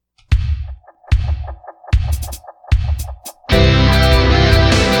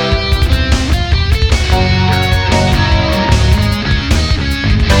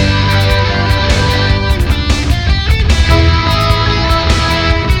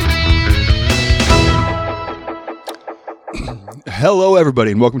Hello,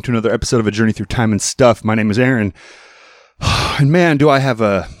 everybody, and welcome to another episode of A Journey Through Time and Stuff. My name is Aaron, and man, do I have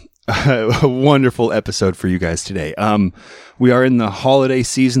a wonderful episode for you guys today. We are in the holiday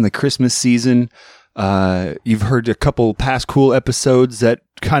season, the Christmas season. You've heard a couple past cool episodes that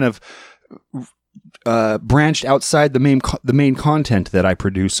kind of branched outside the main content that I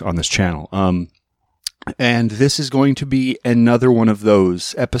produce on this channel. And this is going to be another one of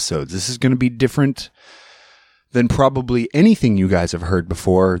those episodes. This is going to be different than probably anything you guys have heard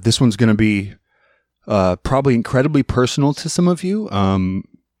before. This one's going to be probably incredibly personal to some of you.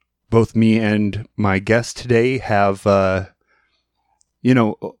 Both me and my guest today have, let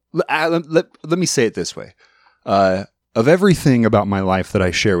me say it this way. Of everything about my life that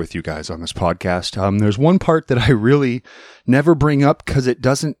I share with you guys on this podcast, there's one part that I really never bring up because it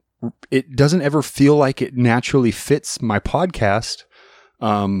doesn't ever feel like it naturally fits my podcast.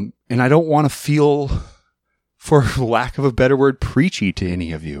 And I don't want to feel, for lack of a better word, preachy to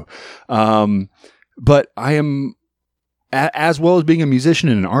any of you. But I am, as well as being a musician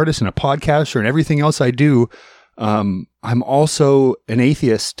and an artist and a podcaster and everything else I do, I'm also an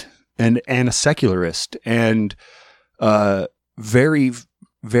atheist and a secularist and very,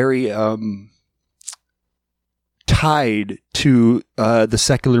 very tied to the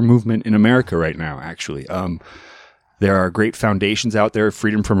secular movement in America right now, actually. There are great foundations out there,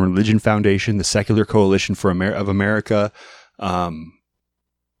 Freedom from Religion Foundation, the Secular Coalition of America.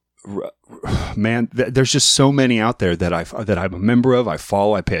 Man, there's just so many out there that I'm a member of, I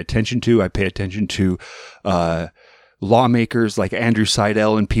follow, I pay attention to. I pay attention to lawmakers like Andrew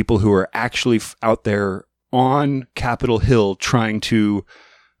Seidel and people who are actually out there on Capitol Hill trying to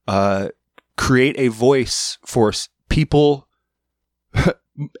create a voice for people,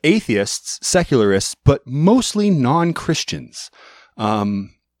 atheists, secularists, but mostly non-Christians,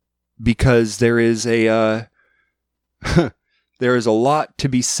 because there is a lot to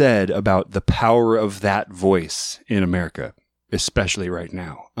be said about the power of that voice in America, especially right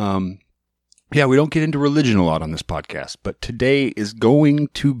now. We don't get into religion a lot on this podcast, but today is going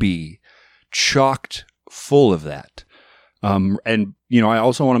to be chocked full of that. I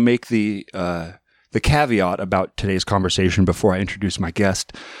also want to make the caveat about today's conversation before I introduce my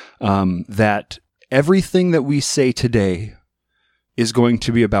guest, that everything that we say today is going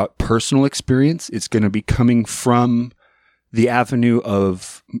to be about personal experience. It's going to be coming from the avenue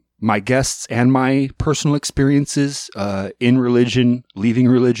of my guests and my personal experiences in religion, leaving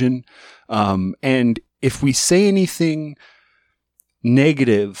religion. And if we say anything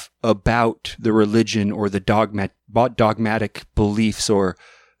negative about the religion or the dogmatic beliefs or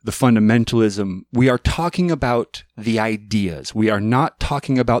the fundamentalism, we are talking about the ideas. We are not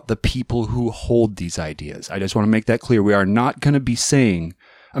talking about the people who hold these ideas. I just want to make that clear. We are not going to be saying,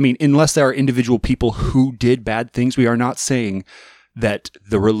 unless there are individual people who did bad things, we are not saying that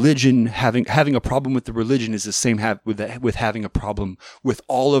the religion, having a problem with the religion is the same with having a problem with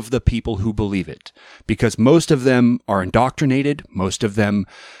all of the people who believe it. Because most of them are indoctrinated. Most of them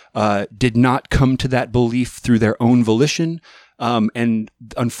did not come to that belief through their own volition. And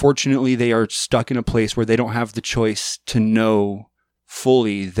unfortunately, they are stuck in a place where they don't have the choice to know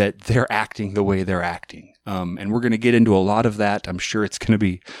fully that they're acting the way they're acting. And we're going to get into a lot of that. I'm sure it's going to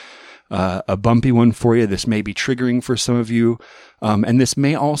be a bumpy one for you. This may be triggering for some of you. And this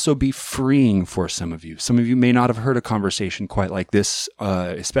may also be freeing for some of you. Some of you may not have heard a conversation quite like this,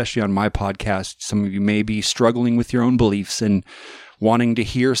 especially on my podcast. Some of you may be struggling with your own beliefs and wanting to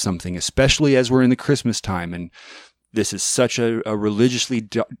hear something, especially as we're in the Christmas time. And this is such a religiously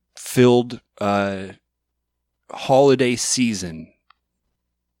filled holiday season.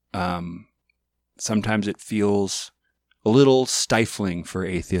 Sometimes it feels a little stifling for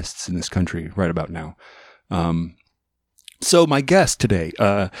atheists in this country right about now. So my guest today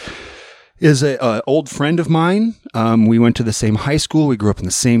is an old friend of mine. We went to the same high school. We grew up in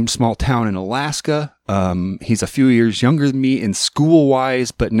the same small town in Alaska. He's a few years younger than me in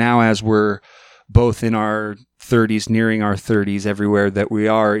school-wise, but now as we're both in our 30s, nearing our 30s, everywhere that we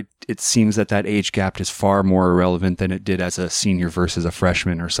are, it seems that age gap is far more irrelevant than it did as a senior versus a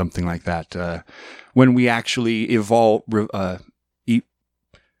freshman or something like that. When we actually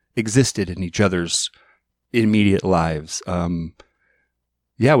existed in each other's immediate lives.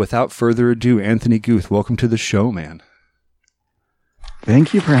 Without further ado, Anthony Guth, welcome to the show, man.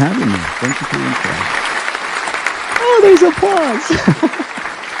 Thank you for having me. Thank you for the intro. Oh, there's applause.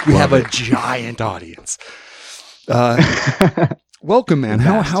 We have a giant audience. Welcome, man.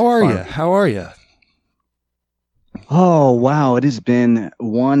 How are you? How are you? Oh, wow. It has been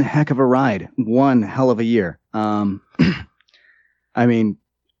one heck of a ride. One hell of a year.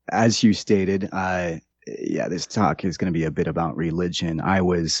 As you stated, yeah, this talk is going to be a bit about religion. I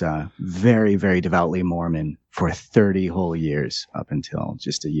was very, very devoutly Mormon for 30 whole years up until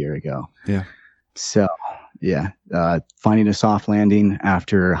just a year ago. Yeah. So, yeah, finding a soft landing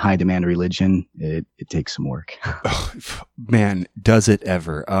after high demand religion, it takes some work. Oh, man, does it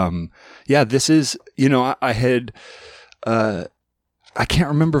ever? Yeah, this is, I had, I can't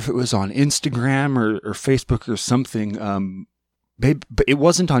remember if it was on Instagram or Facebook or something. But it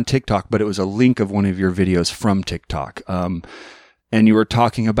wasn't on TikTok, but it was a link of one of your videos from TikTok. And you were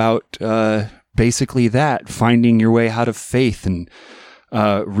talking about basically that, finding your way out of faith and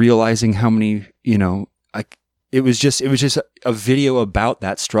realizing how many, it was just a video about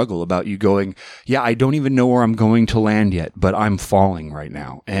that struggle, about you going, yeah, I don't even know where I'm going to land yet, but I'm falling right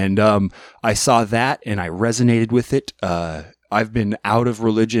now. And I saw that and I resonated with it. I've been out of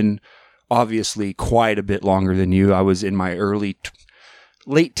religion obviously quite a bit longer than you. I was in my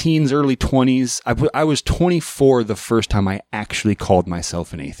late teens, early 20s. I was 24 the first time I actually called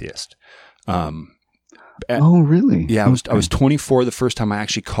myself an atheist. Oh, really? Yeah, I was 24 the first time I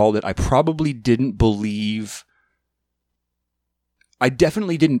actually called it. I probably didn't believe. I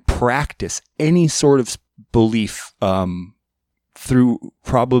definitely didn't practice any sort of belief through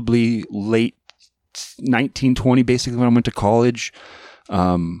probably late 1920, basically when I went to college.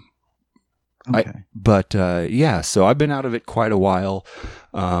 Okay. Yeah, so I've been out of it quite a while,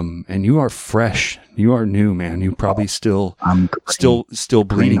 and you are fresh. You are new, man. You probably still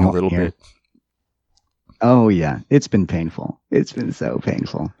bleeding a little bit. Oh yeah, it's been painful. It's been so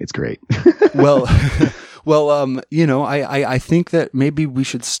painful. It's great. well, I think that maybe we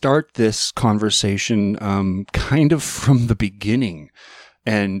should start this conversation kind of from the beginning,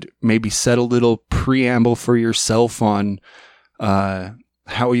 and maybe set a little preamble for yourself on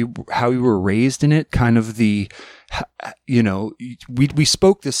how you were raised in it, kind of we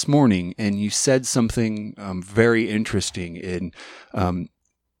spoke this morning and you said something very interesting in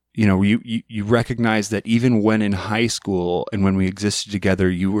you recognize that even when in high school and when we existed together,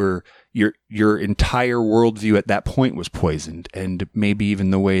 your entire worldview at that point was poisoned, and maybe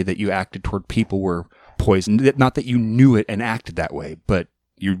even the way that you acted toward people were poisoned. Not that you knew it and acted that way, but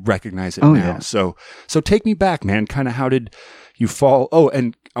you recognize it now. Yeah. So take me back, man. Kind of how did you fall? Oh,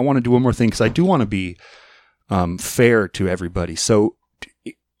 and I want to do one more thing because I do want to be fair to everybody. So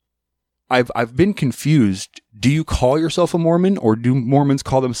I've been confused. Do you call yourself a Mormon, or do Mormons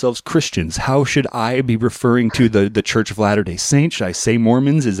call themselves Christians? How should I be referring to the Church of Latter-day Saints? Should I say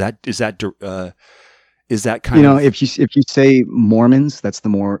Mormons? Is that kind of, if you say Mormons, that's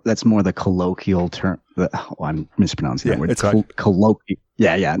more the colloquial term. I'm mispronouncing that word. It's colloquial.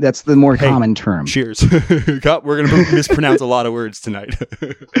 Yeah, that's the more common term. Cheers. We're going to mispronounce a lot of words tonight.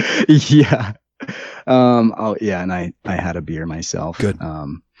 Yeah. And I had a beer myself. Good.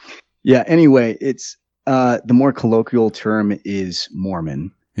 Yeah. Anyway, it's the more colloquial term is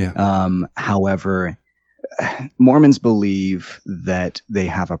Mormon. Yeah. However, Mormons believe that they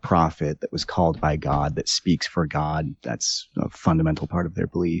have a prophet that was called by God that speaks for God. That's a fundamental part of their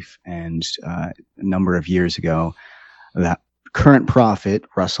belief. And a number of years ago, that current prophet,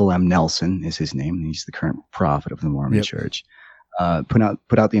 Russell M. Nelson is his name. He's the current prophet of the Mormon Church. Put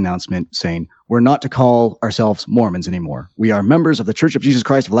out the announcement saying, we're not to call ourselves Mormons anymore. We are members of the Church of Jesus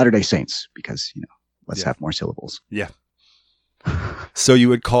Christ of Latter-day Saints, because, let's have more syllables. Yeah. So you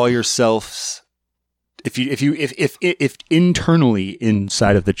would call yourselves, if internally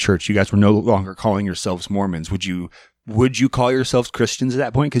inside of the church, you guys were no longer calling yourselves Mormons, would you call yourselves Christians at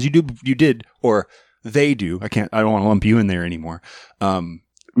that point? Because you did, or they do. I don't want to lump you in there anymore.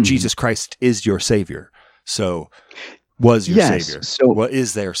 Jesus Christ is your Savior. So was your Savior. So what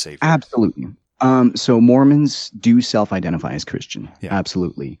is their Savior? Absolutely. So Mormons do self-identify as Christian. Yeah.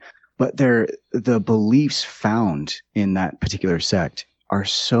 Absolutely. But the beliefs found in that particular sect are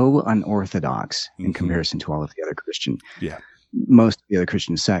so unorthodox in comparison to all of the other most of the other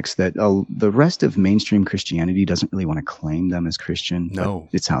Christian sects, that the rest of mainstream Christianity doesn't really want to claim them as Christian. No,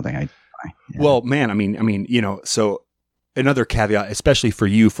 it's how they identify. Yeah. Well, man, I mean, so another caveat, especially for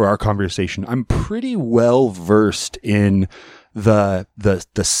you, for our conversation, I'm pretty well versed in the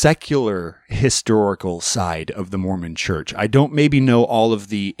secular historical side of the Mormon Church. I don't maybe know all of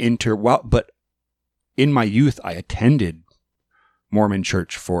the but in my youth, I attended Mormon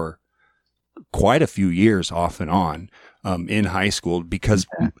Church for quite a few years off and on in high school, because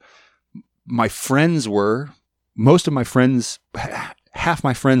my friends most of my friends, half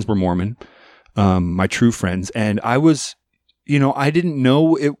my friends were Mormon, my true friends. And I was, I didn't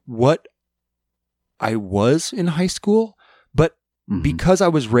know what I was in high school, but because I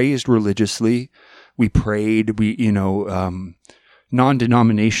was raised religiously, we prayed,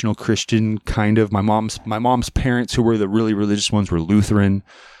 non-denominational Christian kind of. My mom's parents, who were the really religious ones, were Lutheran.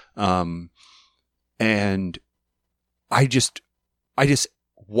 And I just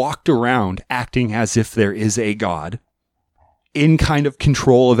walked around acting as if there is a God, in kind of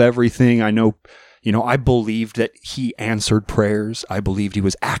control of everything. I know, I believed that he answered prayers. I believed he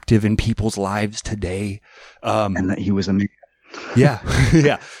was active in people's lives today. And that he was a man. Yeah.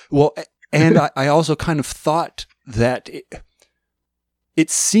 Yeah. Well, and I also kind of thought that it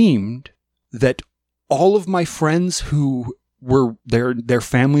seemed that all of my friends who were their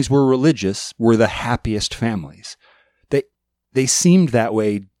families were religious were the happiest families. They seemed that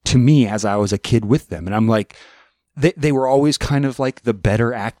way to me as I was a kid with them. And I'm like, they were always kind of like the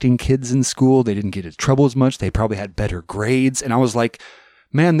better acting kids in school. They didn't get into trouble as much. They probably had better grades. And I was like,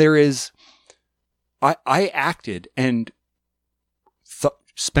 man, I acted and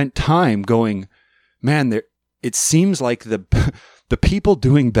spent time going, man, it seems like the people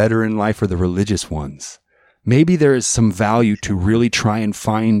doing better in life are the religious ones. Maybe there is some value to really try and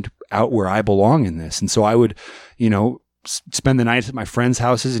find out where I belong in this. And so I would, spend the nights at my friends'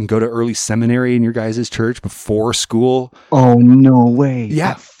 houses and go to early seminary in your guys' church before school. Oh, no way. Yeah.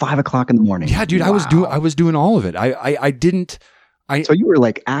 At 5 o'clock in the morning. Yeah, dude, wow. I was doing all of it. So you were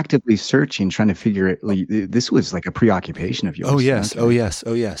like actively searching, trying to figure it. Like, this was like a preoccupation of yours. Oh yes. Okay. Oh yes.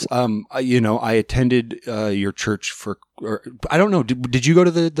 Oh yes. I attended your church I don't know. Did you go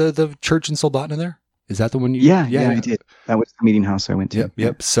to the church in Soldotna there? Is that the one you? Yeah, I did. That was the meeting house I went to.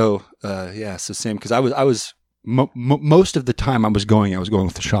 Yep. So, so same, because I was most of the time I was going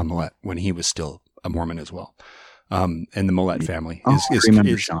with Sean Millett when he was still a Mormon as well. And the Millett family I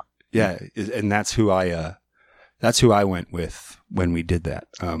remember Sean. Yeah. And that's who I went with when we did that.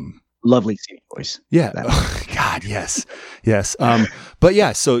 Lovely singing voice. Yeah. God, yes. Yes. But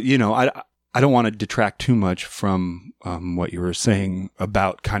yeah, so, I don't want to detract too much from what you were saying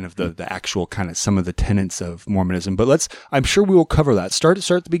about kind of the actual kind of some of the tenets of Mormonism, but I'm sure we will cover that. Start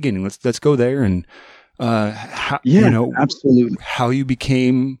at the beginning. Let's go there and absolutely. How you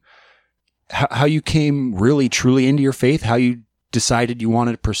came really truly into your faith, how you decided you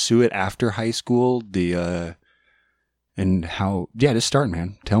wanted to pursue it after high school, and how, just start,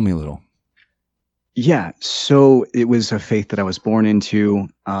 man. Tell me a little. Yeah. So it was a faith that I was born into.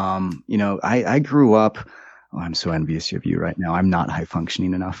 I grew up. Oh, I'm so envious of you right now. I'm not high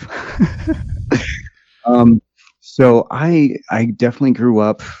functioning enough. So I definitely grew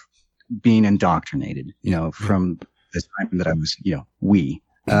up being indoctrinated, from the time that I was,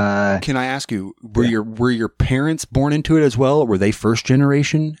 Can I ask you, were your parents born into it as well? Or were they first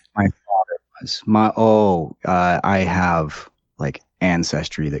generation? My father was. I have like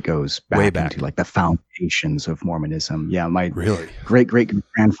ancestry that goes way back into like the foundations of Mormonism. Yeah, my really great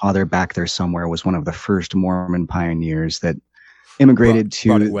grandfather back there somewhere was one of the first Mormon pioneers that immigrated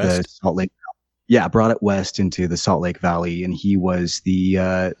to the Salt Lake. Yeah, brought it west into the Salt Lake Valley, and he was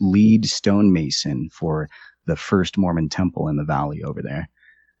the lead stonemason for the first Mormon temple in the valley over there.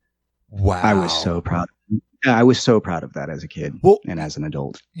 Wow. I was so proud. Yeah, I was so proud of that as a kid and as an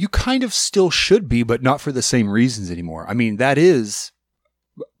adult. You kind of still should be, but not for the same reasons anymore. I mean, that is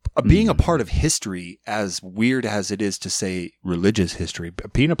being a part of history, as weird as it is to say religious history,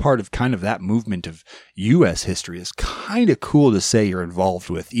 but being a part of kind of that movement of U.S. history is kind of cool to say you're involved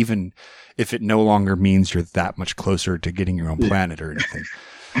with, even if it no longer means you're that much closer to getting your own planet or anything.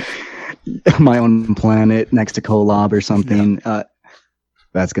 My own planet next to Kolob or something. Yeah.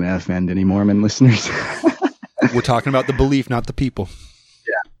 That's going to offend any Mormon listeners. We're talking about the belief, not the people.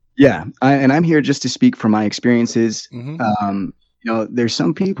 Yeah. And I'm here just to speak from my experiences. Mm-hmm. There's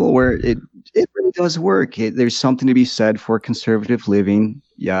some people where it really does work. There's something to be said for conservative living.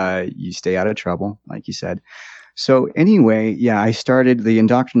 Yeah, you stay out of trouble, like you said. So anyway, the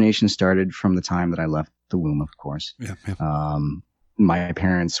indoctrination started from the time that I left the womb, of course. Yeah. My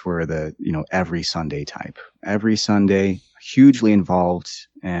parents were the, every Sunday type. Every Sunday, hugely involved,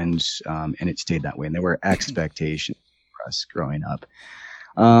 and it stayed that way. And there were expectations for us growing up.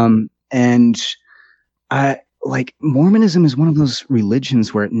 And I like Mormonism is one of those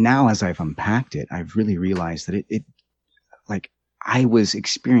religions where now, as I've unpacked it, I've really realized that it I was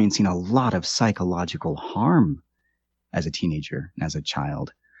experiencing a lot of psychological harm as a teenager and as a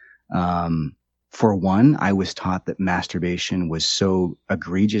child. For one, I was taught that masturbation was so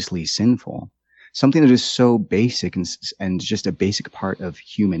egregiously sinful, something that is so basic and just a basic part of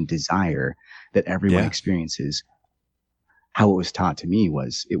human desire that everyone experiences. How it was taught to me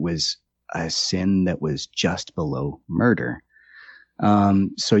was it was a sin that was just below murder.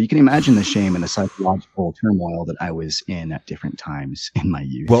 So you can imagine the shame and the psychological turmoil that I was in at different times in my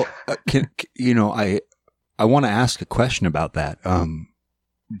youth. Well, I want to ask a question about that.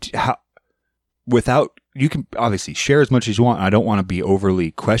 You can obviously share as much as you want. I don't want to be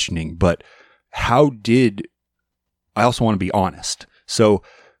overly questioning, but I also want to be honest. So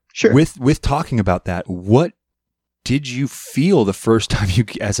Sure. With talking about that, what did you feel the first time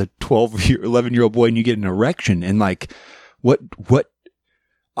as a 11-year-old boy and you get an erection? And like,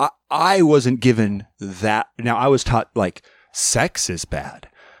 I wasn't given that. Now I was taught like sex is bad,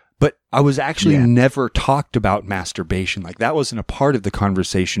 but I was actually never talked about masturbation. Like that wasn't a part of the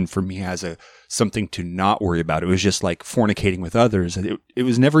conversation for me as something to not worry about. It was just like fornicating with others. And it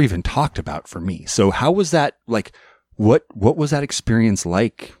was never even talked about for me. So how was that like, what was that experience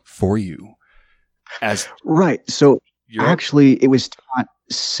like for you? Right. So actually it was taught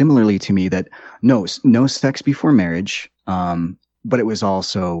similarly to me that no sex before marriage. But it was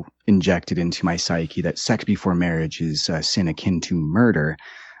also injected into my psyche that sex before marriage is a sin akin to murder.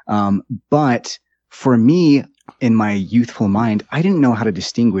 But for me, in my youthful mind, I didn't know how to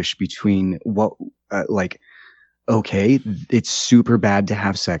distinguish between okay, it's super bad to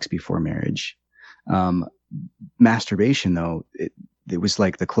have sex before marriage. Masturbation, though, it was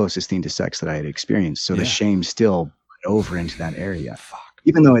like the closest thing to sex that I had experienced. So the shame still went over into that area.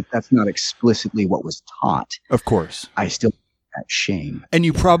 Even though that's not explicitly what was taught. Of course. I still that shame. And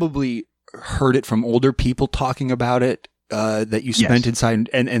you probably heard it from older people talking about it, that you spent inside,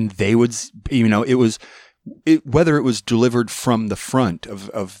 and they would, whether it was delivered from the front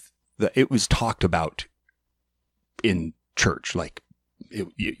it was talked about in church, like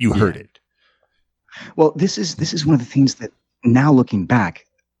you heard it. Well, this is one of the things that now looking back,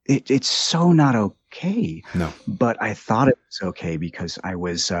 it's so not okay. No. But I thought it was okay because I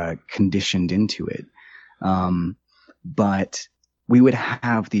was conditioned into it. But we would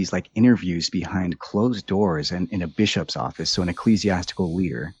have these like interviews behind closed doors and in a bishop's office, so an ecclesiastical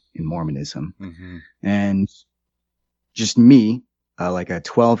leader in Mormonism. Mm-hmm. And just me, like a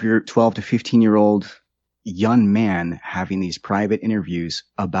 12 to 15-year-old young man having these private interviews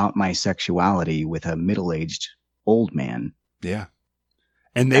about my sexuality with a middle-aged old man. Yeah.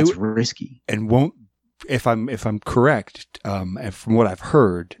 And that's risky. And if I'm correct, and from what I've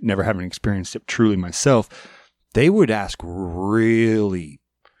heard, never having experienced it truly myself, they would ask really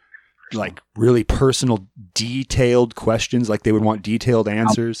personal, detailed questions. Like they would want detailed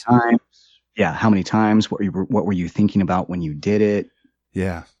answers. How many times? What were you thinking about when you did it?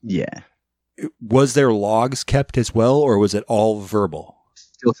 Yeah. Yeah. Was there logs kept as well, or was it all verbal?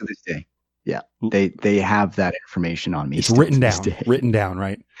 Still to this day. Yeah. They have that information on me. It's written down,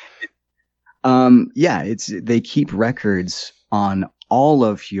 right? They keep records on all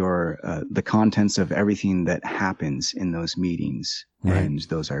of your the contents of everything that happens in those meetings, right. And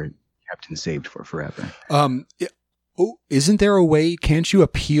those are kept and saved for forever. Isn't there a way? Can't you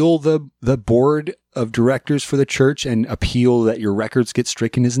appeal the board of directors for the church and appeal that your records get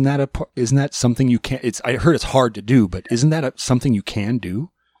stricken? Isn't that something you can? I heard it's hard to do, but isn't that something you can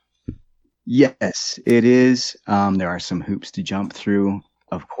do? Yes, it is. There are some hoops to jump through,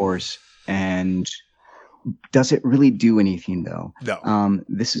 of course, and. Does it really do anything though? No.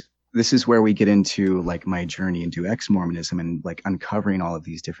 This is where we get into like my journey into ex-Mormonism and like uncovering all of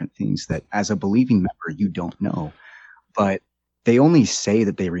these different things that as a believing member, you don't know, but they only say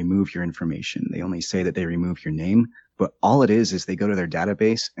that they remove your information. They only say that they remove your name, but all it is they go to their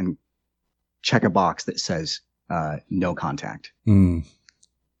database and check a box that says, no contact. But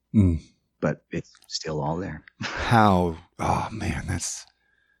it's still all there. How? Oh man, that's.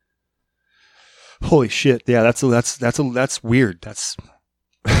 Holy shit! Yeah, that's weird. That's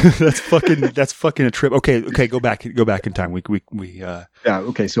fucking a trip. Okay, go back in time.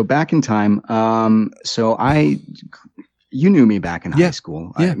 Okay. So back in time. You knew me back in high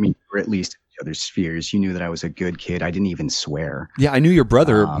school. Yeah. I mean, or at least in other spheres. You knew that I was a good kid. I didn't even swear. Yeah, I knew your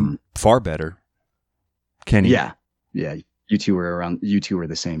brother far better. Kenny. Yeah. You two were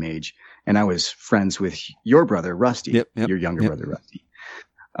the same age, and I was friends with your brother Rusty. Yep. Your younger brother Rusty.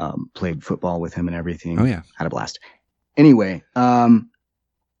 Played football with him and everything. Oh yeah. Had a blast. Anyway, I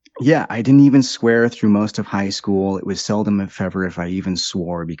didn't even swear through most of high school. It was seldom, if ever, if I even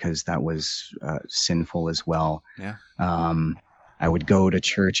swore, because that was sinful as well. Yeah. I would go to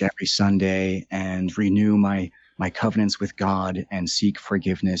church every Sunday and renew my covenants with God and seek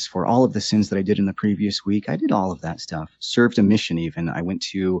forgiveness for all of the sins that I did in the previous week. I did all of that stuff. Served a mission even. I went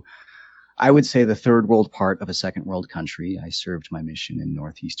to, I would say, the third world part of a second world country. I served my mission in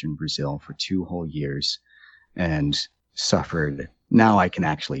northeastern Brazil for 2 whole years and suffered. Now I can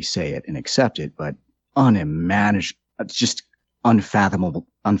actually say it and accept it, but unimaginable, just unfathomable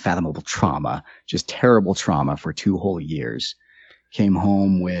trauma, just terrible trauma for 2 whole years. came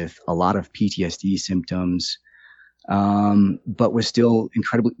home with a lot of PTSD symptoms, but was still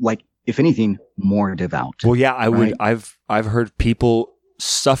incredibly, like, if anything, more devout. Well, yeah, I would. Right? I've heard people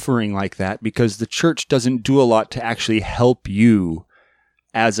suffering like that because the church doesn't do a lot to actually help you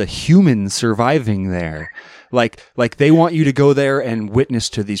as a human surviving there. Like they want you to go there and witness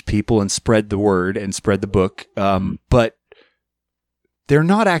to these people and spread the word and spread the book. But they're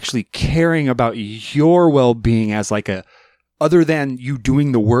not actually caring about your well-being as like other than you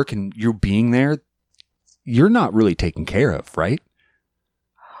doing the work and you being there, you're not really taken care of, right?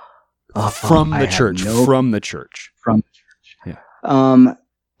 From the church. Yeah.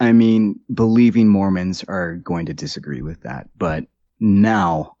 I mean, believing Mormons are going to disagree with that, but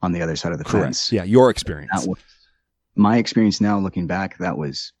now on the other side of the fence. Yeah, your experience. My experience now, looking back, that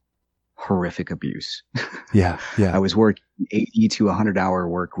was horrific abuse. Yeah. I was working 80 to 100-hour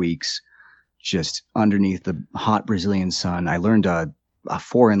work weeks, just underneath the hot Brazilian sun. I learned a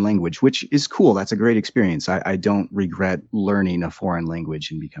foreign language, which is cool. That's a great experience. I don't regret learning a foreign language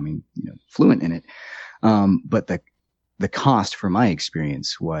and becoming fluent in it. But the cost for my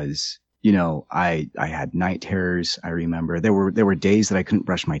experience was, I had night terrors. I remember there were days that I couldn't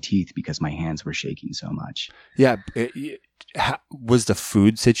brush my teeth because my hands were shaking so much. Yeah. Was the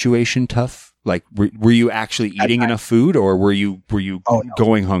food situation tough? Like, were you actually eating enough food, or were you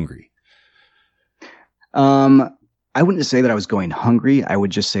going hungry? I wouldn't say that I was going hungry. I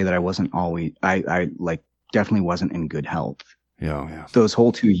would just say that I wasn't always, I definitely wasn't in good health. Yeah. Those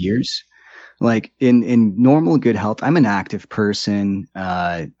whole 2 years, like in normal good health, I'm an active person.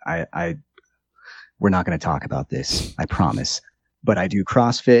 We're not going to talk about this, I promise, but I do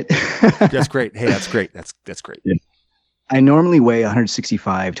CrossFit. That's great. Hey, that's great. That's great. Yeah. I normally weigh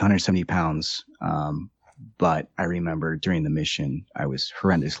 165 to 170 pounds. But I remember during the mission, I was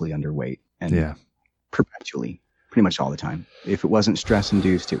horrendously underweight and perpetually, pretty much all the time. If it wasn't stress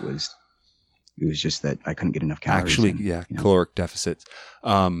induced, it was just that I couldn't get enough calories. Actually, caloric deficits.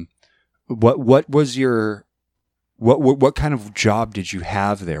 What was your what kind of job did you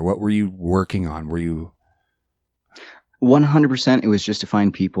have there? What were you working on? Were you 100%? It was just to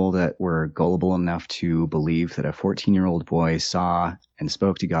find people that were gullible enough to believe that a 14-year-old boy saw and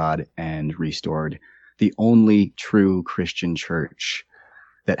spoke to God and restored the only true Christian church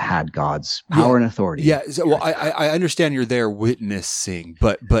that had God's power and authority. Yeah. So, well, I understand you're there witnessing,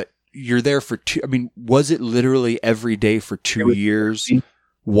 but you're there for was it literally every day for 2 years,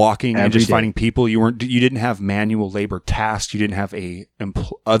 walking and just finding people? You didn't have manual labor tasks. You didn't have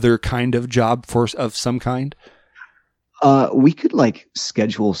other kind of job of some kind. We could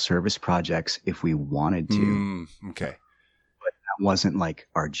schedule service projects if we wanted to. Okay. But that wasn't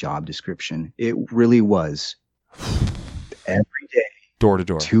our job description. It really was every day. Door to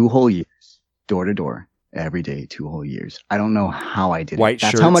door. 2 whole years. Door to door. Every day, 2 whole years. I don't know how I did White it.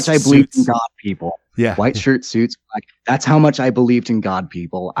 That's shirts, how much I believed in God, people. Yeah. White shirt, suits. That's how much I believed in God,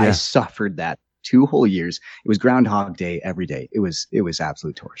 people. Yeah. I suffered that 2 whole years. It was Groundhog Day every day. It was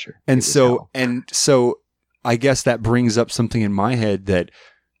absolute torture. And so I guess that brings up something in my head that,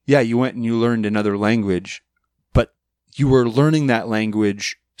 you went and you learned another language, but you were learning that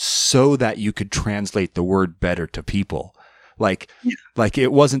language so that you could translate the word better to people.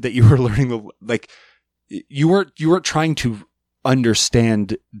 It wasn't that you were learning you weren't trying to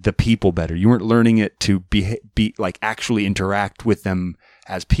understand the people better. You weren't learning it to be actually interact with them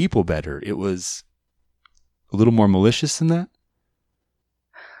as people better. It was a little more malicious than that.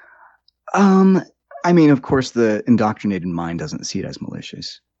 Of course, the indoctrinated mind doesn't see it as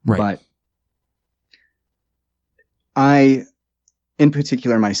malicious. Right. But I, in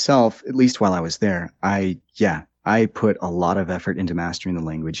particular myself, at least while I was there, I put a lot of effort into mastering the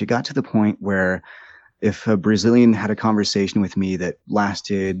language. It got to the point where if a Brazilian had a conversation with me that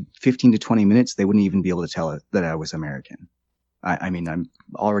lasted 15 to 20 minutes, they wouldn't even be able to tell that I was American. I'm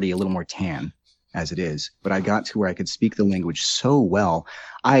already a little more tan as it is, but I got to where I could speak the language so well.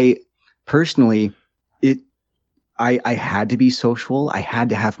 I personally, I had to be social. I had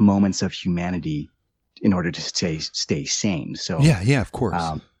to have moments of humanity in order to stay sane. So yeah, of course.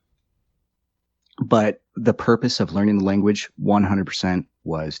 But the purpose of learning the language 100%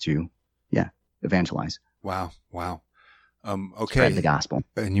 was to, evangelize. Wow. Okay. Spread the gospel.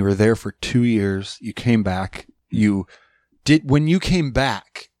 And you were there for 2 years. You came back. When you came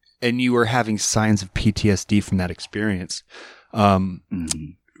back and you were having signs of PTSD from that experience, was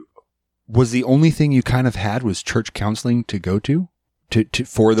the only thing you kind of had was church counseling to go to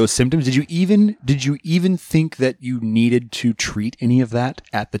for those symptoms? Did you even think that you needed to treat any of that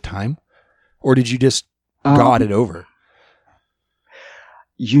at the time? Or did you just got it over?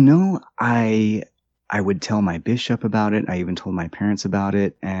 I I would tell my bishop about it. I even told my parents about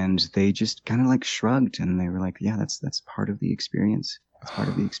it, and they just kind of like shrugged, and they were like, "Yeah, that's part of the experience. That's part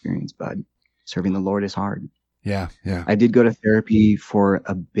of the experience, bud. Serving the Lord is hard." Yeah, yeah. I did go to therapy for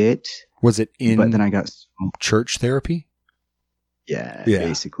a bit. Was it in but then I got church therapy? Yeah, Yeah.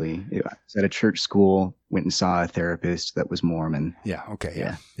 basically. I was at a church school, went and saw a therapist that was Mormon. Yeah.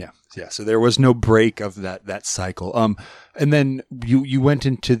 Okay. Yeah. So there was no break of that cycle. And then you went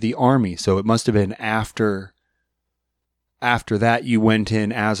into the army. So it must have been after that you went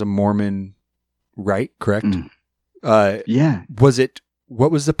in as a Mormon, right? Correct? Yeah.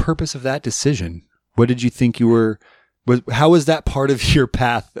 What was the purpose of that decision? What did you think how was that part of your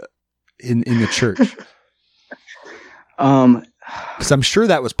path in the church? Because I'm sure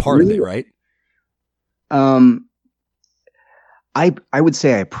that was part of it, right? I would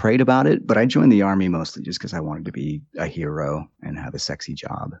say I prayed about it, but I joined the army mostly just because I wanted to be a hero and have a sexy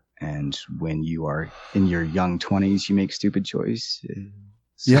job. And when you are in your young 20s, you make stupid choices.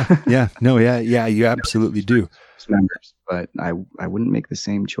 Yeah. No, yeah. You absolutely do. Members, but I wouldn't make the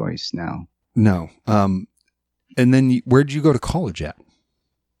same choice now. No. And then where'd you go to college at?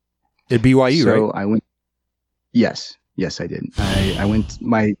 At BYU, right? So I went. Yes, I did. I went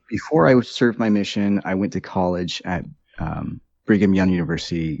before I served my mission. I went to college at Brigham Young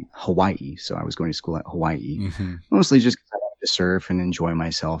University, Hawaii. So I was going to school at Hawaii, mostly just because I wanted to surf and enjoy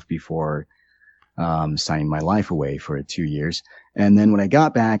myself before signing my life away for 2 years. And then when I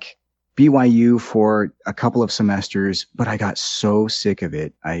got back, BYU for a couple of semesters, but I got so sick of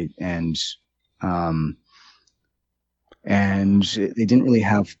it. And they didn't really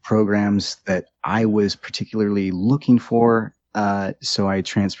have programs that I was particularly looking for. So I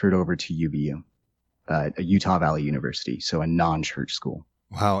transferred over to UVU, a Utah Valley University, so a non-church school.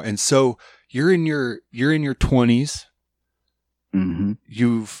 Wow. And so you're in your 20s. Mm-hmm.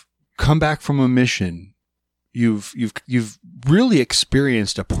 You've come back from a mission. You've really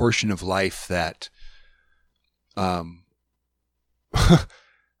experienced a portion of life that, I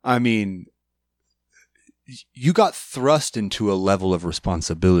mean, you got thrust into a level of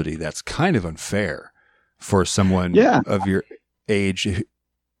responsibility that's kind of unfair for someone of your age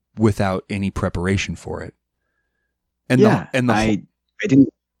without any preparation for it. And I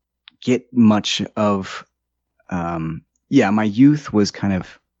didn't get much of, my youth was kind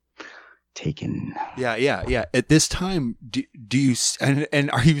of taken. Yeah. At this time, do you, and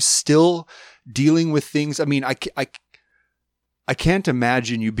are you still dealing with things? I mean, I can't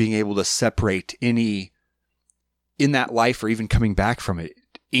imagine you being able to separate any in that life or even coming back from it,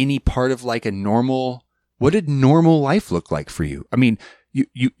 any part of like what did normal life look like for you? I mean,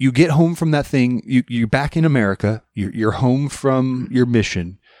 you get home from that thing, you're back in America, you're home from your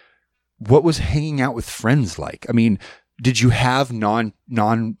mission. What was hanging out with friends like? I mean, did you have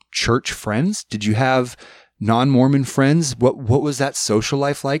non-church friends? Did you have non-Mormon friends? What was that social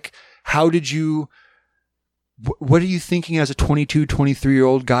life like? What are you thinking as a 22,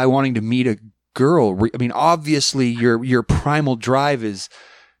 23-year-old guy wanting to meet a girl? I mean, obviously your primal drive is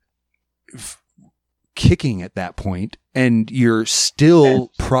kicking at that point, and you're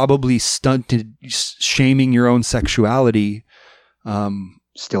still probably stunted, shaming your own sexuality.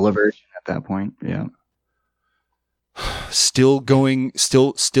 Still a virgin at that point. Yeah. Still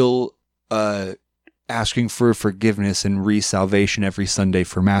asking for forgiveness and re-salvation every Sunday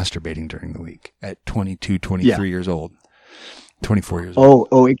for masturbating during the week at 22, 23 years old. 24 years old.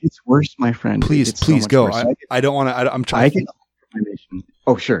 Oh, it gets worse, my friend. Please go. I don't want to. I'm trying.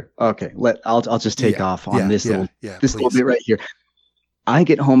 Oh, sure. Okay. I'll just take off on this little bit right here. I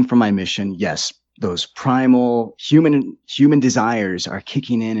get home from my mission. Yes, those primal human desires are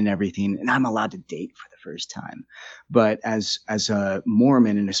kicking in and everything, and I'm allowed to date for the first time. But as a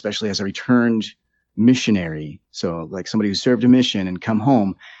Mormon, and especially as a returned missionary, so like somebody who served a mission and come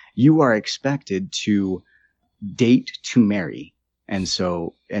home, you are expected to date to marry. And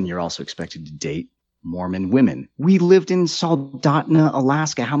you're also expected to date Mormon women. We lived in Soldotna,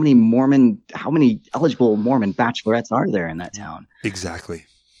 Alaska. How many eligible Mormon bachelorettes are there in that town? Exactly.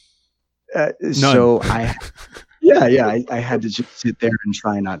 None. So I had to just sit there and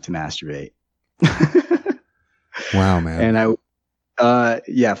try not to masturbate. Wow, man.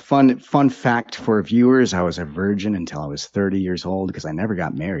 And fun fact for viewers, I was a virgin until I was 30 years old because I never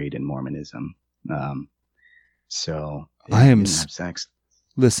got married in Mormonism. So I am didn't have sex.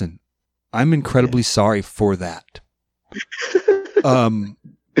 Listen, I'm incredibly sorry for that.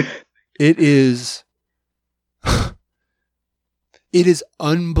 It is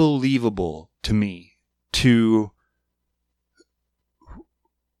unbelievable to me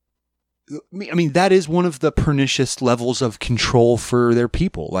I mean, that is one of the pernicious levels of control for their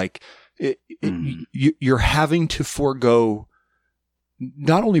people. Like, you're having to forego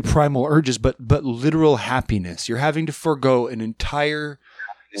not only primal urges, but literal happiness. You're having to forego an entire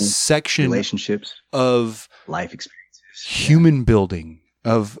section relationships of life experiences, human building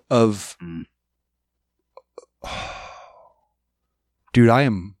of dude,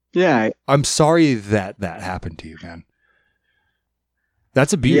 I'm sorry that happened to you, man.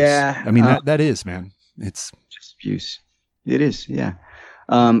 That's abuse. Yeah. I mean, that is, man. It's just abuse. It is. Yeah.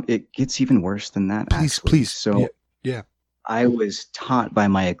 It gets even worse than that. Please. So yeah. I was taught by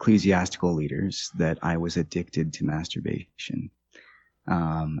my ecclesiastical leaders that I was addicted to masturbation.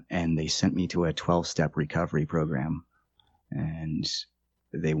 And they sent me to a 12-step recovery program, and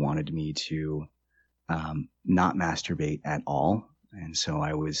they wanted me to, not masturbate at all. And so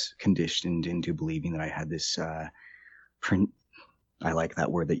I was conditioned into believing that I had this, I like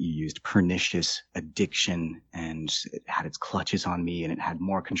that word that you used, pernicious addiction, and it had its clutches on me, and it had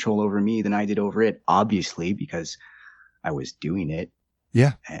more control over me than I did over it, obviously, because I was doing it.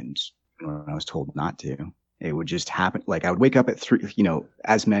 Yeah. And when I was told not to, it would just happen. Like I would wake up at 3,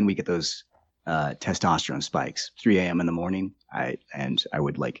 as men, we get those testosterone spikes, 3 a.m. in the morning. I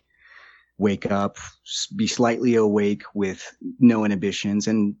would like wake up, be slightly awake with no inhibitions,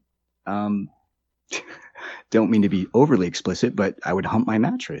 and don't mean to be overly explicit, but I would hump my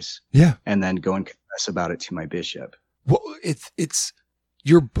mattress. Yeah. And then go and confess about it to my bishop. Well, it's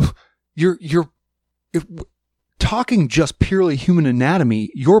you're talking just purely human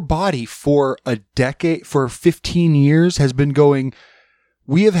anatomy. Your body for 15 years has been going,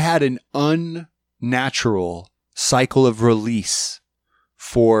 we have had an unnatural cycle of release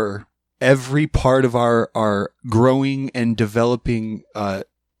for every part of our growing and developing,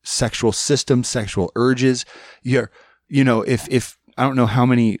 sexual system, sexual urges. If I don't know how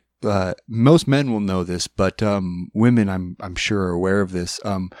many, most men will know this, but, women, I'm sure are aware of this.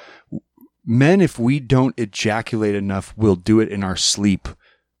 Men, if we don't ejaculate enough, we'll do it in our sleep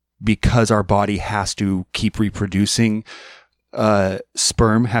because our body has to keep reproducing.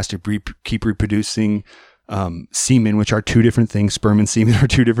 Sperm has to keep reproducing, semen, which are two different things. Sperm and semen are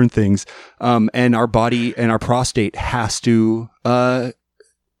two different things. And our body and our prostate has to,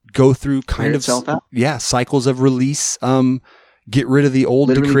 go through kind of, cycles of release, get rid of the old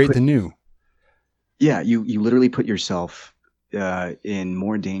literally to create the new. Yeah. You literally put yourself, in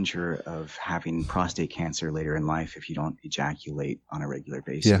more danger of having prostate cancer later in life if you don't ejaculate on a regular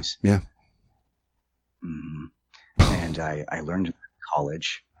basis. Yeah. Mm-hmm. And I learned in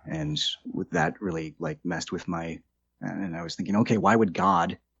college, and with that really like messed with and I was thinking, okay, why would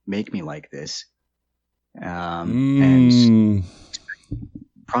God make me like this? And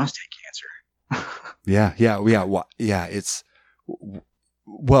prostate cancer. Yeah.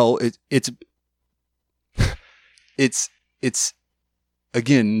 It's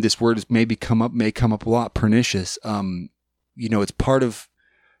again, this word may come up a lot, pernicious. It's part of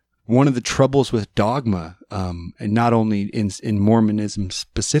one of the troubles with dogma, and not only in Mormonism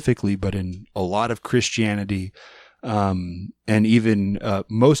specifically, but in a lot of Christianity, and even,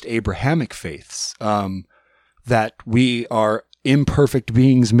 most Abrahamic faiths, that we are imperfect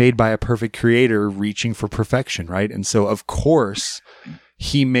beings made by a perfect creator reaching for perfection, right? And so, of course,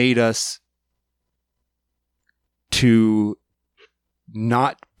 he made us to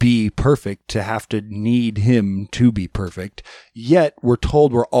not be perfect, to have to need him to be perfect. Yet we're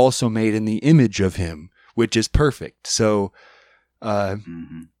told we're also made in the image of him, which is perfect. So,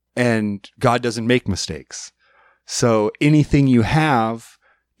 and God doesn't make mistakes. So anything you have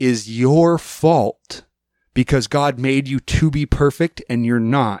is your fault because God made you to be perfect and you're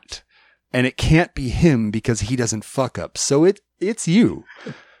not. And it can't be him because he doesn't fuck up. So it's you.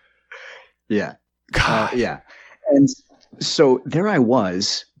 Yeah. God. Yeah. And so there I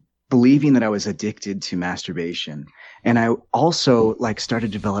was, believing that I was addicted to masturbation. And I also started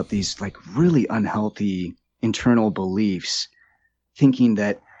to develop these really unhealthy internal beliefs, thinking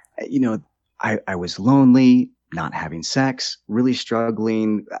that, I was lonely, not having sex, really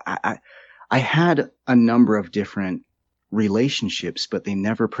struggling. I had a number of different relationships, but they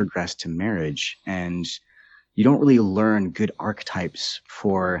never progressed to marriage. And you don't really learn good archetypes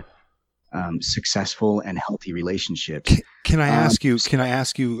for successful and healthy relationships. Can I ask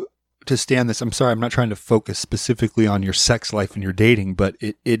you to stand this? I'm sorry, I'm not trying to focus specifically on your sex life and your dating, but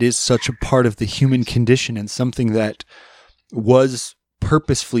it is such a part of the human condition and something that was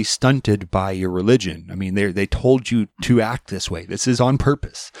purposefully stunted by your religion. I mean, they told you to act this way. This is on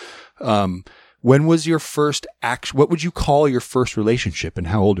purpose. When was your first what would you call your first relationship, and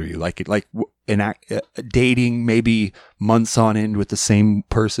how old are you? Dating maybe months on end with the same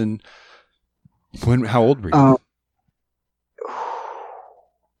person? How old were you?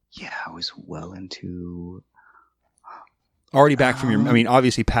 Yeah, I was well into... Already back from your... I mean,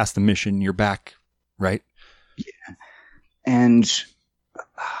 obviously past the mission, you're back, right? Yeah. And,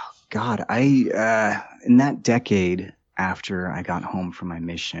 God, in that decade after I got home from my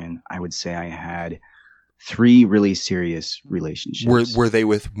mission, I would say I had 3 really serious relationships. Were they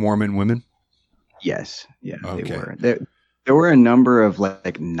with Mormon women? Yes. Yeah, okay. They were. There were a number of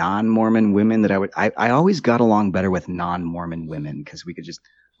like non-Mormon women that I always got along better with non-Mormon women because we could just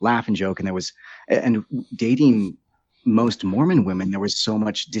laugh and joke. And dating most Mormon women, there was so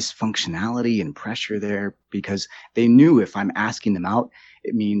much dysfunctionality and pressure there because they knew if I'm asking them out,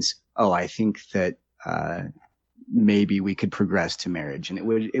 it means, oh, I think that maybe we could progress to marriage. And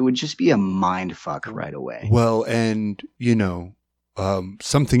it would just be a mind fuck right away. Well, and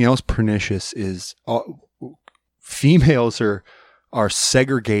something else pernicious is females are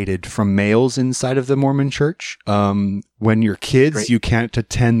segregated from males inside of the Mormon church. When you're kids, Great. You can't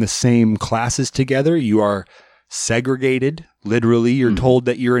attend the same classes together. You are segregated. Literally, you're told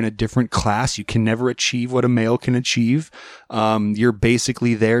that you're in a different class. You can never achieve what a male can achieve. You're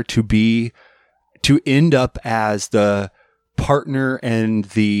basically there to end up as the partner and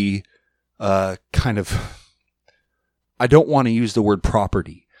the kind of, I don't want to use the word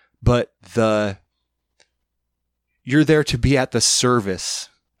property, but you're there to be at the service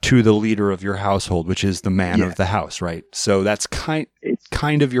to the leader of your household, which is the man of the house, right? So that's kind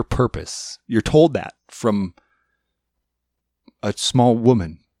of your purpose. You're told that from a small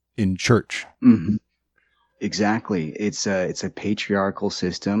woman in church. Mm-hmm. Exactly. It's a patriarchal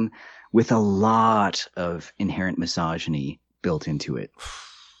system with a lot of inherent misogyny built into it.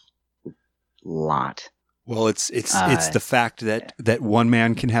 Lot. Well, it's the fact that one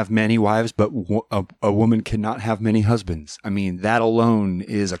man can have many wives, but a woman cannot have many husbands. I mean, that alone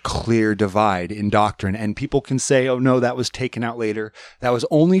is a clear divide in doctrine. And people can say, oh, no, that was taken out later. That was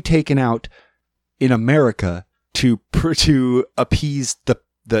only taken out in America to appease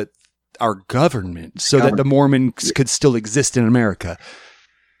our government so that the Mormons could still exist in America.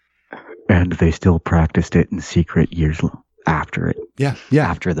 And they still practiced it in secret years after it. Yeah.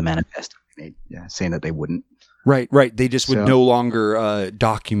 After the manifesto. Saying that they wouldn't. Right. They just would no longer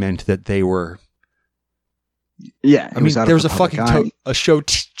document that they were. Yeah, I mean, there was a fucking show,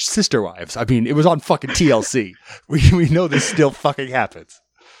 Sister Wives. I mean, it was on fucking TLC. we know this still fucking happens.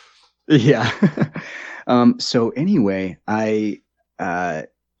 Yeah. So anyway,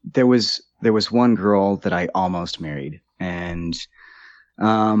 there was one girl that I almost married, and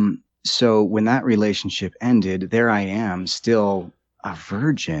so when that relationship ended, there I am, still a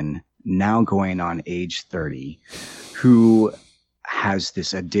virgin. Now going on age 30, who has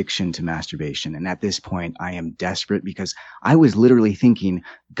this addiction to masturbation. And at this point, I am desperate because I was literally thinking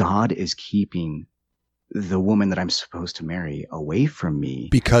God is keeping the woman that I'm supposed to marry away from me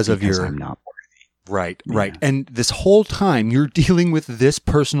because I'm not worthy. Right. And this whole time you're dealing with this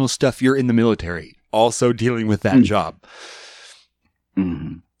personal stuff. You're in the military, also dealing with that job.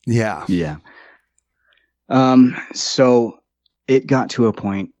 Mm-hmm. Yeah. Yeah. So it got to a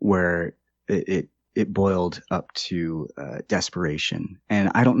point where it boiled up to desperation.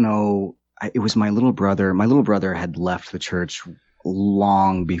 And I don't know, it was my little brother. My little brother had left the church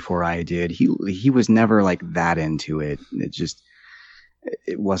long before I did. He was never like that into it.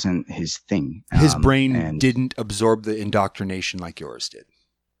 It wasn't his thing. His brain didn't absorb the indoctrination like yours did.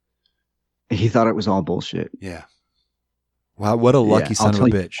 He thought it was all bullshit. Yeah. Wow, what a lucky son of a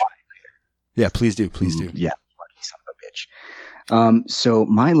bitch. Yeah, please do. Yeah, lucky son of a bitch. So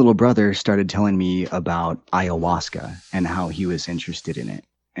my little brother started telling me about ayahuasca and how he was interested in it.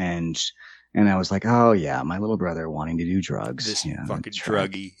 And I was like, oh yeah, my little brother wanting to do drugs. This fucking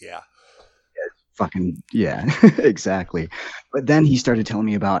druggy. Yeah. Yeah, exactly. But then he started telling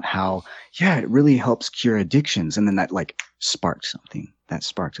me about how, it really helps cure addictions. And then that sparked something. That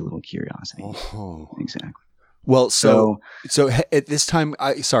sparked a little curiosity. Oh. Exactly. Well, so at this time,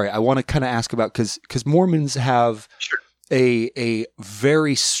 I want to kind of ask about, because Mormons have a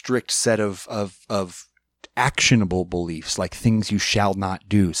very strict set of actionable beliefs, like things you shall not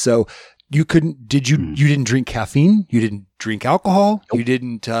do. So you didn't drink caffeine, you didn't drink alcohol, nope. You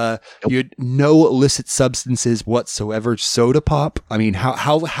didn't, you had no illicit substances whatsoever, soda pop. I mean,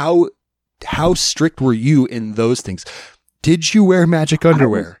 how strict were you in those things? Did you wear magic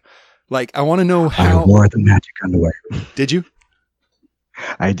underwear? I want to know how. I wore the magic underwear. Did you?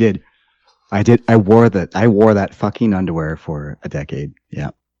 I did. I wore that fucking underwear for a decade. Yeah.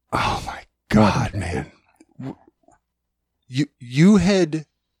 Oh my God, man. You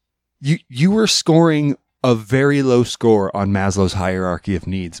were scoring a very low score on Maslow's hierarchy of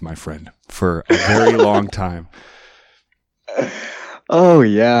needs, my friend, for a very long time. Oh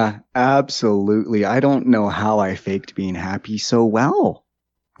yeah, absolutely. I don't know how I faked being happy so well.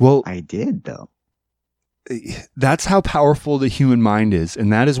 Well, I did though. that's how powerful the human mind is,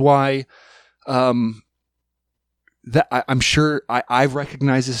 and that is why that I'm sure I've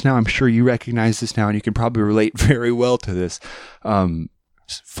recognized this now. I'm sure you recognize this now, and you can probably relate very well to this.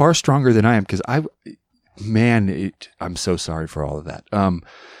 Far stronger than I am, because I'm so sorry for all of that.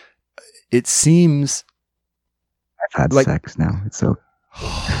 It seems I've had like sex now. It's so.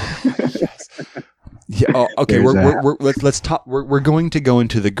 yes. Yeah. Oh, okay. Let's talk. We're going to go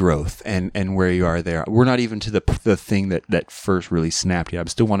into the growth and where you are there. We're not even to the thing that first really snapped yet. I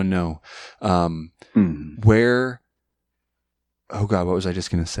still want to know where. Oh God, what was I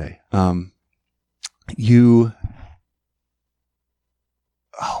just going to say? Fuck.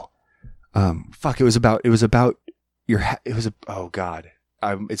 It was about oh God.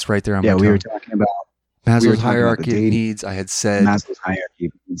 It's right there on my tongue. We were talking about Maslow's hierarchy of needs. I had said Maslow's hierarchy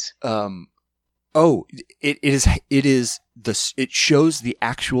of needs. It shows the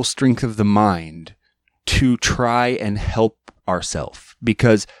actual strength of the mind to try and help ourselves,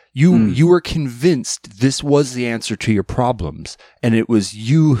 because you were convinced this was the answer to your problems, and it was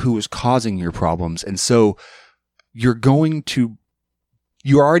you who was causing your problems. And so you're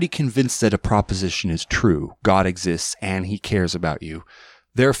already convinced that a proposition is true. God exists and he cares about you.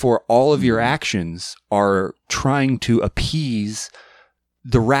 Therefore, all of your actions are trying to appease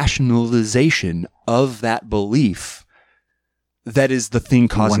the rationalization of that belief that is the thing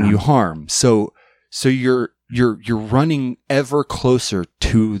causing you harm. So you're running ever closer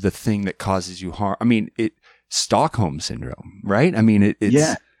to the thing that causes you harm. I mean, Stockholm syndrome, right? I mean,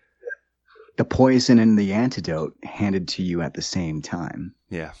 it's the poison and the antidote handed to you at the same time.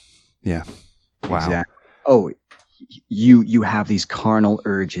 Yeah. Wow. Exactly. Oh, you have these carnal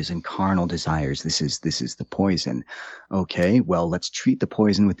urges and carnal desires. This is the poison. Okay, well, let's treat the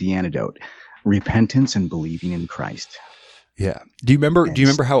poison with the antidote: repentance and believing in Christ. Yeah. Do you remember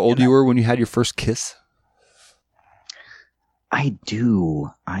how old you were when you had your first kiss? I do.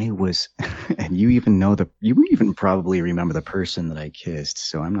 I was, and you even probably remember the person that I kissed.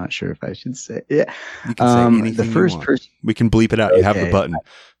 So I'm not sure if I should say. Yeah. You can say anything the first person. We can bleep it out. You have the button.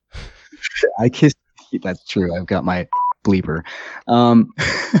 I kissed. That's true. I've got my bleeper. I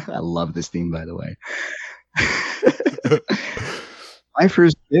love this theme, by the way. My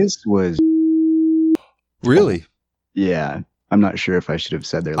first kiss was. Really? Yeah. I'm not sure if I should have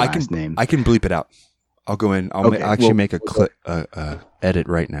said their last name. I can bleep it out. I'll go in. I'll make a clip, edit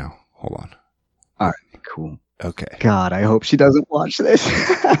right now. Hold on. All right. Cool. Okay. God, I hope she doesn't watch this.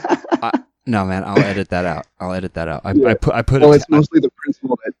 No, man, I'll edit that out. I put. Well, it's mostly the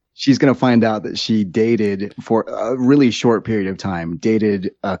principle that she's going to find out that she dated for a really short period of time,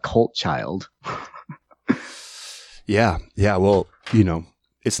 dated a cult child. Yeah. Well,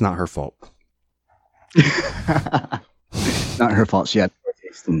 it's not her fault. Not her fault. She had poor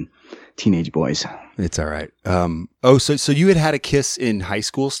taste in teenage boys. It's all right. So you had a kiss in high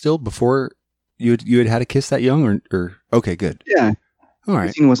school still before you had a kiss that young, or okay, good. Yeah. All right.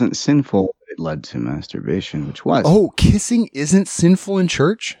 Kissing wasn't sinful. It led to masturbation, which was. Oh, kissing isn't sinful in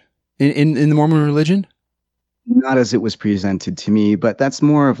church? In the Mormon religion? Not as it was presented to me, but that's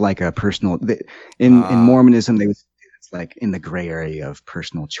more of like a personal. In Mormonism, it's like in the gray area of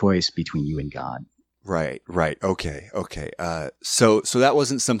personal choice between you and God. Right. Okay. So that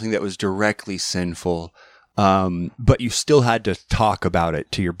wasn't something that was directly sinful, but you still had to talk about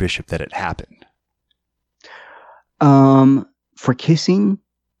it to your bishop that it happened. For kissing,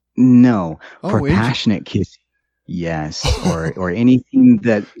 no. Oh, for passionate kissing, yes. Or anything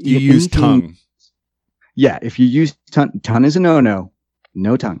that you use tongue. Yeah, if you use tongue is a no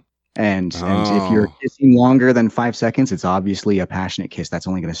tongue. And if you're kissing longer than 5 seconds, it's obviously a passionate kiss. That's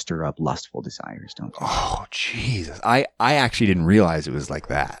only going to stir up lustful desires, don't you? Oh, Jesus. I actually didn't realize it was like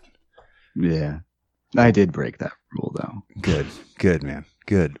that. Yeah. I did break that rule, though. Good, man.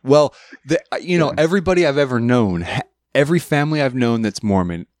 Good. Well, everybody I've ever known, every family I've known that's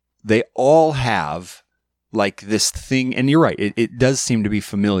Mormon, they all have like this thing. And you're right. It does seem to be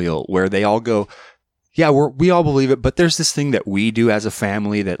familial, where they all go, yeah, we all believe it, but there's this thing that we do as a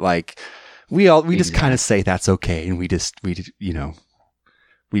family that like we just kind of say that's okay, and we play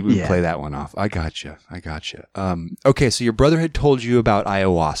that one off. I gotcha. Okay, so your brother had told you about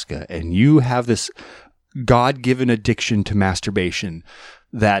ayahuasca, and you have this God-given addiction to masturbation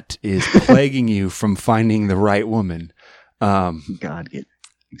that is plaguing you from finding the right woman.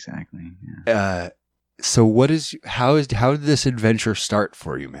 Exactly. Yeah. So how did this adventure start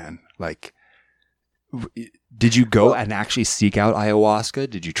for you, man? Like, did you go and actually seek out ayahuasca?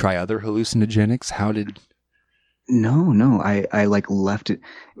 Did you try other hallucinogenics? How did? No. I like left it.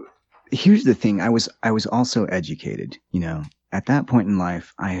 Here's the thing. I was also educated, At that point in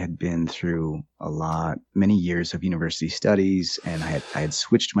life, I had been through many years of university studies, and I had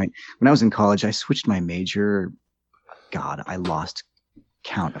switched when I was in college, I switched my major. God, I lost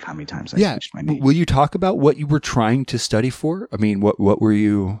count of how many times I switched my major. Will you talk about what you were trying to study for? I mean, what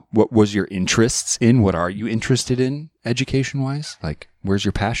was your interests in? What are you interested in education wise? Like, where's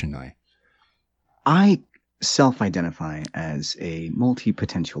your passion lie? I self-identify as a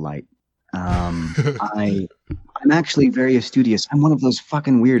multi-potentialite. I'm actually very studious. I'm one of those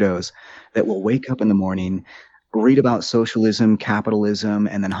fucking weirdos that will wake up in the morning, read about socialism, capitalism,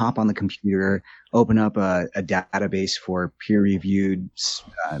 and then hop on the computer, open up a database for peer-reviewed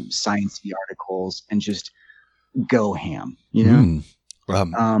science-y articles, and just go ham. I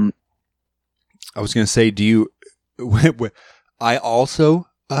was going to say, do you? I also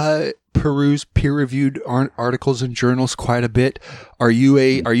peruse peer-reviewed articles and journals quite a bit. Are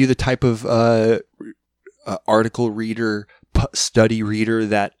you the type of article reader, study reader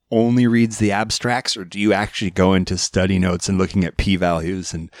that only reads the abstracts, or do you actually go into study notes and looking at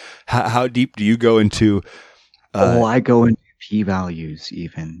p-values? And how deep do you go into? I go into p-values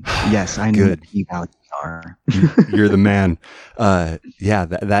even. Yes, I know what p-values are. You're the man. That's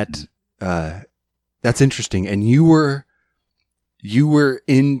interesting. And you were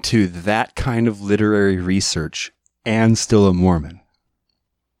into that kind of literary research and still a Mormon.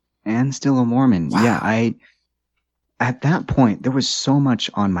 Wow. Yeah, at that point, there was so much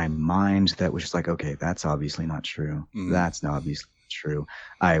on my mind that was just like, okay, that's obviously not true. That's not obviously true.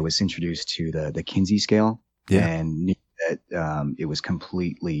 I was introduced to the Kinsey scale and knew that it was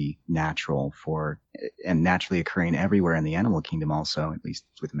completely natural and naturally occurring everywhere in the animal kingdom also, at least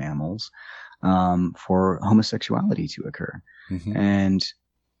with mammals, for homosexuality to occur. Mm-hmm. And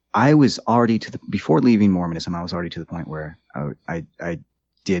I was already before leaving Mormonism, I was already to the point where I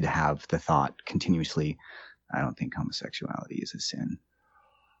did have the thought continuously, I don't think homosexuality is a sin.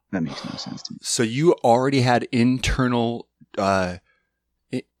 That makes no sense to me. So you already had internal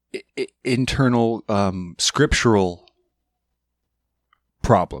scriptural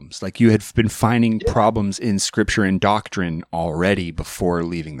problems. Like, you had been finding problems in scripture and doctrine already before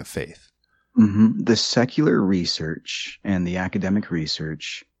leaving the faith. Mm-hmm. The secular research and the academic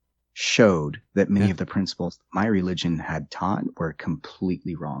research showed that many of the principles my religion had taught were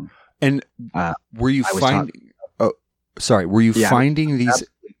completely wrong. And were you finding? Were you finding these?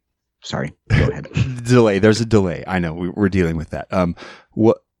 Absolutely. Sorry, go ahead. Delay. There's a delay. I know we're dealing with that.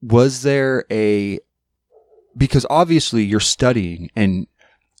 What was there because obviously you're studying, and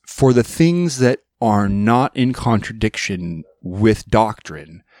for the things that are not in contradiction with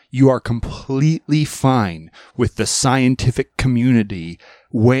doctrine, you are completely fine with the scientific community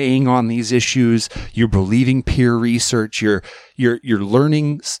weighing on these issues. You're believing peer research. You're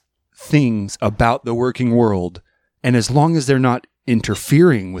learning things about the working world, and as long as they're not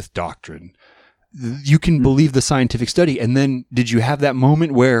interfering with doctrine, you can believe the scientific study. And then, did you have that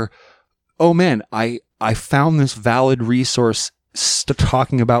moment where, oh man, I found this valid resource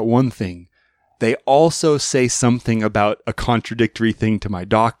talking about one thing. They also say something about a contradictory thing to my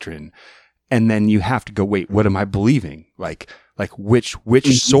doctrine, and then you have to go, wait, what am I believing? Like which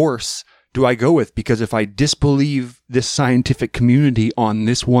source do I go with? Because if I disbelieve this scientific community on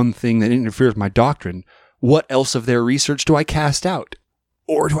this one thing that interferes with my doctrine, what else of their research do I cast out?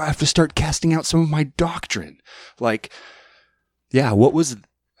 Or do I have to start casting out some of my doctrine? How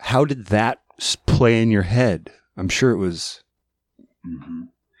did that play in your head? I'm sure it was. Mm-hmm.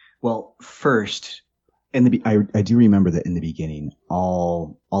 Well, first, I do remember that in the beginning,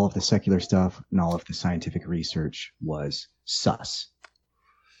 all of the secular stuff and all of the scientific research was sus.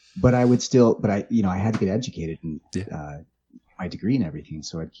 But I had to get educated and my degree and everything,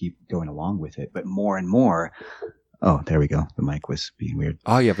 so I'd keep going along with it. But more and more, oh, there we go. The mic was being weird.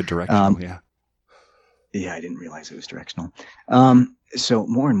 Oh, you have a directional, yeah. Yeah, I didn't realize it was directional. So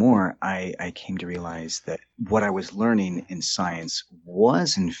more and more, I came to realize that what I was learning in science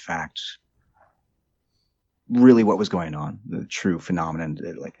was, in fact, really what was going on, the true phenomenon,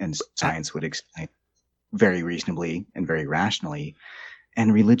 and science would explain very reasonably and very rationally,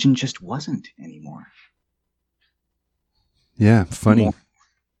 and religion just wasn't anymore. Yeah, funny.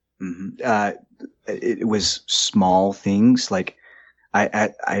 It was small things like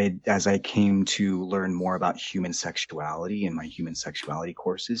as I came to learn more about human sexuality in my human sexuality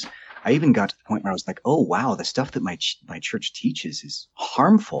courses, I even got to the point where I was like, oh wow, the stuff that my church teaches is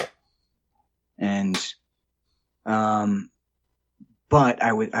harmful. And but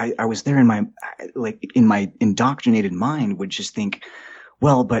I was there in my indoctrinated mind would just think,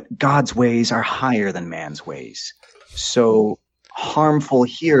 well, but God's ways are higher than man's ways. So harmful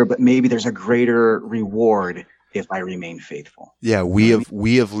here, but maybe there's a greater reward if I remain faithful. Yeah, we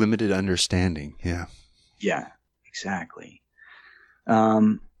have limited understanding. Yeah. Yeah, exactly.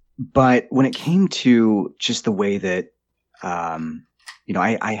 But when it came to just the way that,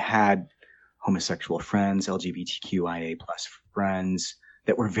 I had homosexual friends, LGBTQIA plus friends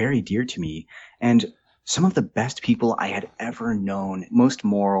that were very dear to me. And some of the best people I had ever known, most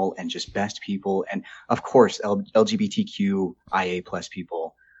moral and just best people. And of course, LGBTQIA plus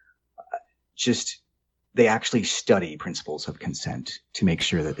people, they actually study principles of consent to make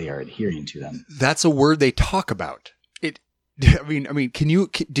sure that they are adhering to them. That's a word they talk about.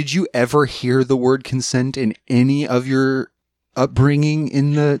 Did you ever hear the word consent in any of your upbringing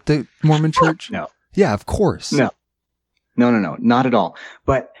in the Mormon church? No. Yeah, of course. No, not at all.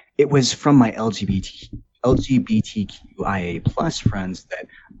 But it was from my LGBTQIA plus friends that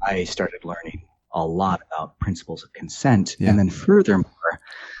I started learning a lot about principles of consent. Yeah. And then furthermore,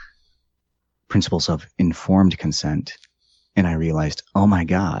 principles of informed consent. And I realized, oh my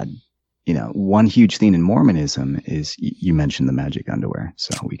God, one huge theme in Mormonism is you mentioned the magic underwear.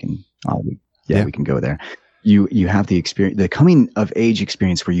 So we can go there. You have the experience, the coming of age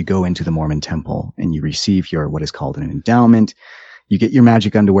experience where you go into the Mormon temple and you receive your, what is called an endowment. You get your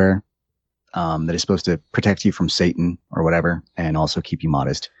magic underwear, that is supposed to protect you from Satan or whatever, and also keep you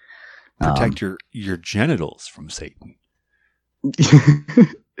modest. Protect your genitals from Satan.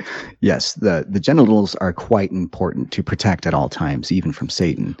 Yes, the genitals are quite important to protect at all times, even from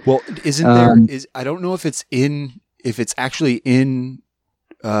Satan. Well, I don't know if it's actually in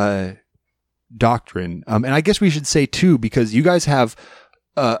doctrine. And I guess we should say too, because you guys have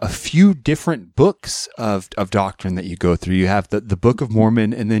a few different books of doctrine that you go through. You have the Book of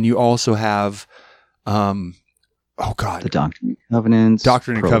Mormon, and then you also have, the Doctrine and Covenants.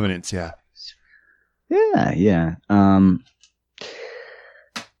 Doctrine and Covenants, yeah. Yeah.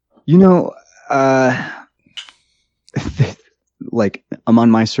 Like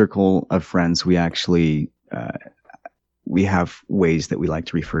among my circle of friends, we actually, we have ways that we like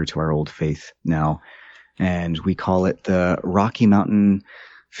to refer to our old faith now. And we call it the Rocky Mountain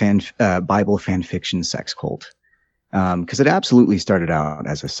Bible fan fiction sex cult. Cause it absolutely started out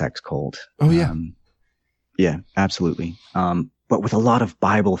as a sex cult. Oh yeah. Yeah, absolutely. But with a lot of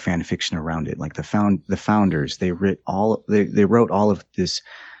Bible fan fiction around it, like the founders, they wrote all of this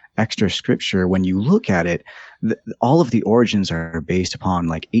extra scripture. When you look at it, all of the origins are based upon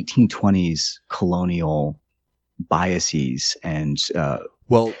like 1820s colonial biases and,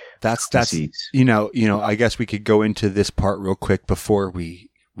 that's, I guess we could go into this part real quick before we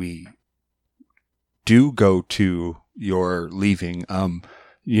do go to your leaving.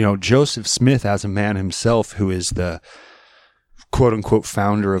 Joseph Smith, as a man himself, who is the quote unquote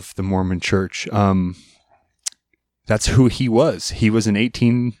founder of the Mormon church, that's who he was. He was an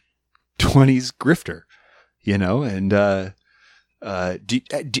 1820s grifter, and,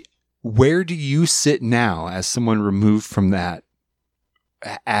 where do you sit now as someone removed from that,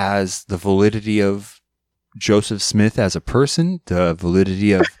 as the validity of Joseph Smith as a person, the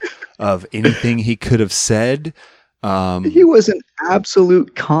validity of anything he could have said? He was an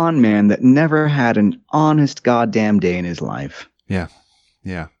absolute con man that never had an honest goddamn day in his life. Yeah.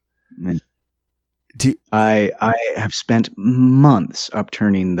 And I have spent months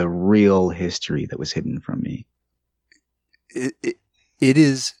upturning the real history that was hidden from me. It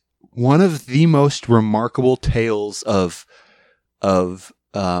is one of the most remarkable tales of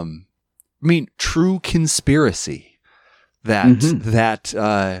true conspiracy that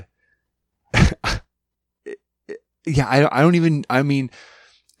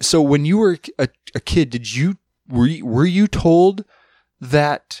so when you were a kid, were you told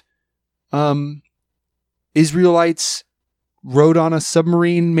that Israelites rode on a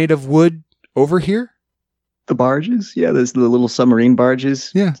submarine made of wood over here? The barges? Yeah, there's the little submarine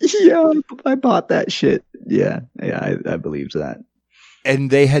barges. Yeah. Yeah, I bought that shit. Yeah, I believed that.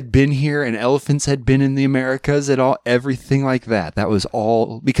 And they had been here, and elephants had been in the Americas and everything like that. That was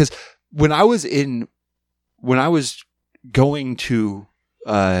all because when I was going to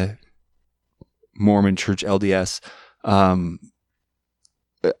Mormon Church LDS,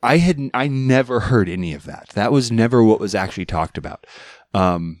 I never heard any of that. That was never what was actually talked about.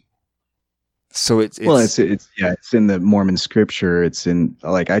 So it's in the Mormon scripture. It's in,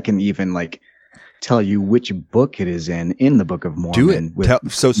 like, I can even tell you which book it is in the Book of Mormon. Do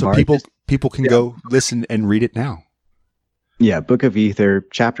it. So people can go listen and read it now. Yeah, Book of Ether,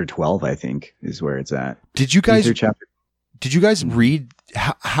 chapter 12, I think, is where it's at. Did you guys read?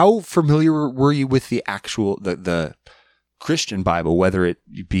 How familiar were you with the actual the Christian Bible, whether it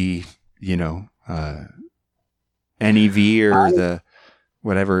be, NEV or the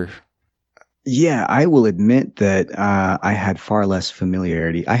whatever. Yeah, I will admit that I had far less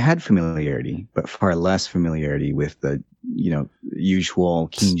familiarity. I had familiarity, but far less familiarity with the, usual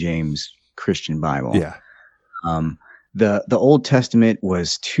King James Christian Bible. Yeah. The Old Testament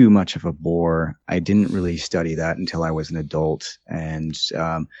was too much of a bore. I didn't really study that until I was an adult, and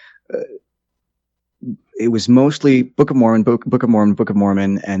it was mostly Book of Mormon,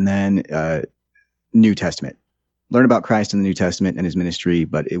 and then New Testament. Learn about Christ in the New Testament and his ministry,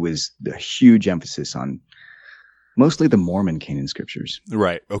 but it was a huge emphasis on mostly the Mormon canon scriptures.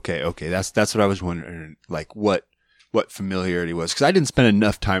 Right. Okay. That's what I was wondering, like what familiarity was, because I didn't spend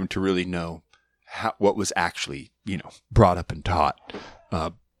enough time to really know what was actually, brought up and taught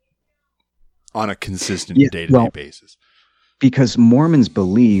on a consistent day-to-day basis. Because Mormons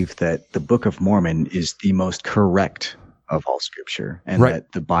believe that the Book of Mormon is the most correct of all scripture, and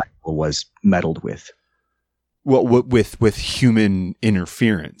that the Bible was meddled with. Well, with human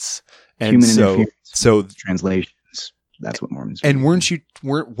interference, and so translations. That's what Mormons. And weren't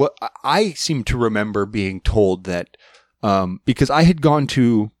what I seem to remember being told that because I had gone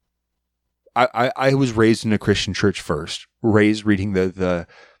to, I was raised in a Christian church first, raised reading the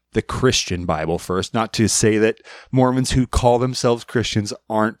Christian Bible first. Not to say that Mormons who call themselves Christians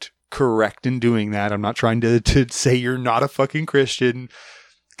aren't correct in doing that. I'm not trying to say you're not a fucking Christian,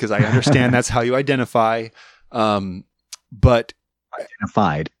 because I understand that's how you identify. But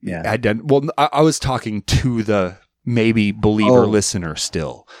identified, yeah. I was talking to the maybe believer listener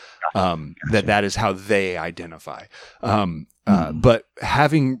still. Gotcha. That is how they identify. But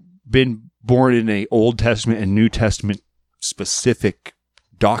having been born in a Old Testament and New Testament specific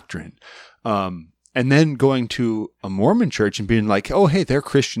doctrine, and then going to a Mormon church and being like, oh, hey, they're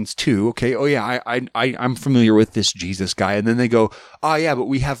Christians too. Okay. Oh yeah. I'm familiar with this Jesus guy. And then they go, oh yeah, but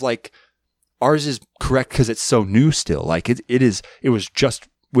we have like, ours is correct because it's so new still. Like it was just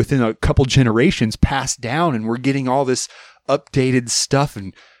within a couple generations passed down, and we're getting all this updated stuff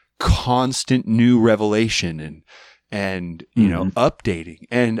and constant new revelation and updating.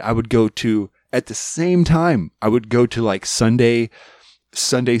 And I would go to, at the same time, I would go to like Sunday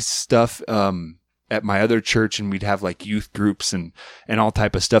stuff at my other church, and we'd have like youth groups and all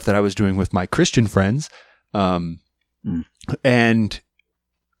type of stuff that I was doing with my Christian friends. And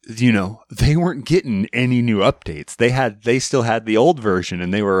they weren't getting any new updates. They still had the old version,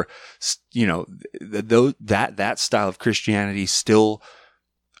 and they were, that style of Christianity still,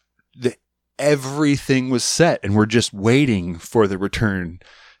 everything was set, and we're just waiting for the return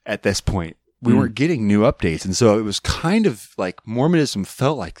at this point. We weren't getting new updates. And so it was kind of like Mormonism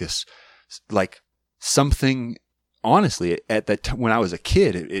felt like this, like something, honestly, at that time when I was a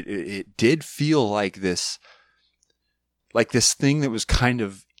kid, it did feel like this thing that was kind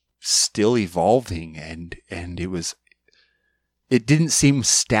of still evolving, and it didn't seem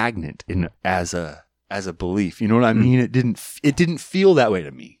stagnant as a belief. You know what I mean? It didn't feel that way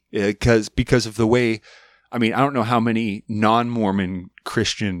to me, because of the way, I mean, I don't know how many non-Mormon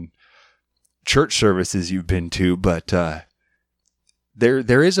Christian church services you've been to, but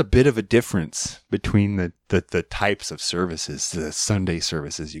there is a bit of a difference between the types of services, the Sunday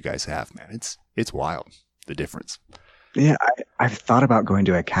services you guys have, man. It's wild, the difference. Yeah, I've thought about going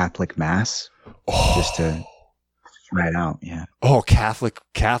to a Catholic mass just to try it out. Yeah. Oh, Catholic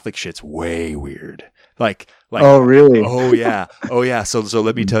shit's way weird. Like. Oh, really? Oh yeah. So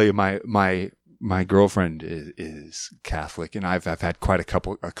let me tell you, my girlfriend is Catholic, and I've had quite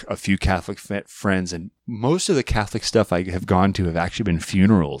a few Catholic friends, and most of the Catholic stuff I have gone to have actually been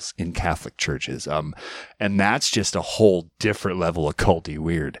funerals in Catholic churches. And that's just a whole different level of culty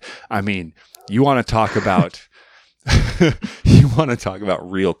weird. I mean, you want to talk about. You want to talk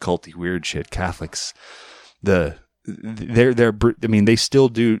about real culty weird shit. Catholics, they're I mean, they still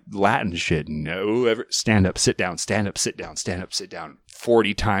do Latin shit. Stand up, sit down, stand up, sit down, stand up, sit down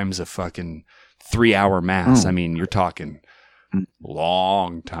 40 times a fucking 3-hour mass. I mean, you're talking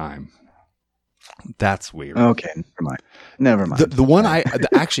long time. That's weird. Okay, never mind. The one I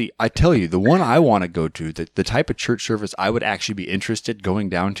tell you, the one I want to go to, the type of church service I would actually be interested going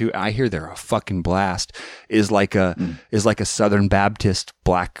down to, I hear they're a fucking blast, is like a Southern Baptist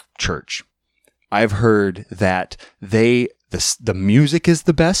black church. I've heard that the music is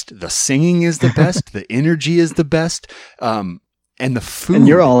the best, the singing is the best, the energy is the best, and the food. And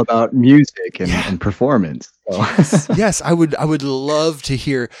you're all about music and performance. So. Yes, I would love to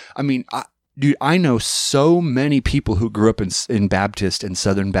hear. I mean, dude, I know so many people who grew up in Baptist and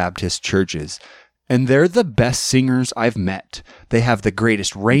Southern Baptist churches, And they're the best singers I've met. They have the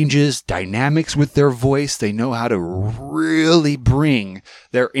greatest ranges, dynamics with their voice. They know how to really bring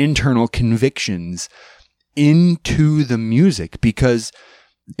their internal convictions into the music, because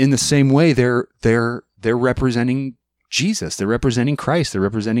in the same way they're representing Jesus, they're representing Christ, they're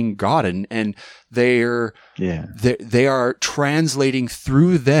representing God, and they are translating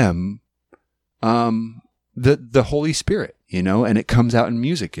through them the Holy Spirit, and it comes out in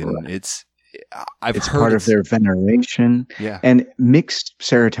music, and it's part of their veneration. Yeah. And mixed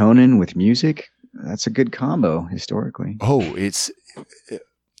serotonin with music, that's a good combo historically. Oh,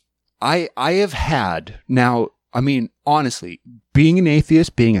 I have had, now, I mean, honestly, being an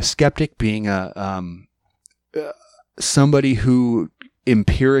atheist, being a skeptic, being somebody who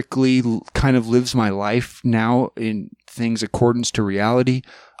empirically kind of lives my life now in things accordance to reality,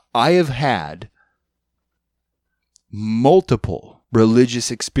 I have had multiple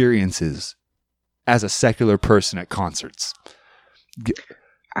religious experiences as a secular person at concerts.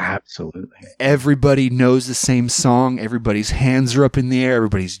 Absolutely. Everybody knows the same song. Everybody's hands are up in the air.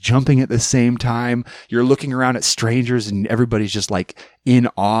 Everybody's jumping at the same time. You're looking around at strangers and everybody's just like in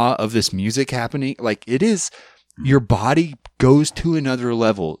awe of this music happening. Like, it is, your body goes to another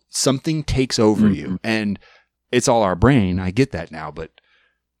level. Something takes over you, and it's all our brain. I get that now, but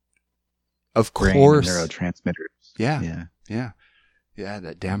of course, neurotransmitters. Yeah.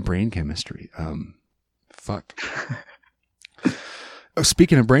 That damn brain chemistry. Fuck. Oh,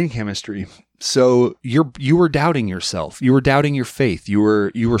 speaking of brain chemistry, so you were doubting yourself. You were doubting your faith. You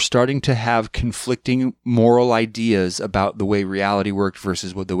were starting to have conflicting moral ideas about the way reality worked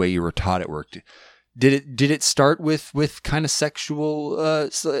versus the way you were taught it worked. Did it start with kind of sexual,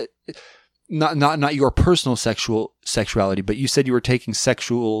 not your personal sexuality, but you said you were taking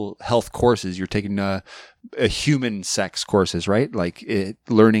sexual health courses. You're taking a human sex courses, right? Like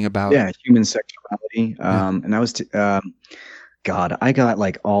learning about human sexuality. And I was God, I got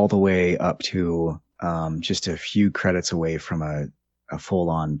like all the way up to just a few credits away from a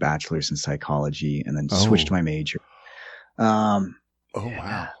full-on bachelor's in psychology, and then switched my major.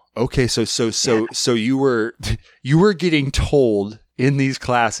 Wow. Okay, so you were getting told in these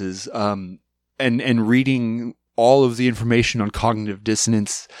classes, and reading all of the information on cognitive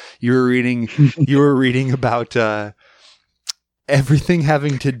dissonance. You were reading about everything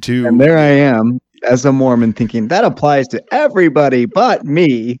having to do. And there I am as a Mormon thinking that applies to everybody but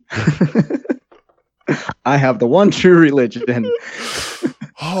me. I have the one true religion.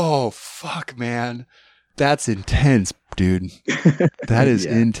 Oh, fuck, man. That's intense, dude. That is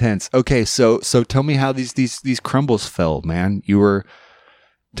intense. Okay, so tell me how these crumbles fell, man.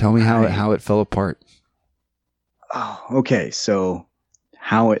 Tell me how it fell apart. Oh, okay. So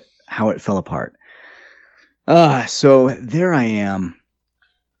how it fell apart. So there I am,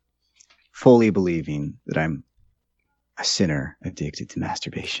 fully believing that I'm a sinner addicted to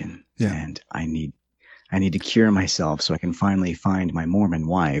masturbation, and I need to cure myself so I can finally find my Mormon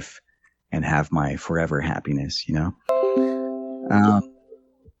wife and have my forever happiness,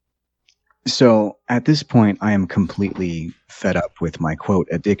 So at this point, I am completely fed up with my quote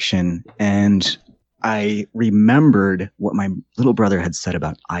addiction, and I remembered what my little brother had said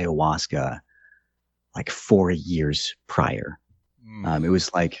about ayahuasca like 4 years prior. It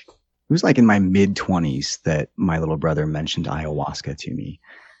was like in my mid-20s that my little brother mentioned ayahuasca to me.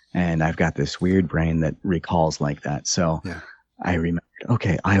 And I've got this weird brain that recalls like that. So I remembered,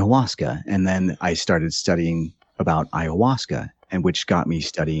 okay, ayahuasca. And then I started studying about ayahuasca, and which got me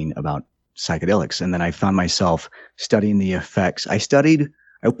studying about psychedelics. And then I found myself studying the effects. I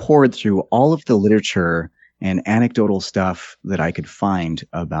poured through all of the literature and anecdotal stuff that I could find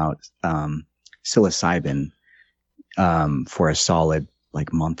about psilocybin for a solid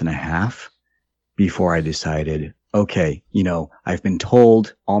like month and a half before I decided, okay, I've been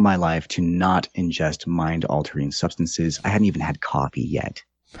told all my life to not ingest mind-altering substances. I hadn't even had coffee yet.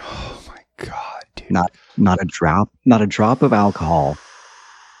 Oh my God, dude. Not a drop of alcohol,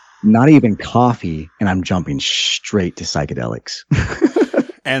 not even coffee, and I'm jumping straight to psychedelics.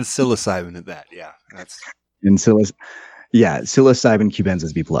 And psilocybin at that, yeah. And psilocybin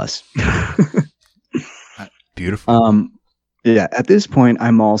Cubenzas B+. Beautiful. At this point,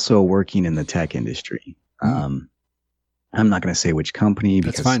 I'm also working in the tech industry. I'm not going to say which company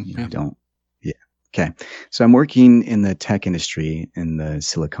because that's fine. I don't. Yeah. Okay. So I'm working in the tech industry in the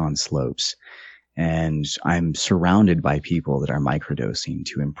Silicon Slopes, and I'm surrounded by people that are microdosing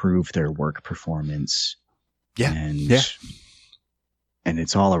to improve their work performance. Yeah. And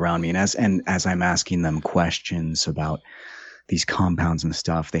it's all around me. And as I'm asking them questions about these compounds and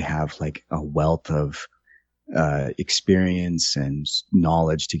stuff, they have like a wealth of experience and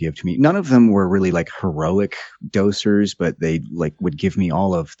knowledge to give to me. None of them were really like heroic dosers, but they like would give me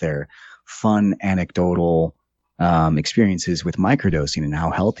all of their fun anecdotal experiences with microdosing and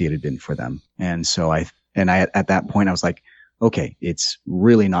how healthy it had been for them. And so I at that point I was like, okay, it's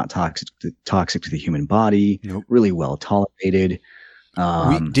really not toxic to the human body. Nope. Really well tolerated.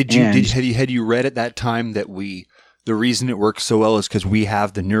 Had you read at that time that the reason it works so well is because we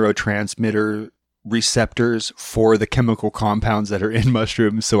have the neurotransmitter receptors for the chemical compounds that are in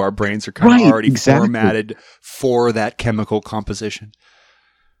mushrooms, so our brains are kind of already formatted for that chemical composition.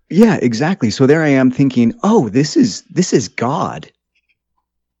 Yeah, exactly. So there I am thinking, oh, this is God.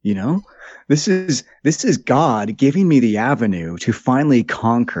 You know, this is God giving me the avenue to finally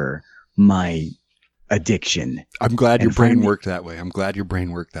conquer my addiction. I'm glad your brain worked that way.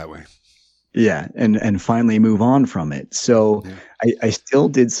 Yeah, and finally move on from it. So yeah. I still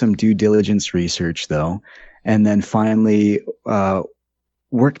did some due diligence research though, and then finally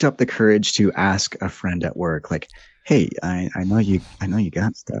worked up the courage to ask a friend at work, like, hey, I know you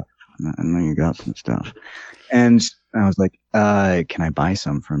got stuff. I know you got some stuff. And I was like, can I buy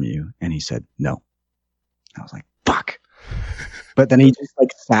some from you? And he said, no. I was like, fuck. But then he just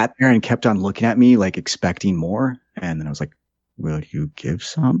like sat there and kept on looking at me, like expecting more. And then I was like, will you give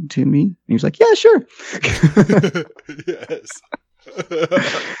some to me? And he was like, yeah, sure. Yes.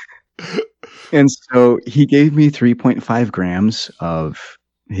 And so he gave me 3.5 grams of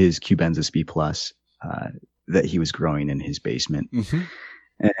his Cubensis B plus that he was growing in his basement. Mm-hmm.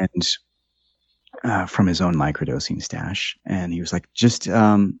 And from his own microdosing stash. And he was like, just,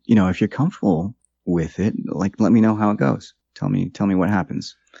 if you're comfortable with it, like, let me know how it goes. Tell me what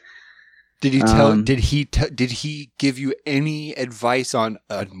happens. Did he give you any advice on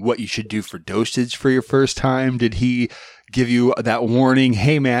what you should do for dosage for your first time? Did he give you that warning?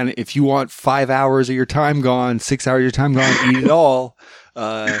 Hey man, if you want 5 hours of your time gone, 6 hours of your time gone, eat it all.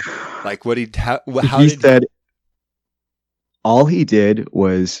 All he did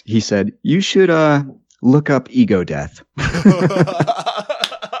was he said, you should look up ego death.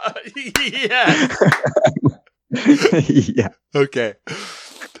 Yes. Yeah. Okay.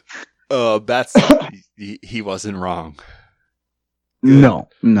 He wasn't wrong. Good.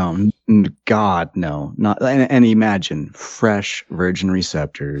 No, God, no, not. And imagine fresh virgin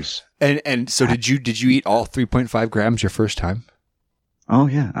receptors. And so did you eat all 3.5 grams your first time? Oh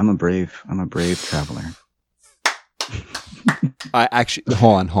yeah, I'm a brave traveler. I actually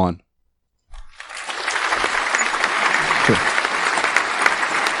hold on. Sure.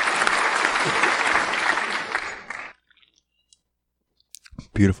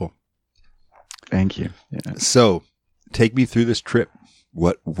 Beautiful. Thank you. Yeah. So, take me through this trip.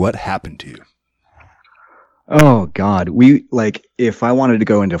 What happened to you? Oh God, if I wanted to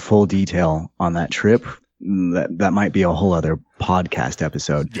go into full detail on that trip, that might be a whole other podcast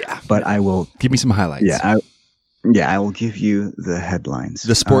episode. Yeah, but I will give me some highlights. I will give you the headlines.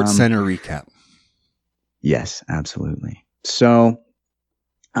 The Sports Center recap. Yes, absolutely. So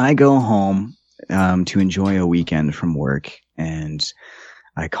I go home to enjoy a weekend from work, and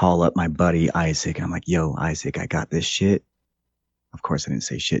I call up my buddy Isaac, and I'm like, yo, Isaac, I got this shit. Of course, I didn't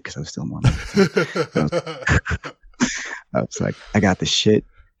say shit because I was still Mormon. I was like, I got this shit.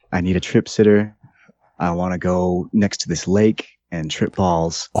 I need a trip sitter. I want to go next to this lake and trip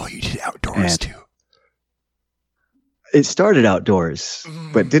balls. Oh, you did outdoors too. It started outdoors,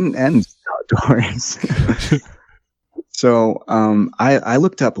 but didn't end outdoors. So I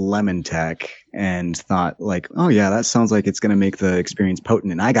looked up lemon tech and thought like, oh yeah, that sounds like it's going to make the experience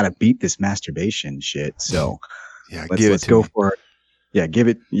potent, and I got to beat this masturbation shit. So yeah, let's go for it. Yeah, give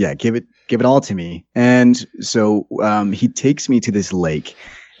it all to me. And so he takes me to this lake,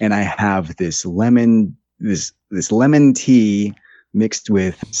 and I have this lemon tea mixed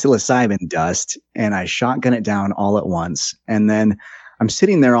with psilocybin dust, and I shotgun it down all at once. And then I'm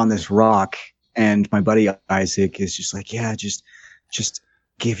sitting there on this rock, and my buddy Isaac is just like, yeah, just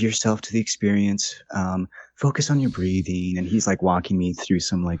give yourself to the experience. Focus on your breathing. And he's like walking me through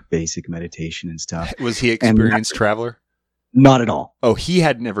some like basic meditation and stuff. Was he an experienced traveler? Not at all. Oh, he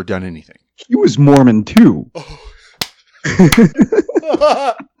had never done anything. He was Mormon too. Oh.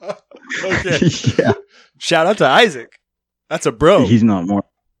 Okay. Yeah. Shout out to Isaac. That's a bro. He's not Mormon.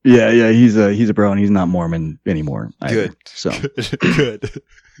 Yeah. He's a bro, and he's not Mormon anymore. Either. Good. So good.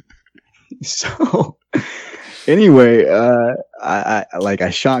 So anyway, I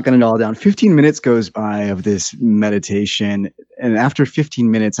shotgun it all down. 15 minutes goes by of this meditation, and after 15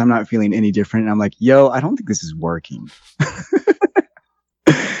 minutes, I'm not feeling any different. And I'm like, yo, I don't think this is working.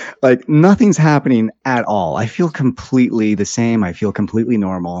 Like nothing's happening at all. I feel completely the same. I feel completely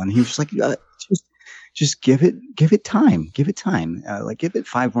normal. And he was just like, just give it time. Give it time. Like give it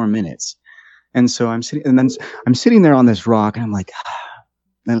 5 more minutes. And so I'm sitting there on this rock, and I'm like,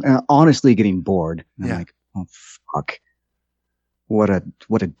 and honestly getting bored. And I'm like, oh fuck, what a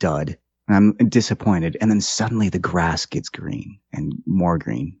dud. And I'm disappointed. And then suddenly the grass gets green and more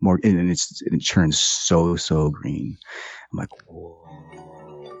green, and it turns so green. I'm like, whoa.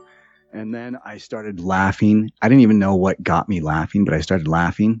 And then I started laughing. I didn't even know what got me laughing, but I started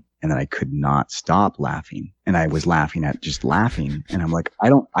laughing, and then I could not stop laughing. And I was laughing at just laughing. And I'm like,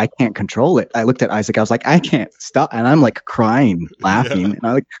 I can't control it. I looked at Isaac. I was like, I can't stop. And I'm like crying, laughing. Yeah. And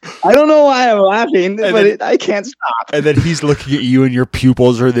I'm like, I don't know why I'm laughing, but I can't stop. And then he's looking at you, and your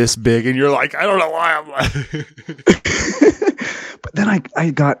pupils are this big, and you're like, I don't know why I'm laughing. But then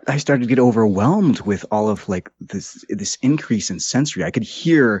I started to get overwhelmed with all of like this increase in sensory. I could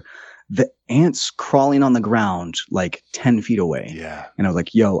hear the ants crawling on the ground like 10 feet away. Yeah. And I was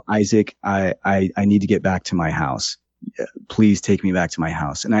like, yo, Isaac, I need to get back to my house. Please take me back to my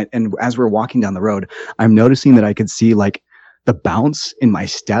house. And as we're walking down the road, I'm noticing that I could see like the bounce in my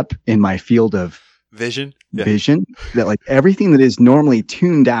step in my field of vision, that like everything that is normally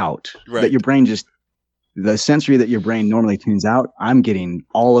tuned out, right, that your brain the sensory that your brain normally tunes out, I'm getting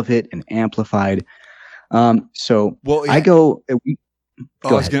all of it and amplified. I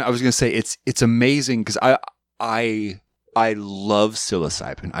was gonna say it's amazing because I love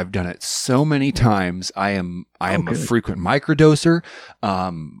psilocybin. I've done it so many times. I am a frequent microdoser.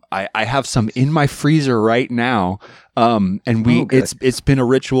 I have some in my freezer right now. And it's been a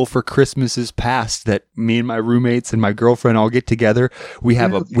ritual for Christmases past that me and my roommates and my girlfriend all get together. We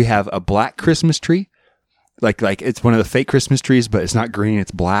have a black Christmas tree. Like it's one of the fake Christmas trees, but it's not green, it's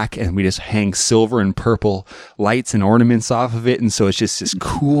black, and we just hang silver and purple lights and ornaments off of it, and so it's just this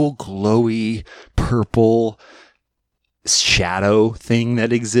cool, glowy, purple shadow thing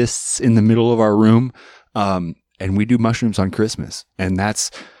that exists in the middle of our room. And we do mushrooms on Christmas, and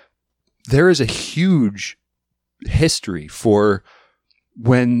there is a huge history for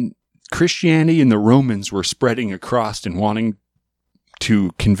when Christianity and the Romans were spreading across and wanting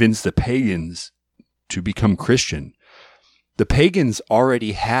to convince the pagans to become Christian. The pagans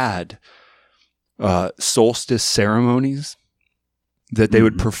already had solstice ceremonies that they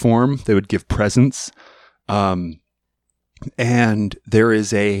would perform. They would give presents, and there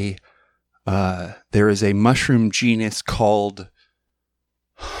is a mushroom genus called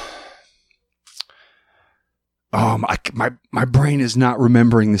my brain is not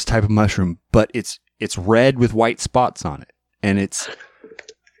remembering this type of mushroom, but it's red with white spots on it, and it's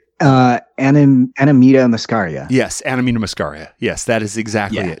Anemita muscaria. Yes, Anemita muscaria. Yes, that is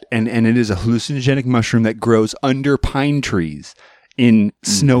exactly it. And it is a hallucinogenic mushroom that grows under pine trees in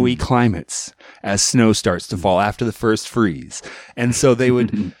snowy climates as snow starts to fall after the first freeze. And so they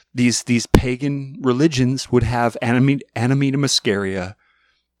would these pagan religions would have Anemita muscaria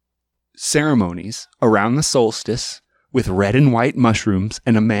ceremonies around the solstice with red and white mushrooms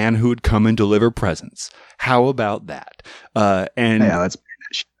and a man who would come and deliver presents. How about that?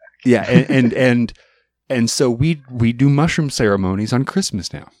 Yeah, and so we do mushroom ceremonies on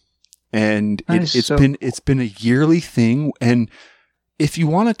Christmas now, and it's been a yearly thing. And if you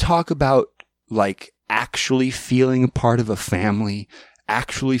want to talk about like actually feeling a part of a family,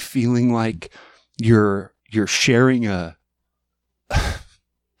 actually feeling like you're sharing a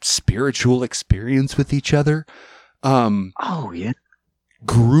spiritual experience with each other,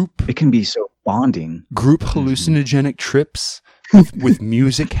 group, it can be so bonding. Group hallucinogenic trips. with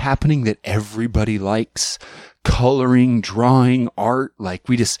music happening that everybody likes, coloring, drawing, art, like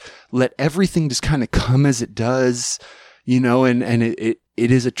we just let everything just kind of come as it does, and it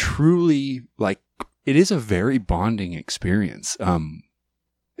is a truly it is a very bonding experience.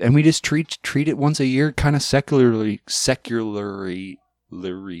 And we just treat it once a year, kind of secularly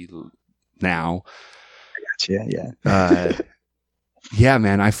now. Yeah. Yeah,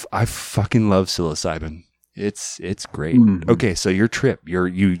 man, I fucking love psilocybin. It's great. Okay, so your trip,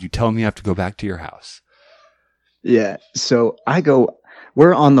 you tell me you have to go back to your house. Yeah. So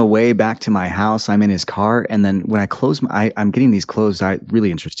we're on the way back to my house. I'm in his car. And then when I close I'm getting these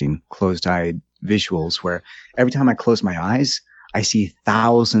really interesting closed-eye visuals where every time I close my eyes, I see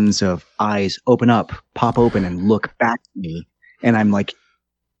thousands of eyes pop open and look back at me. And I'm like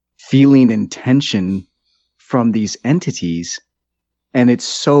feeling intention from these entities. And it's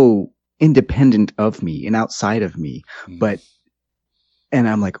so independent of me and outside of me, and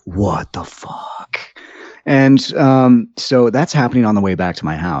I'm like, what the fuck? And so that's happening on the way back to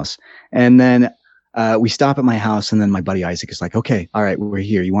my house. And then we stop at my house, and then my buddy Isaac is like, okay, all right, we're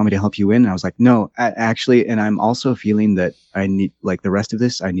here. You want me to help you in? And I was like, no, actually. And I'm also feeling that I need, like the rest of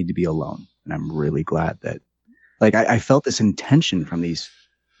this, I need to be alone. And I'm really glad that, like, I felt this intention from these,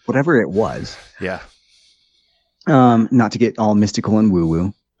 whatever it was. Yeah. Not to get all mystical and woo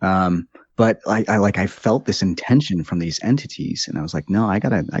woo. But I felt this intention from these entities, and I was like, no, I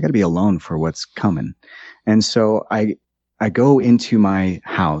gotta be alone for what's coming. And so I go into my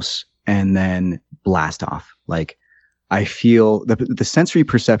house and then blast off. Like, I feel the sensory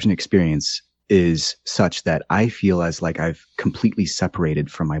perception experience is such that I feel as like I've completely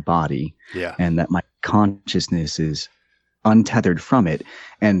separated from my body, and that my consciousness is untethered from it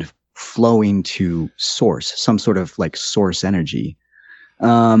and flowing to source, some sort of like source energy.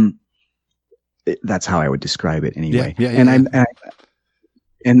 That's how I would describe it anyway.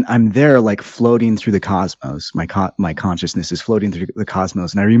 And I'm there, like, floating through the cosmos. My consciousness is floating through the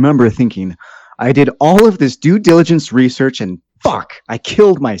cosmos. And I remember thinking, I did all of this due diligence research and fuck, I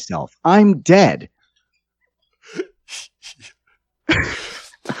killed myself. I'm dead.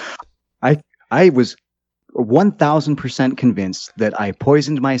 I was 1000% convinced that I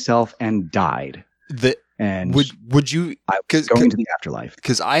poisoned myself and died. And would you? I was going to the afterlife,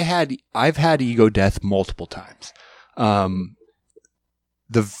 because I've had ego death multiple times.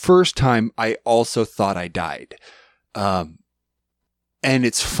 The first time I also thought I died. And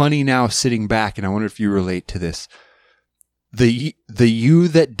it's funny now sitting back, and I wonder if you relate to this. The you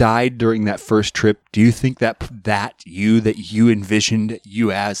that died during that first trip, do you think that you that you envisioned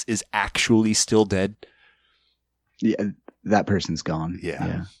you as is actually still dead? Yeah, that person's gone.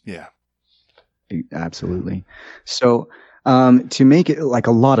 Yeah. Absolutely. So, to make it, like,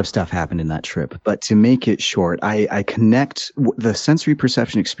 a lot of stuff happened in that trip, but to make it short, I connect the sensory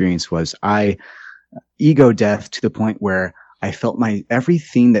perception experience was ego death to the point where I felt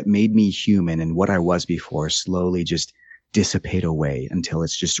everything that made me human and what I was before slowly just dissipate away until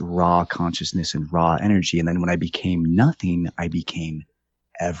it's just raw consciousness and raw energy. And then when I became nothing, I became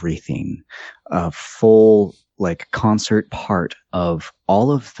everything, a full, like, concert part of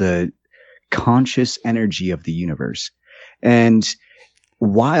all of the conscious energy of the universe. And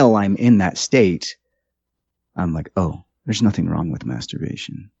while I'm in that state, I'm like, oh, there's nothing wrong with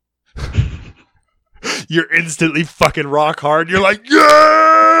masturbation. You're instantly fucking rock hard. You're like,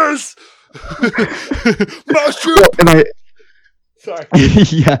 yes! Masturbation! Sorry.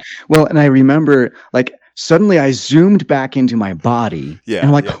 Yeah. Well, and I remember, like, suddenly I zoomed back into my body. Yeah. And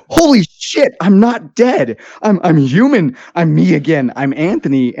I'm like, holy shit, I'm not dead. I'm human. I'm me again. I'm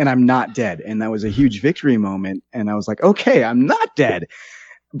Anthony, and I'm not dead. And that was a huge victory moment. And I was like, okay, I'm not dead.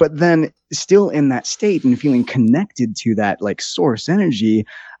 But then, still in that state and feeling connected to that, like, source energy,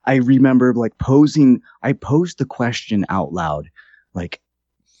 I remember, like, I posed the question out loud, like,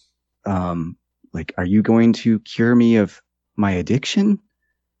 are you going to cure me of my addiction?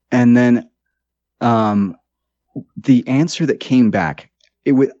 And then the answer that came back,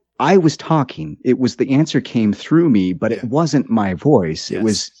 I was talking. The answer came through me, but it wasn't my voice. It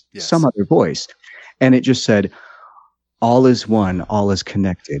was some other voice. And it just said, all is one, all is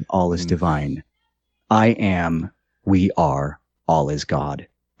connected, all is divine. I am, we are, all is God.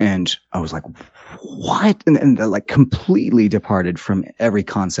 And I was like, what? And like, completely departed from every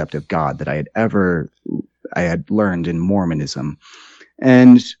concept of God that I had learned in Mormonism.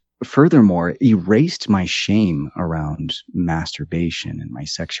 And furthermore, erased my shame around masturbation and my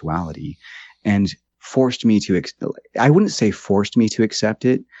sexuality, and forced me to, I wouldn't say forced me to accept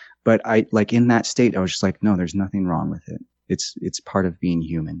it, but in that state, I was just like, no, there's nothing wrong with it. It's part of being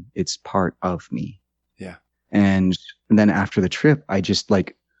human. It's part of me. Yeah. And then after the trip, I just,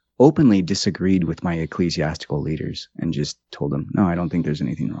 like, openly disagreed with my ecclesiastical leaders and just told them, no, I don't think there's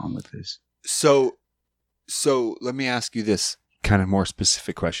anything wrong with this. So let me ask you this kind of more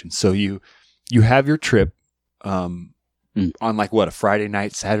specific question. So you have your trip on, like, what, a Friday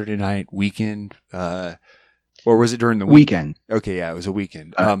night, Saturday night, weekend, or was it during the weekend? Okay, yeah, it was a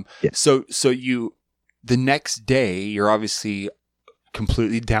weekend. Yeah. So the next day, you're obviously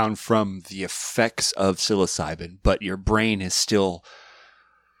completely down from the effects of psilocybin, but your brain is still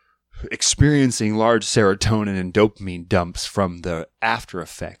experiencing large serotonin and dopamine dumps from the after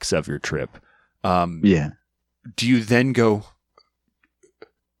effects of your trip. Do you then go,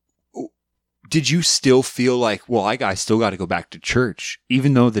 did you still feel like, well, I still got to go back to church,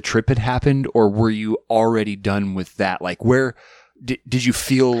 even though the trip had happened, or were you already done with that? Like, where did you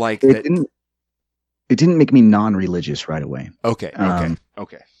feel like that? It didn't make me non-religious right away. Okay. I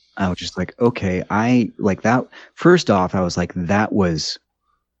was just like, okay, I like that. First off, I was like, that was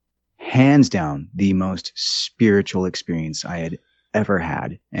hands down the most spiritual experience I had ever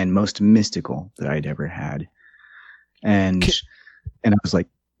had, and most mystical that I'd ever had. And I was like,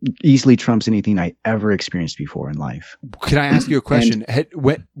 easily trumps anything I ever experienced before in life. Can I ask you a question?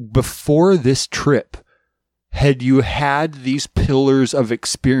 Before this trip, had you had these pillars of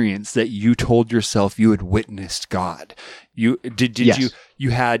experience that you told yourself you had witnessed God? Yes.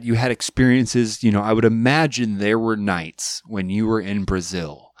 You had experiences, I would imagine there were nights when you were in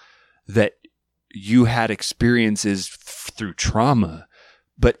Brazil that you had experiences through trauma,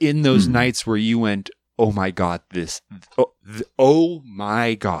 but in those nights where you went, oh my God, oh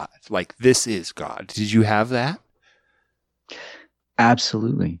my God, like this is God. Did you have that?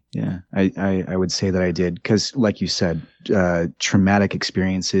 Absolutely. Yeah. I would say that I did. Because like you said, traumatic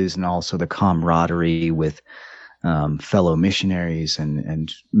experiences and also the camaraderie with fellow missionaries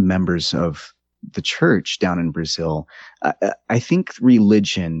and members of the church down in Brazil. I think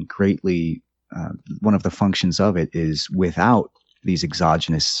religion greatly, one of the functions of it is without these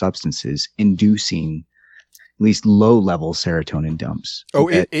exogenous substances inducing at least low-level serotonin dumps. Oh,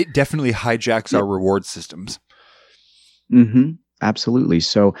 it definitely hijacks our reward systems. Mm-hmm. Absolutely.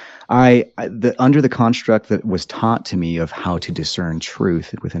 So under the construct that was taught to me of how to discern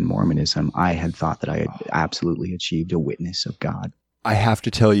truth within Mormonism, I had thought that I had absolutely achieved a witness of God. I have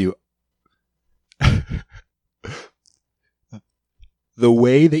to tell you, the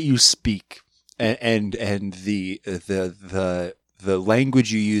way that you speak and the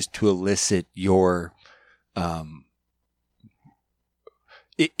language you use to elicit your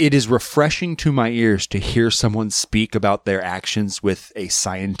it is refreshing to my ears to hear someone speak about their actions with a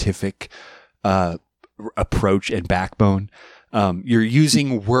scientific approach and backbone. You're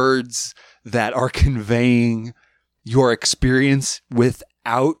using words that are conveying your experience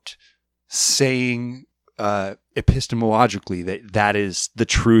without saying epistemologically that is the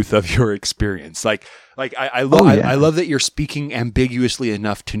truth of your experience. I love that you're speaking ambiguously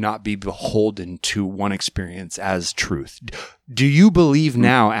enough to not be beholden to one experience as truth. Do you believe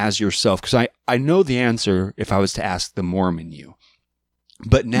now as yourself? Because I know the answer if I was to ask the Mormon you.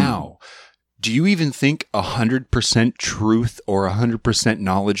 But now, do you even think 100% truth or 100%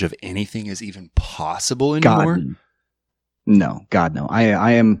 knowledge of anything is even possible anymore? God, no.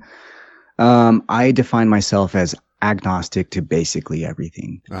 I am. I define myself as agnostic to basically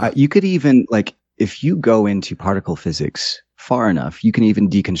everything. You could even, if you go into particle physics far enough, you can even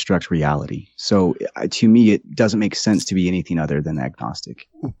deconstruct reality. So to me, it doesn't make sense to be anything other than agnostic.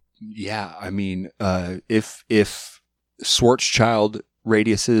 Yeah. I mean, if Schwarzschild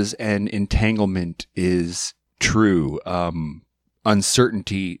radiuses and entanglement is true, the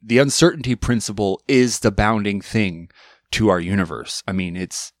uncertainty principle is the bounding thing to our universe. I mean,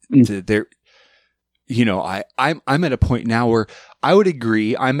 it's there. I'm at a point now where I would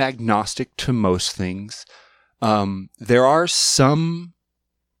agree I'm agnostic to most things. There are some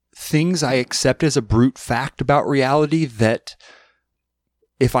things I accept as a brute fact about reality that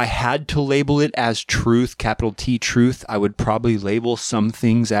if I had to label it as truth, capital T truth, I would probably label some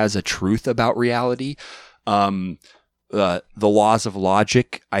things as a truth about reality. The laws of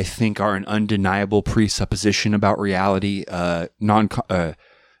logic, I think, are an undeniable presupposition about reality.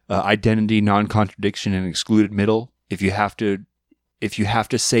 Identity, non-contradiction, and excluded middle. If you have to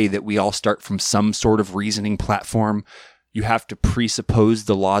say that we all start from some sort of reasoning platform, you have to presuppose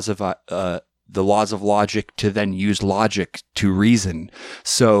the laws of logic to then use logic to reason.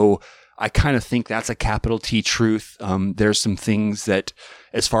 So I kind of think that's a capital T truth. There's some things that,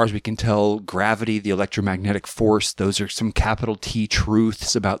 as far as we can tell, gravity, the electromagnetic force, those are some capital T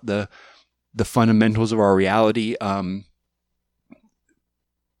truths about the fundamentals of our reality.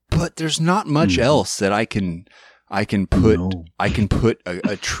 But there's not much else that I can put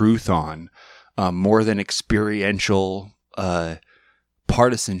a truth on, more than experiential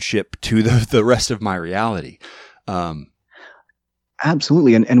partisanship to the rest of my reality.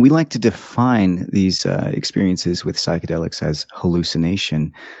 Absolutely. And we like to define these experiences with psychedelics as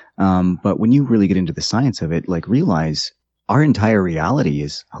hallucination. But when you really get into the science of it, realize our entire reality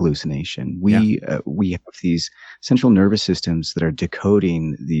is hallucination. We have these central nervous systems that are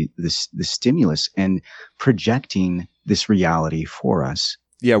decoding the stimulus and projecting this reality for us.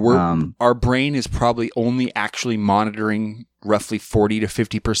 Yeah, our brain is probably only actually monitoring roughly 40 to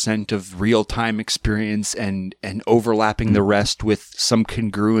 50% of real-time experience and overlapping the rest with some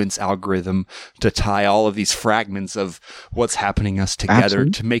congruence algorithm to tie all of these fragments of what's happening us together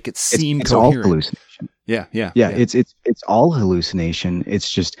to make it seem it's coherent. All hallucination. Yeah. It's all hallucination.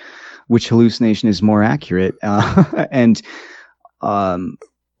 It's just which hallucination is more accurate, and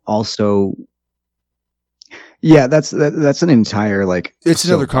also. Yeah, that's an entire It's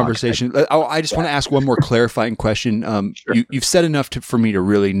another conversation. I just want to ask one more clarifying question. Sure. You've said enough for me to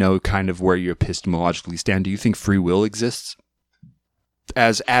really know kind of where you epistemologically stand. Do you think free will exists?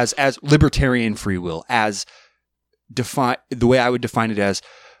 as libertarian free will, as the way I would define it as,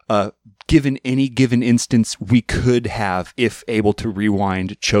 given any given instance, we could have, if able to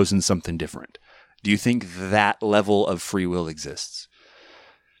rewind, chosen something different. Do you think that level of free will exists?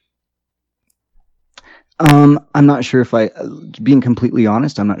 I'm not sure if being completely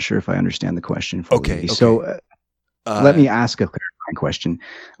honest, I'm not sure if I understand the question fully. Okay. So let me ask a clarifying question.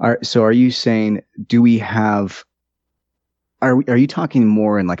 So are you saying, do we have, are you talking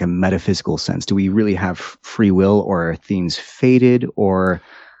more in like a metaphysical sense? Do we really have free will, or are things fated, or?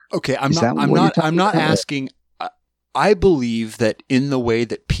 Okay. I'm not asking. I believe that in the way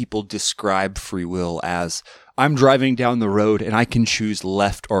that people describe free will as, I'm driving down the road and I can choose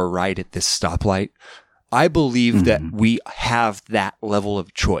left or right at this stoplight, I believe that we have that level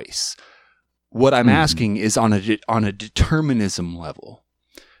of choice. What I'm asking is on a determinism level.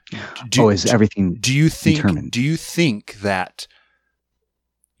 Is everything determined? Do you think that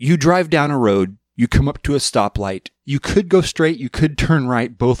you drive down a road, you come up to a stoplight, you could go straight, you could turn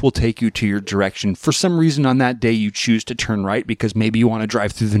right, both will take you to your direction. For some reason on that day you choose to turn right because maybe you want to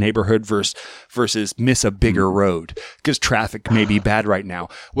drive through the neighborhood versus miss a bigger road because traffic may be bad right now.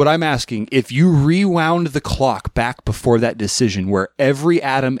 What I'm asking, if you rewound the clock back before that decision where every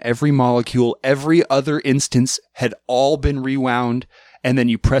atom, every molecule, every other instance had all been rewound, and then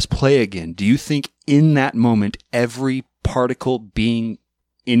you press play again, do you think in that moment, every particle being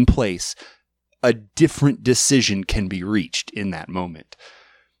in place, a different decision can be reached in that moment?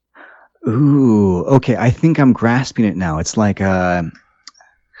 Ooh, okay. I think I'm grasping it now. It's like,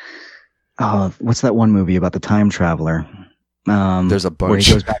 what's that one movie about the time traveler? There's a bunch. Where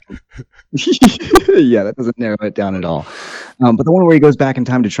he goes back. Yeah, that doesn't narrow it down at all. But the one where he goes back in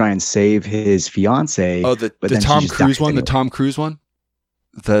time to try and save his fiance. Oh, the Tom Cruise one? Anyway. The Tom Cruise one?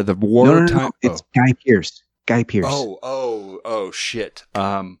 The war time? No. It's Guy Pearce. Guy Pearce. Oh, shit.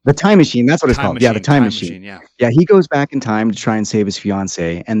 The Time Machine. That's what it's called. Yeah, the Time Machine. Yeah. Yeah, he goes back in time to try and save his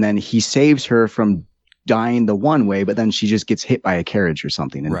fiance, and then he saves her from dying the one way, but then she just gets hit by a carriage or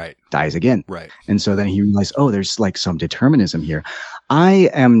something and dies again. Right. And so then he realized, there's like some determinism here. I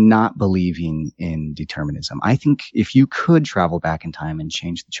am not believing in determinism. I think if you could travel back in time and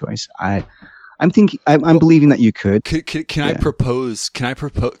change the choice, I'm believing that you could. Can I propose?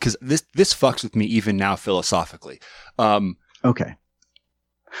 Because this fucks with me even now philosophically. Okay.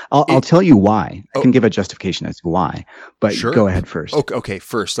 I'll tell you why. I can give a justification as to why, but go ahead first. Okay.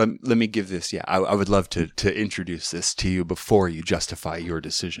 First, let me give this. Yeah, I would love to introduce this to you before you justify your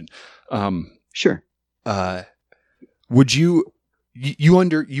decision. Sure. Would you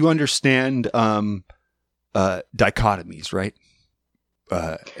understand dichotomies, right?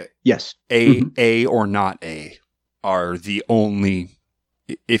 Yes. A or not A are the only,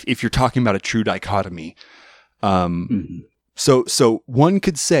 if you're talking about a true dichotomy. So one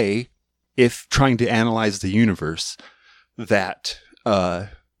could say, if trying to analyze the universe, that the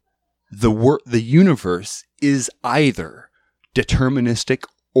universe is either deterministic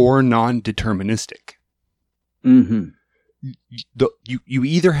or non-deterministic. You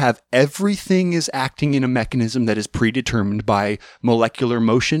either have everything is acting in a mechanism that is predetermined by molecular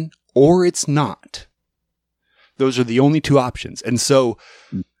motion, or it's not. Those are the only two options. And so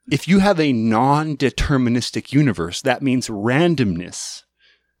if you have a non-deterministic universe, that means randomness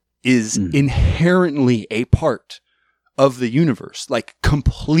is inherently a part of the universe, like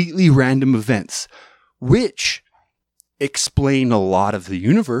completely random events, which explain a lot of the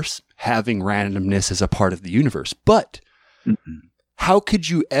universe, having randomness as a part of the universe. But how could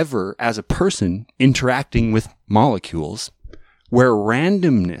you ever, as a person interacting with molecules, where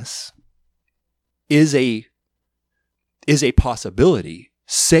randomness is a possibility,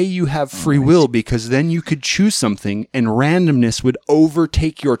 say you have free will, because then you could choose something and randomness would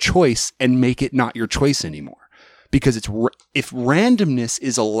overtake your choice and make it not your choice anymore? Because if randomness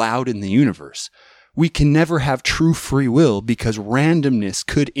is allowed in the universe, we can never have true free will because randomness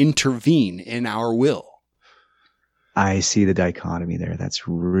could intervene in our will. I see the dichotomy there. That's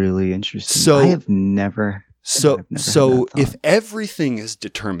really interesting. So I have never. So if everything is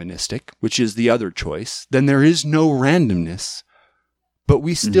deterministic, which is the other choice, then there is no randomness, but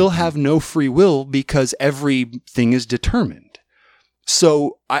we still have no free will because everything is determined.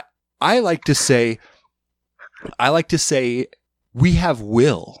 So I like to say we have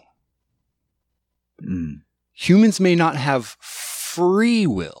will. Humans may not have free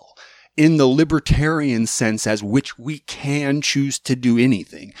will in the libertarian sense as which we can choose to do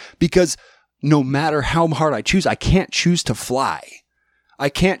anything, because no matter how hard I choose, I can't choose to fly. I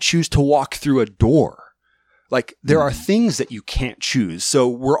can't choose to walk through a door. Like there are things that you can't choose. So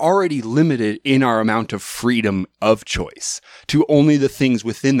we're already limited in our amount of freedom of choice to only the things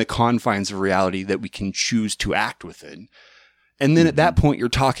within the confines of reality that we can choose to act within. And then at that point, you're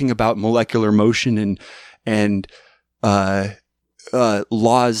talking about molecular motion and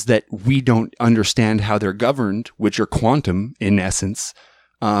laws that we don't understand how they're governed, which are quantum in essence.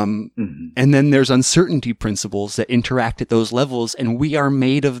 And then there's uncertainty principles that interact at those levels, and we are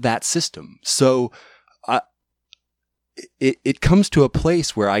made of that system. So it comes to a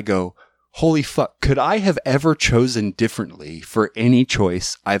place where I go, holy fuck, could I have ever chosen differently for any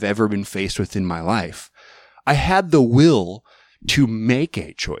choice I've ever been faced with in my life? I had the will to make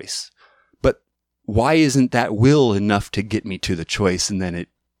a choice, but why isn't that will enough to get me to the choice and then it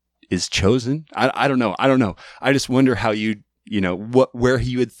is chosen? I don't know. I just wonder how where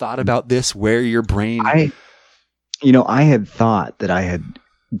you had thought about this, where your brain... I had thought that I had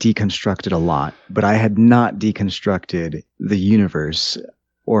deconstructed a lot, but I had not deconstructed the universe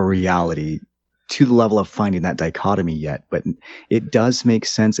or reality to the level of finding that dichotomy yet. But it does make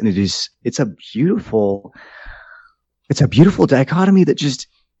sense, and it's a beautiful dichotomy that just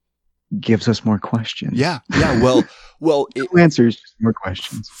gives us more questions. Yeah. Well, no answers, just more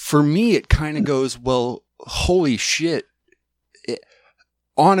questions. For me, it kind of goes, well, holy shit.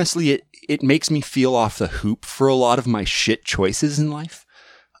 Honestly, it makes me feel off the hoop for a lot of my shit choices in life.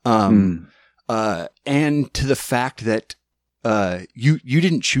 And to the fact that you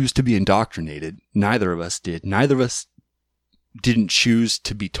didn't choose to be indoctrinated. Neither of us did. Neither of us didn't choose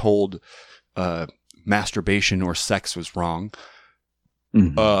to be told masturbation or sex was wrong.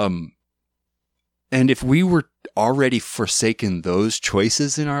 And if we were already forsaken those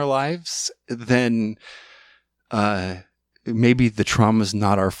choices in our lives, then maybe the trauma's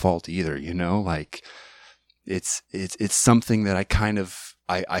not our fault either, like it's something that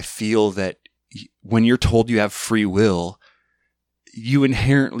I feel that when you're told you have free will, you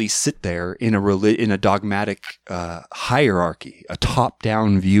inherently sit there in a dogmatic hierarchy, a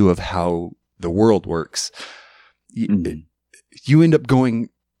top-down view of how the world works. You end up going,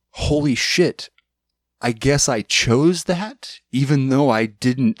 holy shit, I guess I chose that, even though I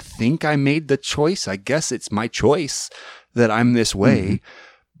didn't think I made the choice. I guess it's my choice that I'm this way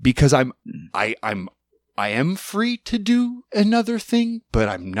because I am free to do another thing, but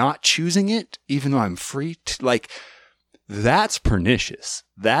I'm not choosing it, even though I'm free to, that's pernicious.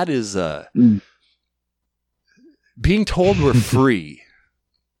 That is, being told we're free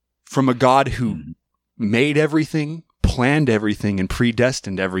from a God who made everything, planned everything, and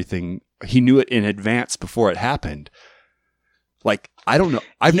predestined everything. He knew it in advance before it happened. I don't know.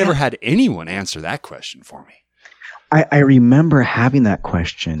 I've never had anyone answer that question for me. I remember having that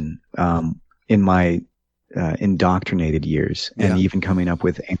question in my indoctrinated years and even coming up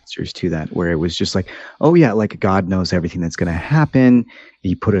with answers to that, where it was just like, oh yeah, God knows everything that's going to happen.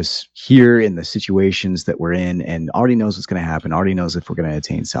 He put us here in the situations that we're in and already knows what's going to happen, already knows if we're going to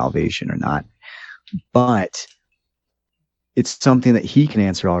attain salvation or not. But it's something that he can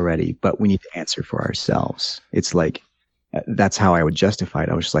answer already, but we need to answer for ourselves. It's that's how I would justify it.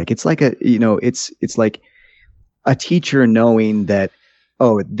 I was just like, it's like it's like a teacher knowing that,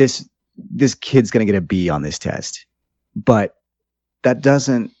 oh, this kid's going to get a B on this test, but that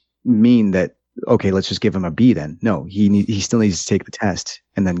doesn't mean that, okay, let's just give him a B then. No, he still needs to take the test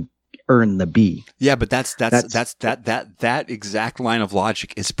and then earn the B. Yeah, but that exact line of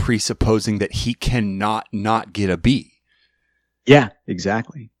logic is presupposing that he cannot not get a B. Yeah,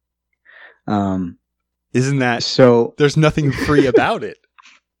 exactly. Isn't that so? There's nothing free about it.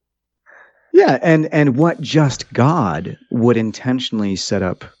 Yeah, and what just God would intentionally set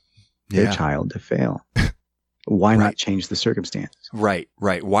up their child to fail? Why not change the circumstance? Right.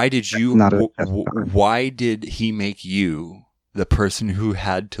 Why did why did he make you the person who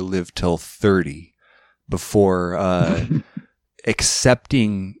had to live till 30 before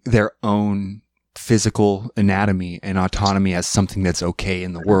accepting their own physical anatomy and autonomy as something that's okay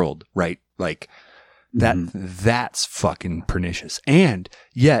in the world, right? That's fucking pernicious. And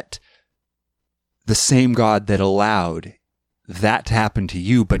yet the same God that allowed that to happen to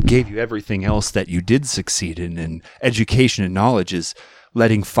you, but gave you everything else that you did succeed in, and education and knowledge, is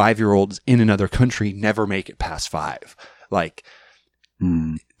letting 5-year-olds in another country never make it past 5.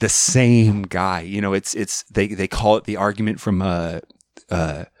 The same guy, they call it the argument from the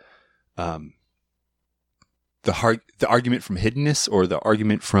argument from hiddenness, or the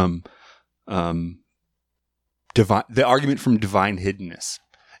argument from divine hiddenness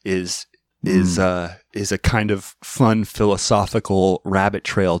is a kind of fun philosophical rabbit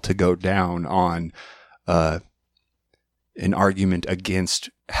trail to go down on an argument against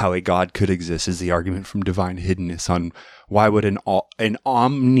how a God could exist is the argument from divine hiddenness on why would an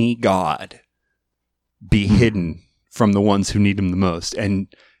omni-God be hidden from the ones who need him the most and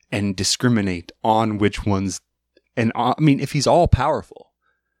discriminate on which ones. And I mean, if he's all powerful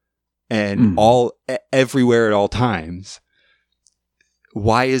and everywhere at all times,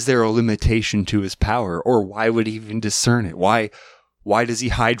 why is there a limitation to his power, or why would he even discern it? Why does he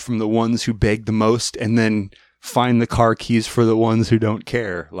hide from the ones who beg the most and then find the car keys for the ones who don't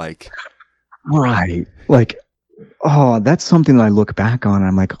care? Like, right. Like, oh, that's something that I look back on and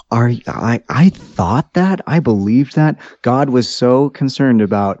I'm like, I thought that, I believed that God was so concerned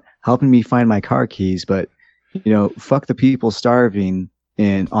about helping me find my car keys, but fuck the people starving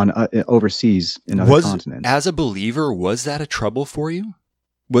overseas in other continents. As a believer, was that a trouble for you?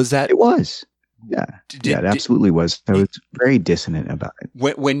 Was that? It was. Yeah. It absolutely was. I was very dissonant about it.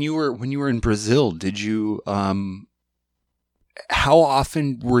 When you were in Brazil, did you, how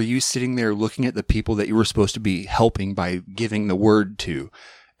often were you sitting there looking at the people that you were supposed to be helping by giving the word to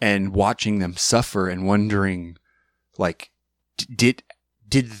and watching them suffer and wondering, like, did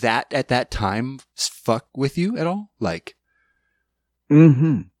that at that time fuck with you at all? Like,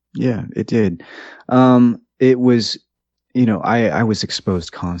 yeah, it did. It was, I was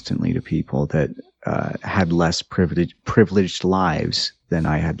exposed constantly to people that had less privileged lives than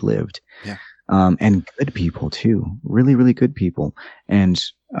I had lived. Yeah. And good people too, really, really good people. And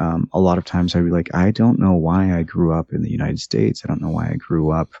a lot of times I'd be like, I don't know why I grew up in the United States. I don't know why I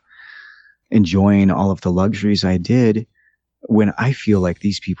grew up enjoying all of the luxuries I did, when I feel like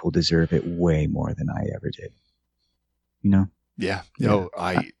these people deserve it way more than I ever did. Yeah. No,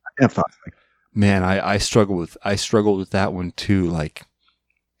 I have thoughts like, man, I struggled with that one too. Like,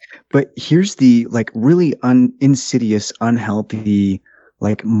 but here's the really insidious, unhealthy,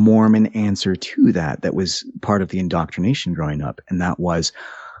 Mormon answer to that was part of the indoctrination growing up. And that was,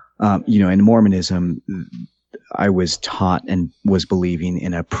 in Mormonism, I was taught and was believing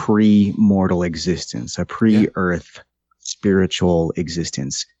in a pre-mortal existence, a pre-earth spiritual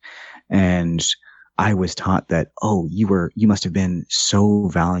existence. And I was taught that, you must have been so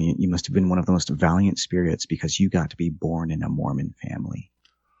valiant. You must have been one of the most valiant spirits because you got to be born in a Mormon family.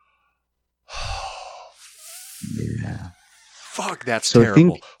 Yeah. Fuck, that's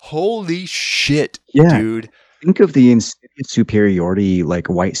terrible. Holy shit, dude. Think of the superiority,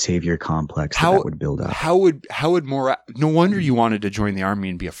 white savior complex that would build up. How would no wonder you wanted to join the army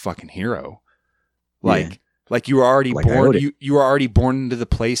and be a fucking hero. Like you were already born. You were already born into the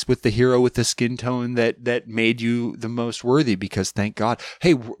place with the hero with the skin tone that made you the most worthy. Because thank God.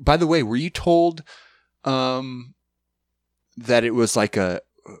 Hey, by the way, were you told that it was like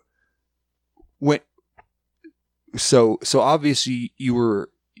so obviously you were.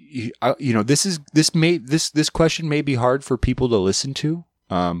 This question may be hard for people to listen to,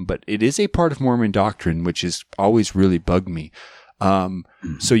 but it is a part of Mormon doctrine, which has always really bugged me.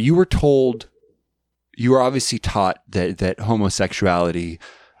 So you were told. You were obviously taught that homosexuality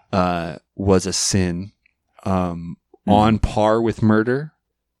was a sin on par with murder.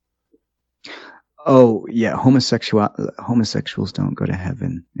 Oh, yeah. Homosexuals don't go to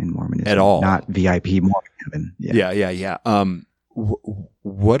heaven in Mormonism. At all. Not VIP Mormon heaven. Yeah.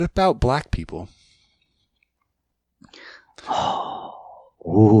 What about black people?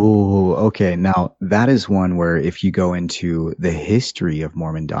 Oh, okay. Now, that is one where if you go into the history of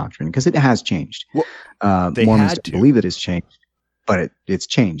Mormon doctrine, because it has changed. Well, Mormons believe it has changed, but it's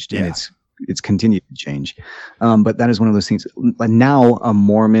changed, and it's continued to change. But that is one of those things. Now, a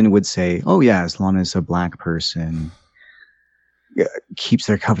Mormon would say, oh, yeah, as long as a black person keeps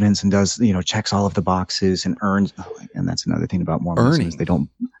their covenants and does, checks all of the boxes and earns. And that's another thing about Mormons.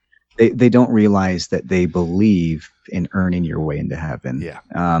 They don't realize that they believe in earning your way into heaven. Yeah.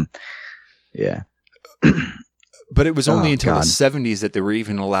 But it was only until the 70s that they were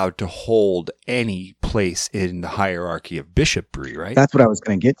even allowed to hold any place in the hierarchy of bishopry, right? That's what I was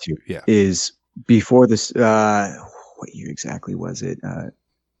going to get to. Yeah. Is before this, what year exactly was it?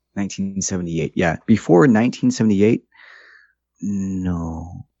 1978. Yeah. Before 1978,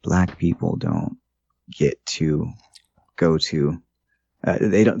 no, black people don't get to go to.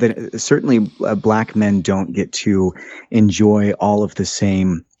 Certainly black men don't get to enjoy all of the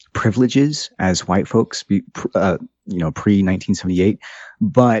same privileges as white folks, pre 1978.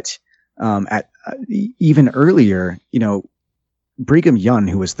 But at even earlier, Brigham Young,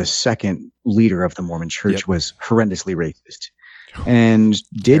 who was the second leader of the Mormon Church, was horrendously racist, and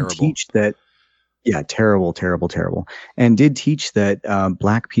did teach that. Yeah, terrible, and did teach that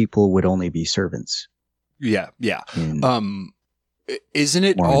black people would only be servants. Yeah. Isn't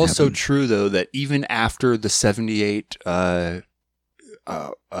it also true, though, that even after the 78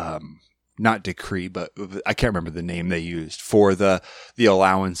 not decree, but I can't remember the name they used for the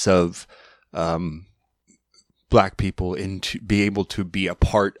allowance of black people into be able to be a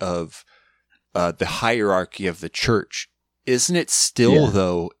part of the hierarchy of the church. Isn't it still,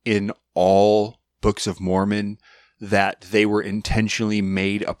 though, in all books of Mormon that they were intentionally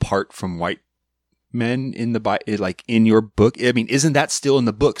made apart from white men in the like in your book? I mean, isn't that still in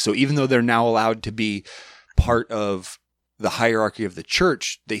the book? So even though they're now allowed to be part of the hierarchy of the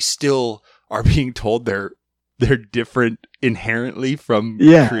church, they still are being told they're different inherently from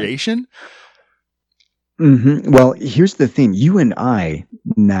creation. Mm-hmm. Well, here's the thing. You and I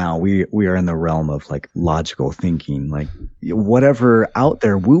now, we are in the realm of like logical thinking, like whatever out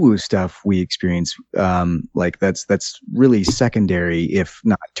there woo-woo stuff we experience, like that's really secondary, if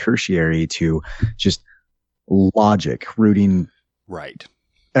not tertiary, to just logic, rooting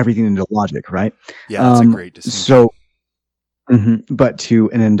everything into logic, right? Yeah, that's a great distinction. So, but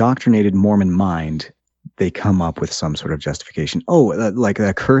to an indoctrinated Mormon mind, they come up with some sort of justification. Oh, like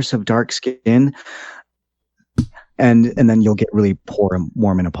the curse of dark skin. And then you'll get really poor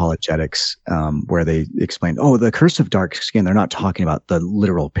Mormon apologetics where they explain, oh, the curse of dark skin, they're not talking about the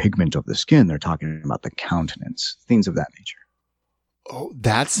literal pigment of the skin. They're talking about the countenance, things of that nature. Oh,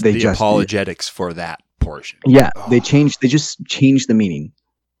 that's the apologetics for that portion. Yeah, they just changed the meaning.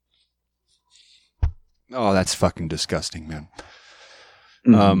 Oh, that's fucking disgusting, man.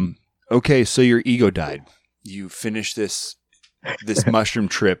 Mm-hmm. Okay, so your ego died. You finished this mushroom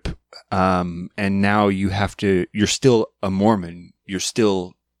trip, and now you're still a Mormon. You're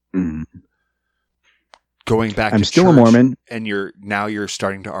still going back to church. I'm still a Mormon. And you're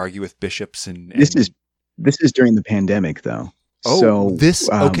starting to argue with bishops and this is during the pandemic though. Oh, so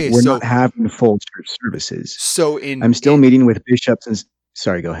we're not having full church services. So I'm still meeting with bishops and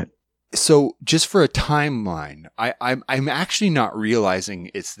sorry, go ahead. So just for a timeline, I'm actually not realizing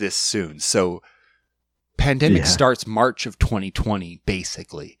it's this soon. So pandemic starts March of 2020,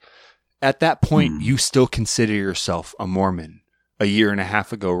 basically. At that point, you still consider yourself a Mormon. A year and a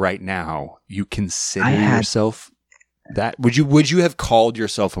half ago, right now, you consider yourself that? Would you have called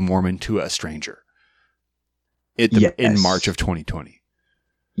yourself a Mormon to a stranger in March of 2020?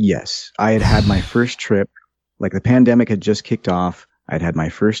 Yes. I had my first trip. Like the pandemic had just kicked off. I'd had my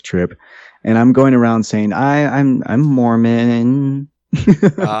first trip. And I'm going around saying, I'm Mormon.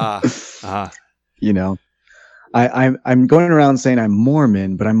 You know? I'm going around saying I'm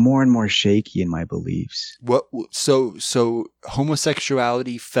Mormon, but I'm more and more shaky in my beliefs. What? So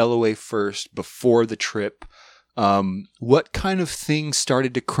homosexuality fell away first before the trip. What kind of things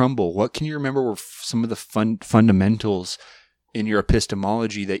started to crumble? What can you remember were some of the fundamentals in your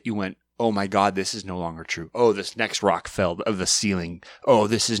epistemology that you went, oh my God, this is no longer true. Oh, this next rock fell of the ceiling. Oh,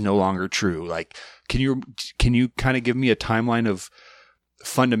 this is no longer true. Like, can you kind of give me a timeline of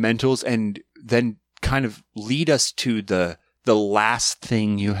fundamentals and then kind of lead us to the last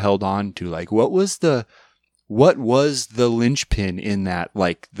thing you held on to? Like, what was the linchpin in that,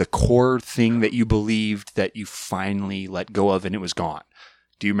 like the core thing that you believed that you finally let go of and it was gone?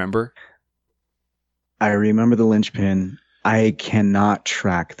 Do you remember? I remember the linchpin. I cannot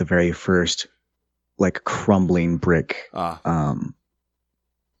track the very first like crumbling brick. I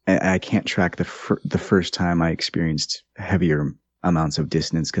can't track the first time I experienced heavier amounts of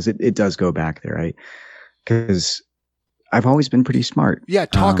dissonance, because it does go back there, right? Because I've always been pretty smart. Yeah,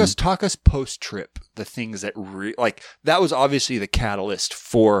 talk us post trip, the things that like that was obviously the catalyst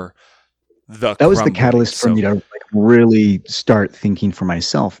for the. That was the catalyst for me to like really start thinking for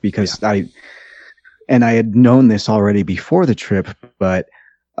myself, because I had known this already before the trip, but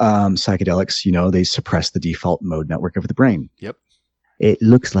psychedelics, they suppress the default mode network of the brain. Yep. It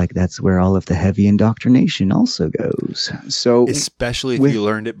looks like that's where all of the heavy indoctrination also goes. So, especially if you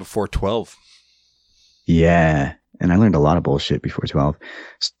learned it before 12. Yeah. And I learned a lot of bullshit before 12.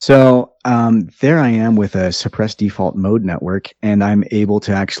 So, there I am with a suppressed default mode network, and I'm able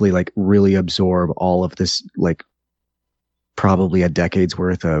to actually like really absorb all of this, like probably a decade's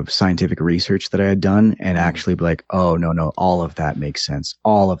worth of scientific research that I had done, and actually be like, oh, no, all of that makes sense.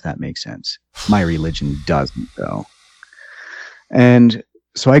 All of that makes sense. My religion doesn't, though. And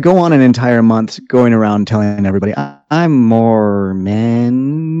so I go on an entire month going around telling everybody, I'm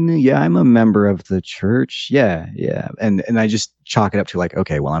Mormon. Yeah, I'm a member of the church. Yeah. And I just chalk it up to like,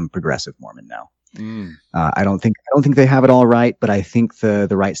 okay, well, I'm progressive Mormon now. I don't think they have it all right, but I think the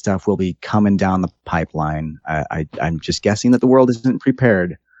right stuff will be coming down the pipeline. I'm just guessing that the world isn't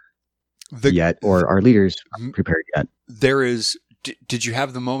prepared yet, or our leaders aren't prepared yet. There is. Did you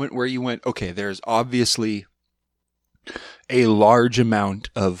have the moment where you went, okay, there's obviously a large amount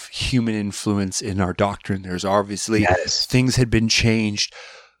of human influence in our doctrine. There's obviously things had been changed,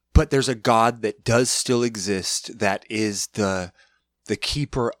 but there's a God that does still exist, that is the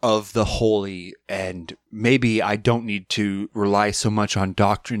keeper of the holy. And maybe I don't need to rely so much on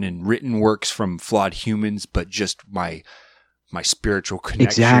doctrine and written works from flawed humans, but just my spiritual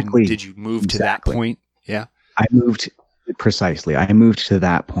connection. Exactly. Did you move to that point? Yeah. I moved to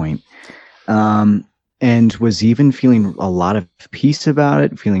that point. And was even feeling a lot of peace about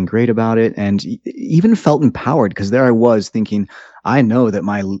it, feeling great about it, and even felt empowered, because there I was thinking, I know that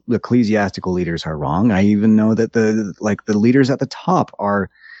my ecclesiastical leaders are wrong. I even know that the leaders at the top are,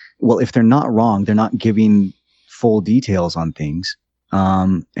 well, if they're not wrong, they're not giving full details on things.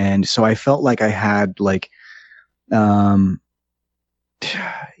 And so I felt like I had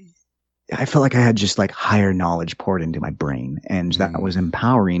just like higher knowledge poured into my brain, and that was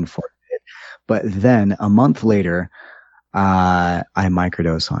empowering for it. But then a month later, I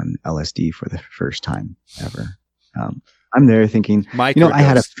microdose on LSD for the first time ever. I'm there thinking, microdose. I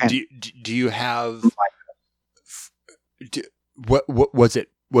had a. Do you have? What was it?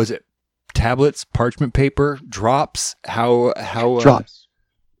 Was it tablets, parchment paper, drops? How drops?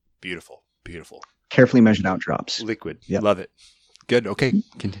 Beautiful. Carefully measured out drops. Liquid. Yep. Love it. Good. Okay,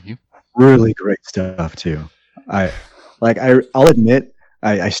 continue. Really great stuff too. I'll admit,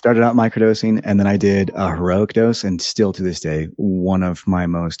 I started out microdosing, and then I did a heroic dose, and still to this day, one of my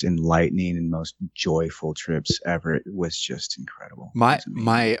most enlightening and most joyful trips ever. It was just incredible.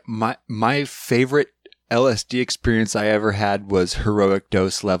 My favorite LSD experience I ever had was heroic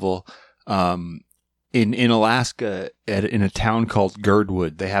dose level. In Alaska, in a town called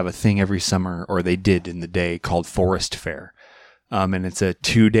Girdwood, they have a thing every summer, or they did in the day, called Forest Fair. And it's a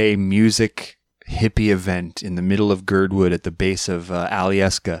 2-day music hippie event in the middle of Girdwood at the base of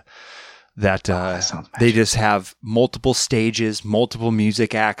Alyeska that they just have multiple stages, multiple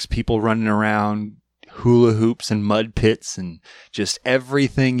music acts, people running around, hula hoops and mud pits, and just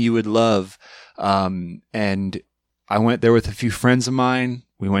everything you would love. And I went there with a few friends of mine.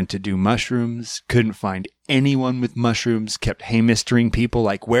 We went to do mushrooms, couldn't find anyone with mushrooms, kept hey-mistering people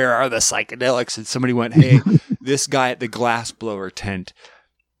like, where are the psychedelics? And somebody went, hey, this guy at the glassblower tent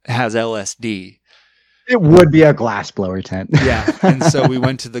has LSD. It would be a glassblower tent. Yeah. And so we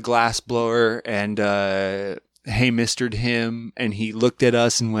went to the glassblower and hey-mistered him, and he looked at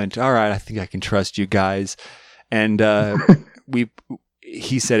us and went, all right, I think I can trust you guys. And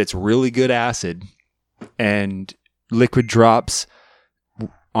he said it's really good acid and liquid drops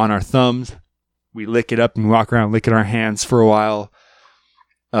on our thumbs. We lick it up and walk around licking our hands for a while.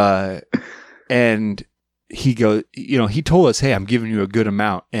 And he goes, he told us, hey, I'm giving you a good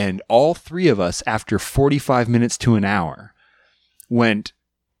amount. And all three of us, after 45 minutes to an hour, went,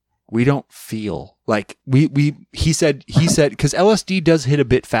 we don't feel like he said, because LSD does hit a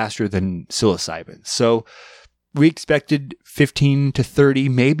bit faster than psilocybin. So we expected 15 to 30,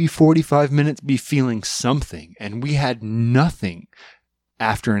 maybe 45 minutes be feeling something. And we had nothing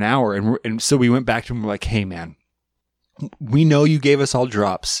after an hour. And so we went back to him. We're like, hey man, we know you gave us all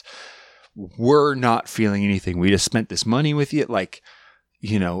drops. We're not feeling anything. We just spent this money with you. Like,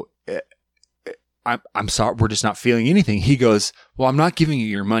 I'm sorry. We're just not feeling anything. He goes, well, I'm not giving you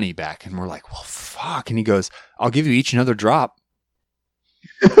your money back. And we're like, well, fuck. And he goes, I'll give you each another drop.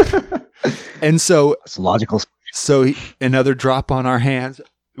 And so it's logical. So another drop on our hands.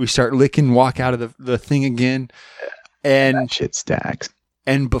 We start licking, walk out of the thing again. And that shit stacks.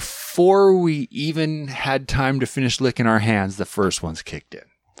 And before we even had time to finish licking our hands, the first one's kicked in.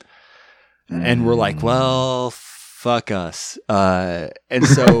 And we're like, well, fuck us. And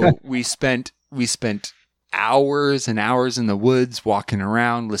so we spent hours and hours in the woods, walking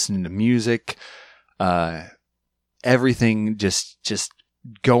around, listening to music, everything just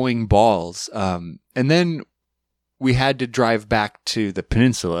going balls. And then we had to drive back to the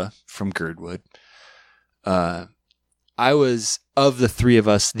peninsula from Girdwood. I was, of the three of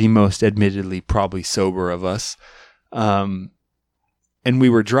us, the most admittedly probably sober of us. And we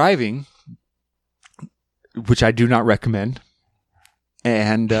were driving, which I do not recommend.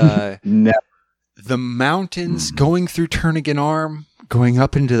 And no. The mountains, going through Turnagain Arm, going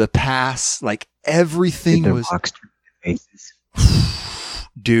up into the pass, like everything was...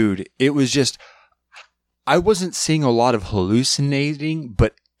 Dude, it was just... I wasn't seeing a lot of hallucinating,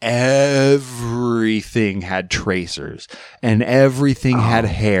 but everything had tracers and everything had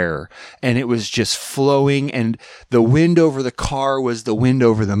hair, and it was just flowing, and the wind over the car was the wind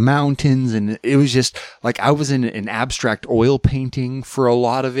over the mountains, and it was just like I was in an abstract oil painting for a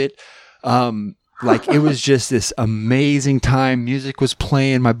lot of it. Like it was just this amazing time. Music was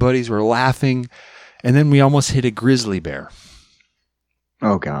playing, my buddies were laughing, And then we almost hit a grizzly bear.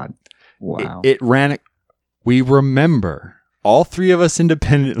 Oh, God. Wow. It ran. We remember, all three of us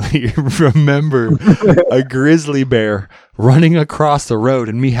independently remember a grizzly bear running across the road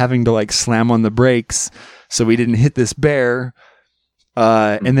and me having to like slam on the brakes so we didn't hit this bear.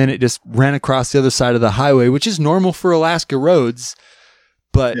 And then it just ran across the other side of the highway, which is normal for Alaska roads.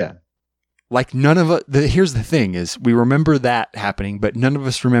 But like none of us, here's the thing is we remember that happening, but none of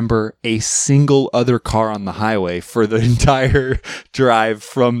us remember a single other car on the highway for the entire drive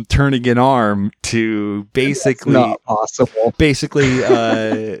from Turnagain Arm to basically, That's not possible.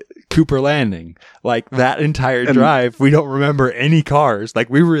 Cooper Landing. Like that entire drive, we don't remember any cars. Like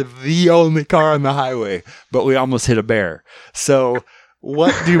we were the only car on the highway, but we almost hit a bear. So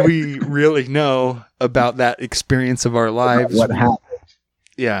what do we really know about that experience of our lives? What happened?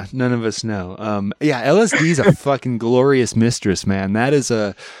 Yeah, none of us know. LSD is a fucking glorious mistress, man. That is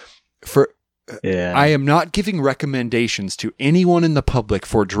I am not giving recommendations to anyone in the public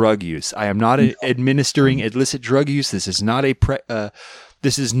for drug use. I am not administering illicit drug use. This is not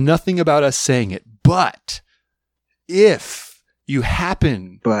this is nothing about us saying it. But if you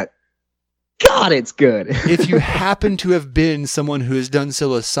happen, God, it's good. if you happen to have been someone who has done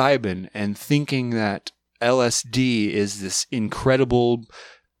psilocybin and thinking that LSD is this incredible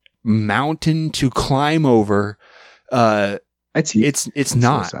mountain to climb over, it's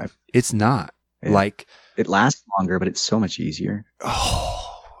not. It's not. Yeah. Like it lasts longer, but it's so much easier.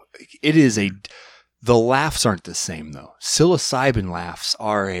 Oh, it is the laughs aren't the same though. Psilocybin laughs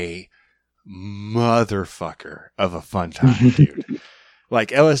are a motherfucker of a fun time, dude. Like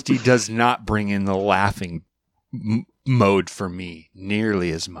LSD does not bring in the laughing mode for me nearly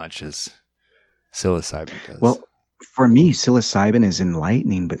as much as psilocybin does. Well, for me, psilocybin is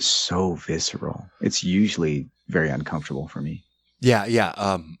enlightening, but so visceral. It's usually very uncomfortable for me.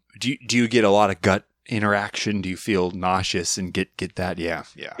 Yeah. Do you get a lot of gut interaction? Do you feel nauseous and get that? Yeah.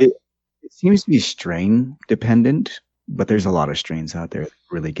 It seems to be strain dependent, but there's a lot of strains out there that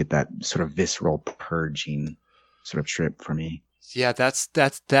really get that sort of visceral purging sort of trip for me. Yeah,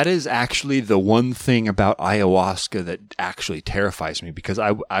 that is actually the one thing about ayahuasca that actually terrifies me, because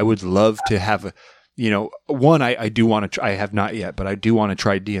I would love to have a, one, I do want to, I have not yet, but I do want to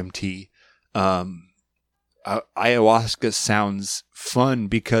try DMT. Ayahuasca sounds fun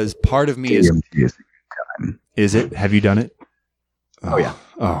because part of me DMT is a good time. Is it? Have you done it? Oh yeah.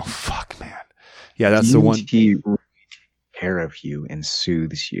 Oh fuck, man. Yeah, that's DMT the one. Really takes care of you and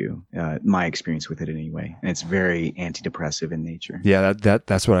soothes you. My experience with it anyway, and it's very antidepressive in nature. Yeah,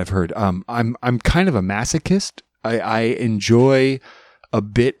 that's what I've heard. I'm kind of a masochist. I enjoy a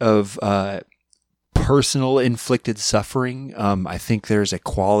bit of personal inflicted suffering. I think there's a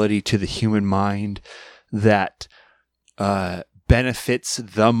quality to the human mind that benefits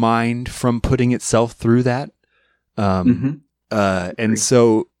the mind from putting itself through that. And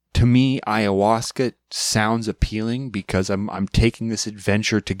so to me, ayahuasca sounds appealing because I'm taking this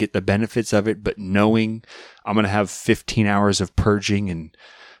adventure to get the benefits of it, but knowing I'm going to have 15 hours of purging and,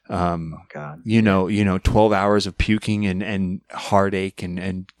 12 hours of puking and heartache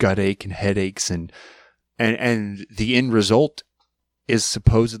and gut ache and headaches and the end result is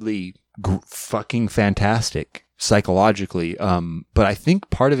supposedly fucking fantastic psychologically. But I think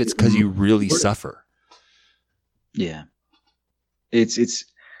part of it's because you really suffer. Yeah. It's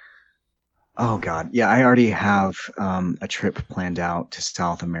oh God. Yeah. I already have a trip planned out to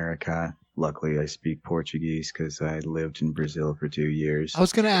South America. Luckily, I speak Portuguese because I lived in Brazil for 2 years. I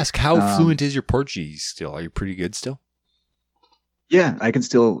was going to ask, how fluent is your Portuguese still? Are you pretty good still? Yeah, I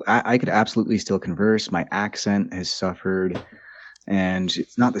could absolutely still converse. My accent has suffered and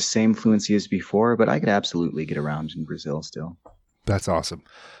it's not the same fluency as before, but I could absolutely get around in Brazil still. That's awesome.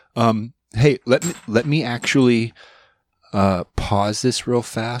 Hey, let me actually pause this real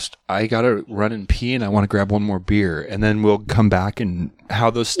fast. I gotta run and pee, and I want to grab one more beer, and then we'll come back and how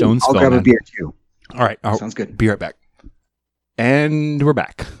those stones fell. I'll grab a beer too. All right, sounds good. Be right back. And we're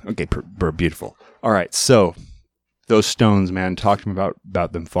back. Okay, beautiful. All right, so those stones, man. Talk to me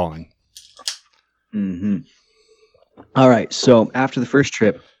about them falling. Mm-hmm. All right, so after the first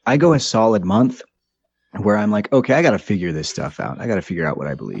trip, I go a solid month where I'm like, okay, I got to figure this stuff out. I got to figure out what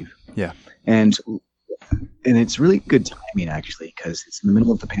I believe. Yeah, and it's really good timing actually, because it's in the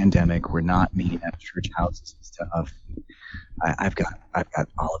middle of the pandemic. We're not meeting at church houses and stuff. I've got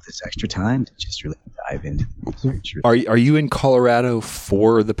all of this extra time to just really dive into the research. Are you in Colorado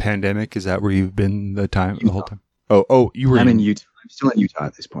for the pandemic? Is that where you've been the whole time? Oh, you were. I'm in Utah. I'm still in Utah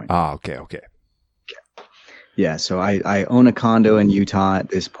at this point. Ah, okay. Yeah, so I own a condo in Utah at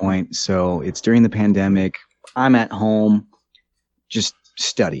this point. So it's during the pandemic. I'm at home just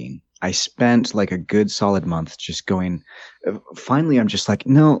studying. I spent like a good solid month just going. Finally, I'm just like,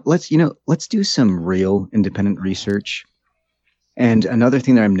 no, let's do some real independent research. And another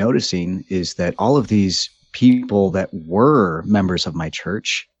thing that I'm noticing is that all of these people that were members of my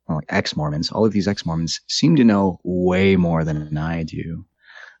church, like ex-Mormons, all of these ex-Mormons seem to know way more than I do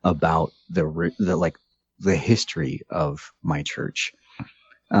about the history of my church.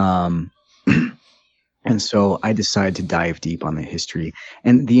 And so I decided to dive deep on the history.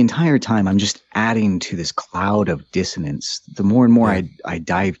 And the entire time, I'm just adding to this cloud of dissonance. The more and more I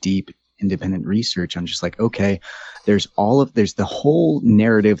dive deep independent research, I'm just like, okay, there's the whole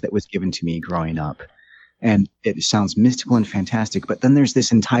narrative that was given to me growing up. And it sounds mystical and fantastic. But then there's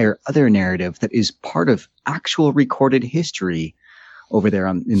this entire other narrative that is part of actual recorded history over there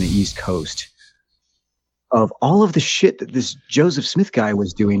in the East Coast of all of the shit that this Joseph Smith guy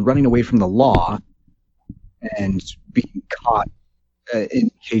was doing, running away from the law and being caught in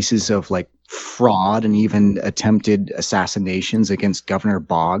cases of like fraud and even attempted assassinations against Governor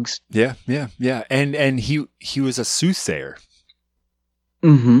Boggs. Yeah. And he was a soothsayer.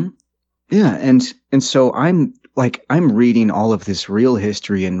 Mm-hmm. Yeah, and so I'm reading all of this real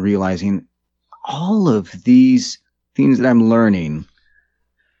history and realizing all of these things that I'm learning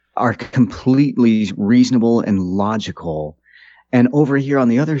are completely reasonable and logical. And over here on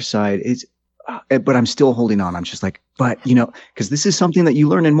the other side, but I'm still holding on. I'm just like, but because this is something that you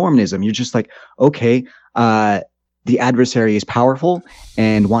learn in Mormonism. You're just like, okay, the adversary is powerful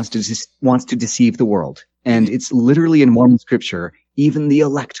and wants to deceive the world. And it's literally in Mormon scripture, even the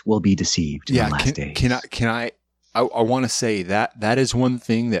elect will be deceived in the last days. I want to say that is one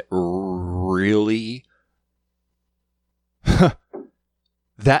thing that really,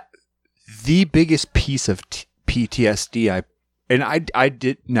 that the biggest piece of PTSD I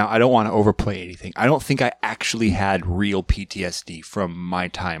did, now I don't want to overplay anything. I don't think I actually had real PTSD from my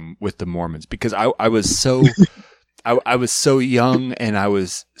time with the Mormons because I was so, I was so young and I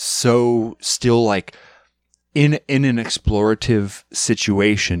was so still like in an explorative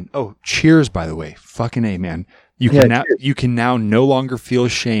situation. Oh, cheers, by the way. Fucking A, man. You can now no longer feel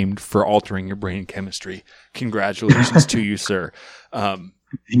ashamed for altering your brain chemistry. Congratulations to you, sir.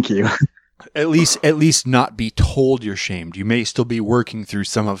 Thank you. At least not be told you're shamed. You may still be working through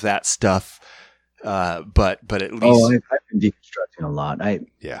some of that stuff, but at least. Oh, I've been deconstructing a lot.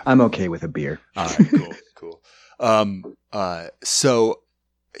 I'm okay with a beer. All right, cool. So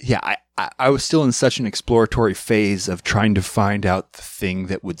yeah, I was still in such an exploratory phase of trying to find out the thing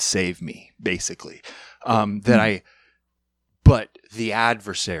that would save me, basically. But the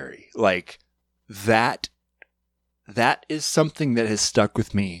adversary, like that is something that has stuck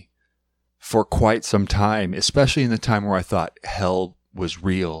with me for quite some time, especially in the time where I thought hell was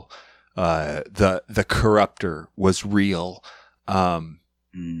real, the corruptor was real.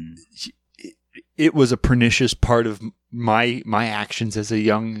 It was a pernicious part of my actions as a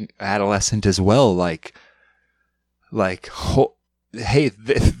young adolescent as well. Hey,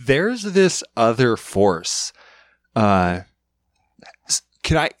 there's this other force. How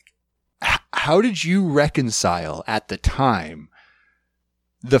did you reconcile at the time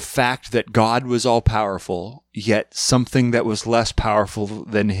the fact that God was all powerful, yet something that was less powerful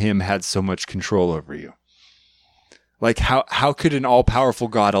than him had so much control over you? Like, how could an all-powerful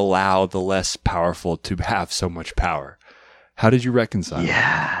God allow the less powerful to have so much power? How did you reconcile?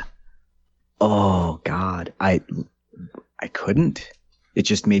 Yeah. Oh, God. I couldn't. It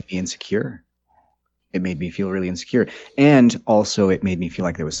just made me insecure. It made me feel really insecure. And also it made me feel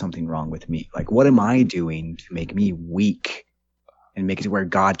like there was something wrong with me. Like, what am I doing to make me weak and make it where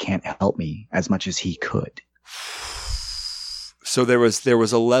God can't help me as much as he could? So there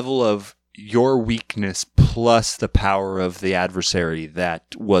was a level of your weakness plus the power of the adversary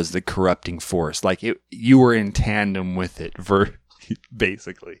that was the corrupting force. Like you were in tandem with it,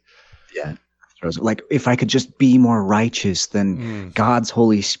 basically. Yeah. Like if I could just be more righteous, then God's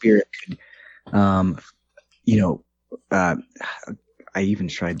Holy Spirit could, I even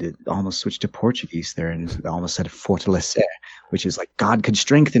tried to almost switch to Portuguese there and almost said fortalecer, which is like God could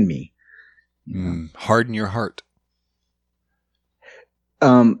strengthen me. Harden your heart.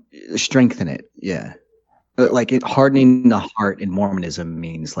 Strengthen it. Yeah. Like hardening the heart in Mormonism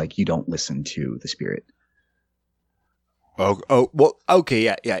means like you don't listen to the Spirit. Oh, well,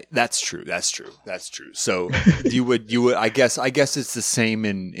 okay. Yeah. That's true. So you would, I guess it's the same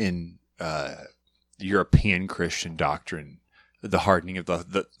in European Christian doctrine, the hardening of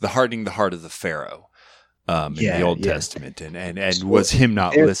the hardening the heart of the Pharaoh, in the Old Testament and was him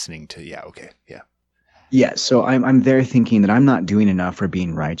not listening to, okay. Yeah. Yeah, so I'm there thinking that I'm not doing enough or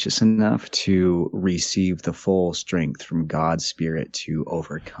being righteous enough to receive the full strength from God's Spirit to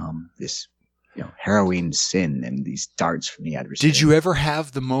overcome this, harrowing sin and these darts from the adversary. Did you ever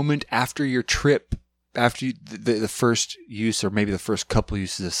have the moment after your trip, after the first use or maybe the first couple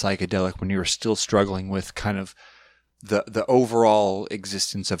uses of psychedelic, when you were still struggling with kind of the overall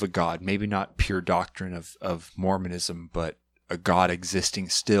existence of a God, maybe not pure doctrine of Mormonism, but a God existing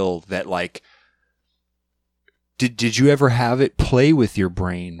still, that like, did you ever have it play with your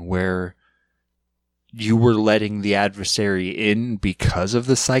brain where you were letting the adversary in because of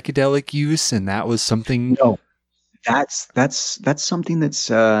the psychedelic use, and that was something? No, that's something that's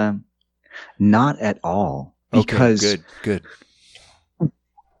not at all, because okay, good.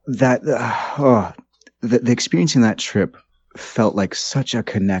 That the experiencing that trip felt like such a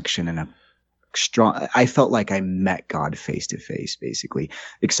connection and a strong. I felt like I met God face to face, basically.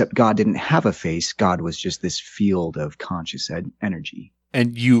 Except God didn't have a face. God was just this field of conscious energy.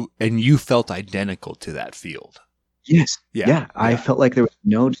 And you felt identical to that field. Yes. Yeah. Yeah. I felt like there was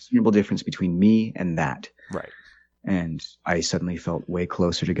no discernible difference between me and that. Right. And I suddenly felt way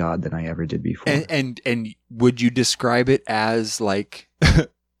closer to God than I ever did before. And would you describe it as like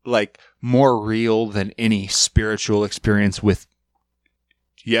like more real than any spiritual experience with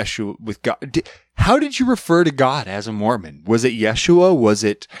Yeshua, with God? How did you refer to God as a Mormon? Was it Yeshua? Was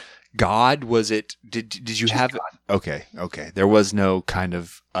it God? Was it did you have God. Okay. There was no kind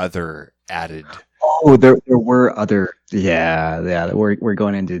of other added. Oh, there were other. Yeah. We're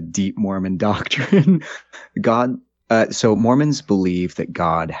going into deep Mormon doctrine. God. So Mormons believe that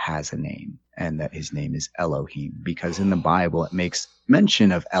God has a name and that his name is Elohim, because in the Bible it makes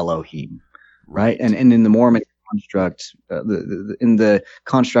mention of Elohim, right? And in the Mormon construct, in the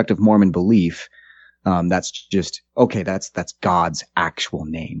construct of Mormon belief, that's just okay. That's God's actual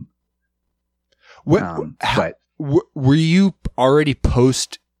name. But were you already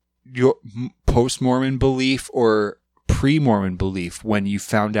post Mormon belief or pre-Mormon belief when you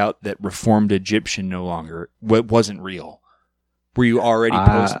found out that Reformed Egyptian wasn't real? Were you already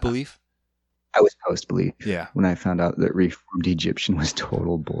post-belief? I was post-belief. Yeah. When I found out that Reformed Egyptian was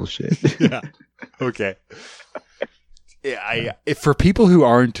total bullshit. Yeah. Okay. Yeah. For people who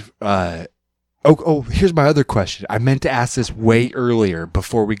aren't, here's my other question. I meant to ask this way earlier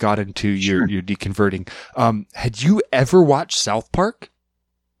before we got into your deconverting. Had you ever watched South Park?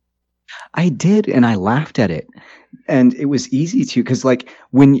 I did, and I laughed at it. And it was easy to, because like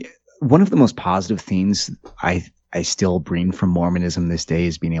one of the most positive things I still bring from Mormonism this day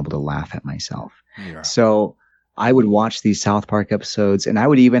is being able to laugh at myself. Yeah. So I would watch these South Park episodes, and I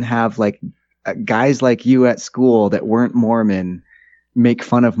would even have like guys like you at school that weren't Mormon make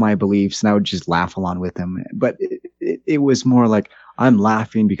fun of my beliefs, and I would just laugh along with them. But it was more like, I'm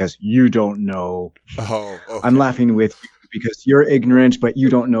laughing because you don't know. Oh, okay. I'm laughing with you because you're ignorant, but you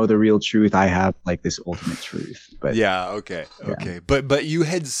don't know the real truth. I have like this ultimate truth. But yeah, okay. But you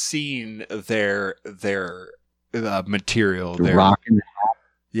had seen their material, their rock and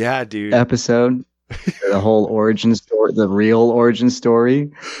yeah, dude episode, the whole origin story, the real origin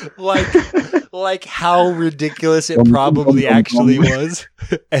story, like how ridiculous it probably actually was,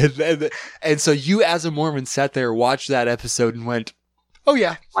 and so you as a Mormon sat there, watched that episode, and went, "Oh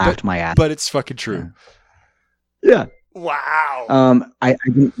yeah," laughed my ass, but it's fucking true. Yeah. Wow. I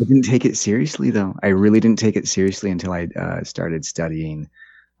didn't take it seriously though. I really didn't take it seriously until I started studying,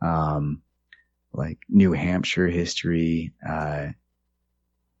 like New Hampshire history,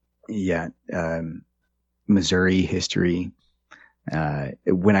 Missouri history.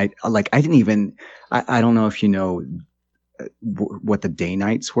 When I didn't even, I don't know if you know what the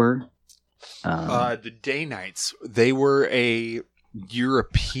Danites were. The Danites, they were a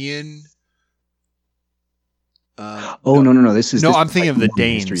European. No. This is I'm thinking like of the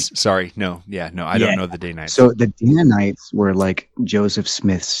Danes. History. Sorry, no, I don't know the Danites. So the Danites were like Joseph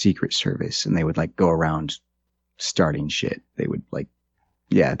Smith's Secret Service, and they would like go around starting shit. They would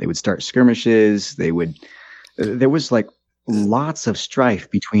they would start skirmishes. There was like lots of strife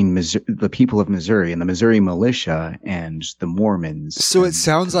between the people of Missouri and the Missouri militia and the Mormons. So it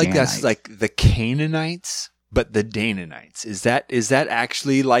sounds like that's like the Canaanites. But the Danites, is that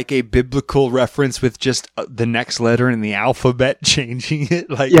actually like a biblical reference with just the next letter in the alphabet changing it?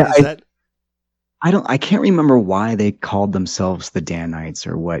 Like, yeah, I can't remember why they called themselves the Danites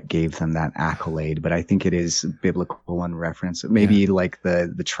or what gave them that accolade, but I think it is biblical in reference. Maybe like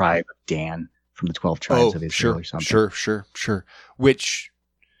the tribe of Dan from the 12 tribes of Israel or something. Sure. Which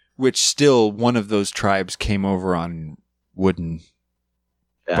still one of those tribes came over on wooden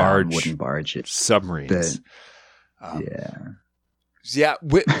barge submarines. Yeah.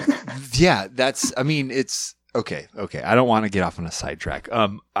 Yeah. That's, I mean, it's okay. Okay. I don't want to get off on a sidetrack.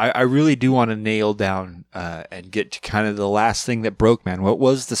 I really do want to nail down, and get to kind of the last thing that broke, man. What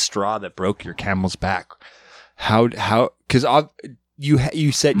was the straw that broke your camel's back? Cause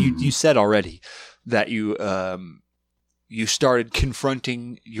you said already that you started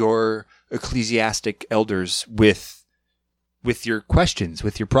confronting your ecclesiastic elders with your questions,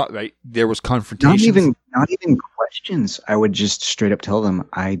 with your right? There was confrontation. Not even questions. I would just straight up tell them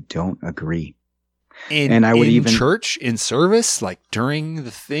I don't agree. And I would in church, in service, like during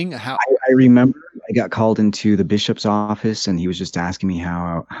the thing. How I remember I got called into the bishop's office, and he was just asking me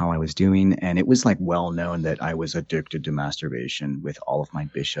how I was doing, and it was like well known that I was addicted to masturbation with all of my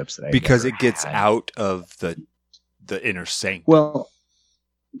bishops that I because it gets out of the inner sanctum. Well,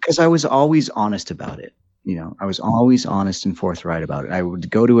 because I was always honest about it. You know, I was always honest and forthright about it. I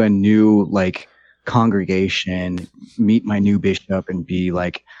would go to a new congregation, meet my new bishop, and be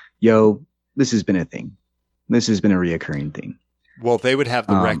like, "Yo, this has been a thing. This has been a reoccurring thing." Well, they would have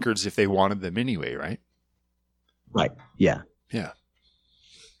the records if they wanted them anyway, right? Right. Yeah. Yeah.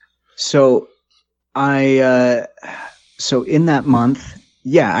 So so in that month,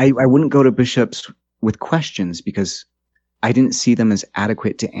 I wouldn't go to bishops with questions because I didn't see them as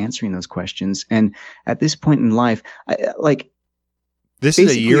adequate to answering those questions. And at this point in life, this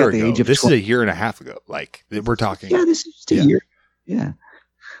is a year ago. This is a year and a half ago. Like we're talking. Yeah, this is just a year. Yeah.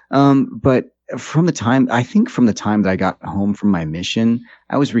 But from the time that I got home from my mission,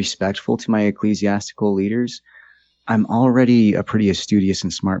 I was respectful to my ecclesiastical leaders. I'm already a pretty studious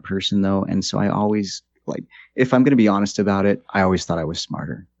and smart person though. And so I always if I'm going to be honest about it, I always thought I was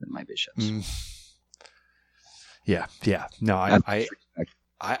smarter than my bishops. Yeah. No, I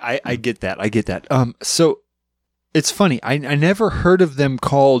get that. I get that. So it's funny. I never heard of them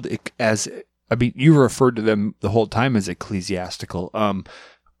called as, I mean, you referred to them the whole time as ecclesiastical.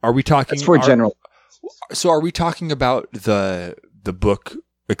 Are we talking? That's for general. So are we talking about the book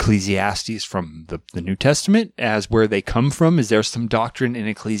Ecclesiastes from the New Testament as where they come from? Is there some doctrine in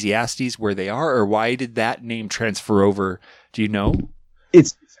Ecclesiastes where they are, or why did that name transfer over? Do you know?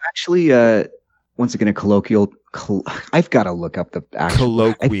 It's actually, once again, a colloquial. I've got to look up the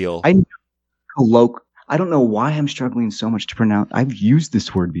actual colloquial. I don't know why I'm struggling so much to pronounce. I've used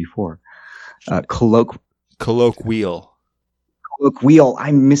this word before. Colloquial. Colloquial.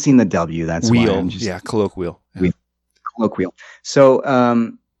 I'm missing the W. That's wheel. Why I'm just, Colloquial. Yeah. Colloquial. So,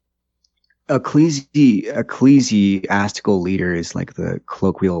 ecclesiastical leader is like the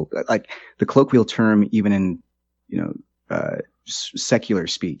colloquial term, even in secular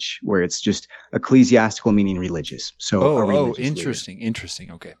speech, where it's just ecclesiastical meaning religious. So,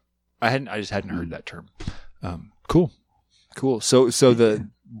 interesting. Okay, I just hadn't heard that term. Cool. So the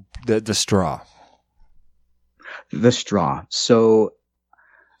straw. The straw. So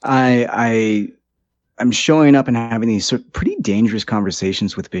I'm showing up and having these pretty dangerous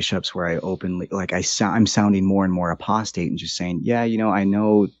conversations with bishops where I openly, I'm sounding more and more apostate and just saying, I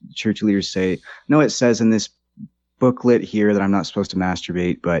know church leaders say, no, it says in this booklet here that I'm not supposed to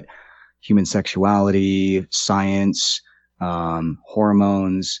masturbate, but human sexuality, science,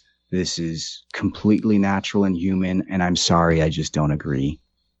 hormones, this is completely natural and human. And I'm sorry, I just don't agree.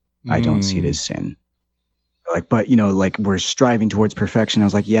 I don't see it as sin. But we're striving towards perfection. I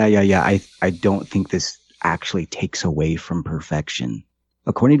was like, yeah. I don't think this actually takes away from perfection.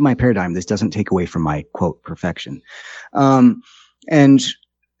 According to my paradigm, this doesn't take away from my quote perfection. And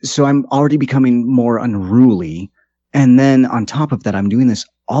so I'm already becoming more unruly. And then on top of that, I'm doing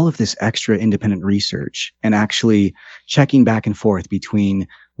all of this extra independent research and actually checking back and forth between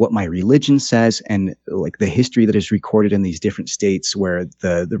what my religion says and the history that is recorded in these different states where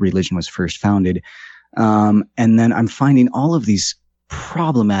the religion was first founded. And then I'm finding all of these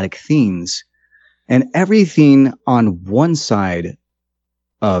problematic themes, and everything on one side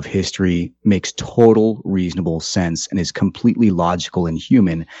of history makes total reasonable sense and is completely logical and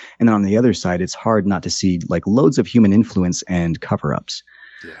human. And then on the other side, it's hard not to see loads of human influence and cover-ups.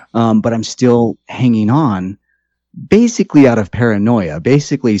 Yeah. But I'm still hanging on basically out of paranoia,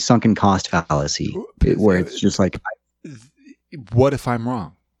 basically sunken cost fallacy, where it's just what if I'm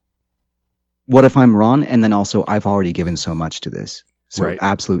wrong? What if I'm wrong? And then also, I've already given so much to this. So right.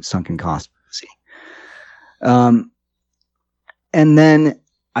 Absolute sunken cost. And then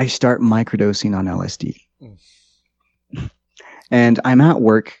I start microdosing on LSD. And I'm at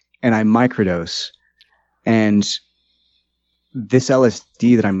work and I microdose. And this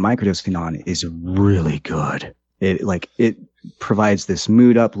LSD that I'm microdosing on is really good. It provides this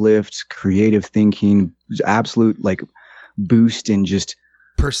mood uplift, creative thinking, absolute boost in just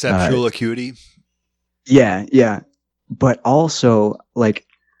perceptual acuity. Yeah. but also like,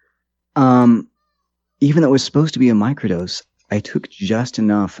 even though it was supposed to be a microdose, I took just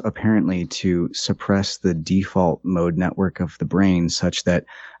enough apparently to suppress the default mode network of the brain such that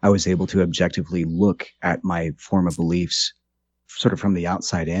I was able to objectively look at my form of beliefs sort of from the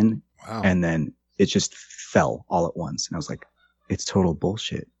outside in. Wow. And then it just fell all at once. And I was like, it's total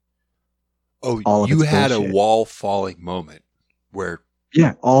bullshit. Oh, all you had bullshit. A wall falling moment where...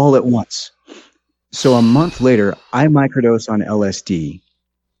 Yeah, all at once. So a month later, I microdose on LSD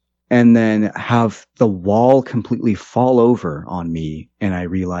and then have the wall completely fall over on me. And I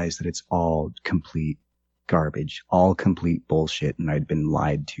realize that it's all complete garbage, all complete bullshit. And I'd been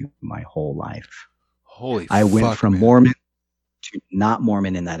lied to my whole life. Holy I fuck, went from man. Mormon to not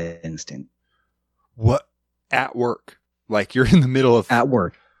Mormon in that instant. What? At work? Like you're in the middle of... At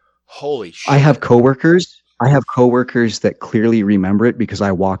work. Holy shit. I have coworkers that clearly remember it because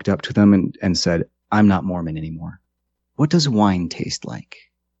I walked up to them and said, I'm not Mormon anymore. What does wine taste like?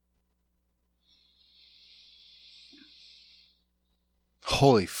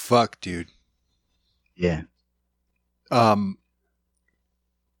 Holy fuck, dude. Yeah.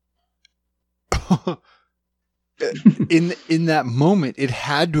 In that moment, it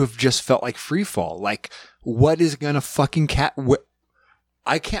had to have just felt like free fall. Like, what is gonna fucking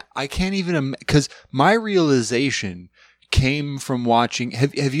I can't even, because my realization came from watching.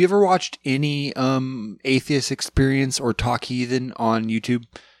 Have you ever watched any Atheist Experience or Talk Heathen on YouTube?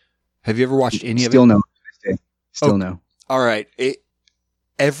 Have you ever watched any of it? Still no. All right.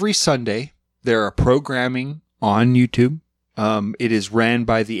 Every Sunday there are programming on YouTube. It is ran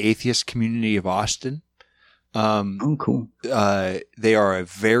by the atheist community of Austin. Oh, cool. They are a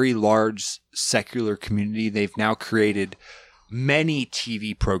very large secular community. They've now created many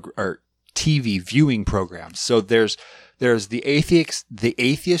TV viewing programs. So there's the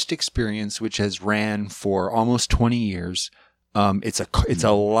Atheist Experience, which has ran for almost 20 years. It's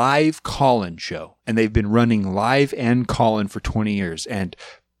a live call-in show, and they've been running live and call-in for 20 years. And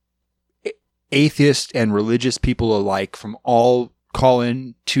atheists and religious people alike from all call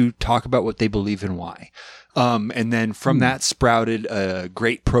in to talk about what they believe and why. And then from that sprouted a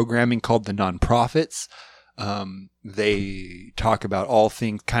great programming called The Nonprofits. They talk about all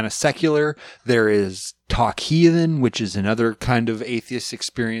things kind of secular. There is Talk Heathen, which is another kind of Atheist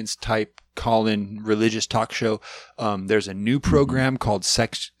Experience type call-in religious talk show. There's a new program called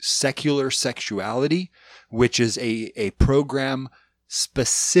Secular Sexuality, which is a program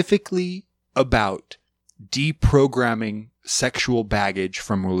specifically about deprogramming sexual baggage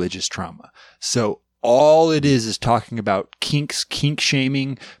from religious trauma. So all it is talking about kinks, kink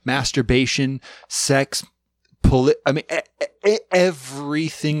shaming, masturbation, sex,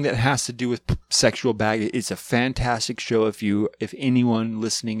 everything that has to do with sexual baggage. It's a fantastic show. If anyone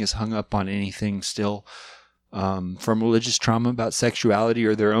listening is hung up on anything still from religious trauma about sexuality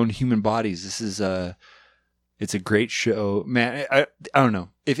or their own human bodies, it's a great show, man. I don't know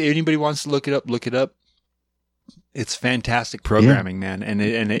if anybody wants to look it up. It's fantastic programming, man, and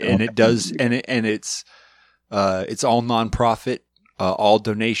it's all nonprofit. All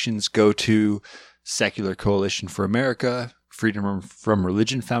donations go to Secular Coalition for America, Freedom from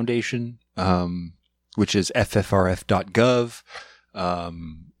Religion Foundation, which is ffrf.gov,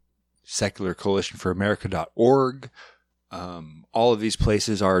 secularcoalitionforamerica.org. All of these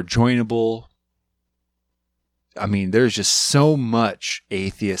places are joinable. I mean, there's just so much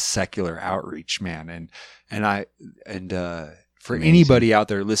atheist secular outreach, man. And for Amazing. Anybody out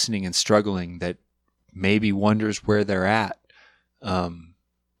there listening and struggling that maybe wonders where they're at,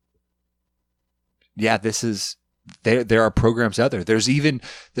 there are programs out there. There's even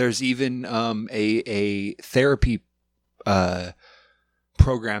a therapy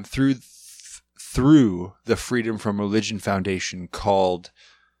program through the Freedom from Religion Foundation called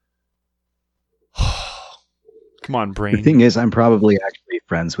come on, brain. The thing is, I'm probably actually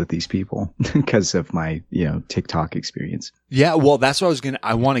friends with these people because of my, TikTok experience. Yeah, well, that's what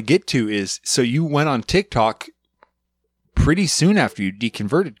I want to get to is, so you went on TikTok pretty soon after you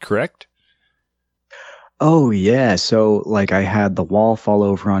deconverted, correct? Oh, yeah. So, I had the wall fall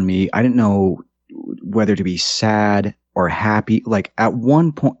over on me. I didn't know whether to be sad or happy. At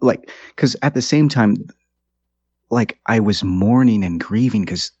one point, because at the same time, I was mourning and grieving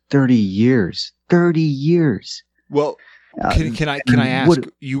because 30 years. Well, can I ask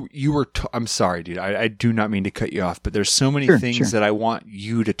you were I'm sorry, dude. I do not mean to cut you off, but there's so many things that I want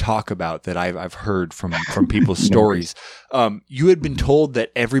you to talk about that I've heard from people's stories. You had been told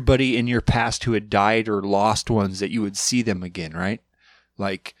that everybody in your past who had died or lost ones, that you would see them again, right?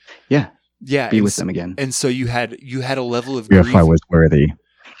 Yeah, be with them again. And so you had a level of if grief. I was worthy.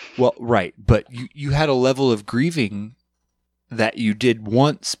 Well, right, but you had a level of grieving that you did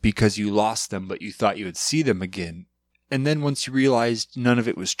once because you lost them, but you thought you would see them again. And then once you realized none of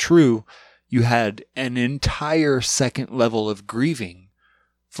it was true, you had an entire second level of grieving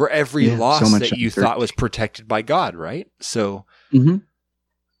for every loss that you thought was protected by God, right? So,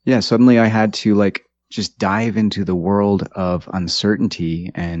 yeah, suddenly I had to like just dive into the world of uncertainty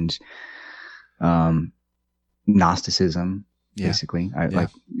and Gnosticism, basically.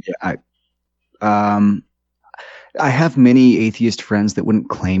 I have many atheist friends that wouldn't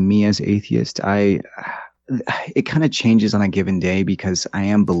claim me as atheist. It kind of changes on a given day because I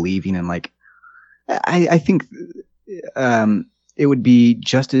am believing in like, I think it would be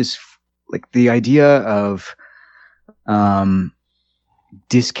just as like the idea of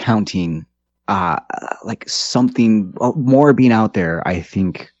discounting like something more being out there, I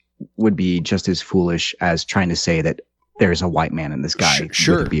think would be just as foolish as trying to say that there's a white man in the sky with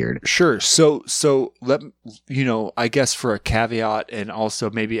a beard. Sure. So let I guess for a caveat and also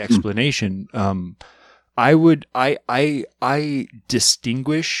maybe explanation, I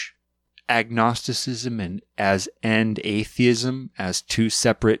distinguish agnosticism and atheism as two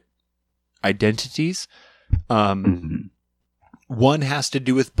separate identities. One has to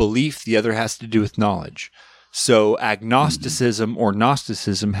do with belief, the other has to do with knowledge. So agnosticism or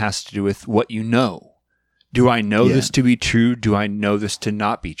Gnosticism has to do with what you know. Do I know this to be true? Do I know this to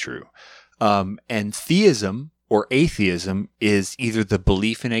not be true? And theism or atheism is either the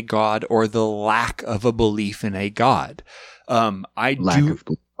belief in a God or the lack of a belief in a God. So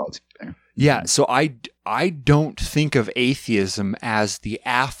I don't think of atheism as the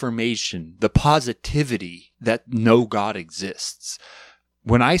affirmation, the positivity that no God exists.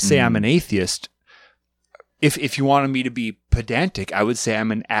 When I say I'm an atheist, if you wanted me to be pedantic, I would say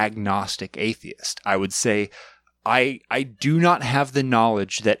I'm an agnostic atheist. I would say I do not have the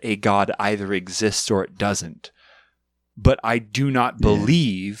knowledge that a God either exists or it doesn't. But I do not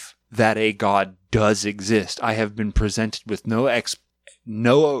believe that a God does exist. I have been presented with no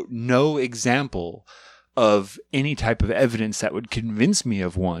example of any type of evidence that would convince me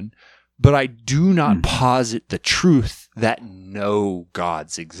of one, but I do not posit the truth that no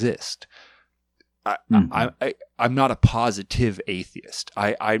gods exist. I'm not a positive atheist.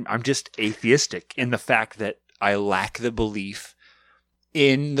 I'm just atheistic in the fact that I lack the belief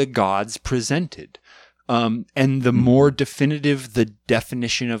in the gods presented. And the more definitive the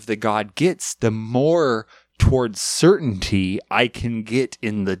definition of the God gets, the more towards certainty I can get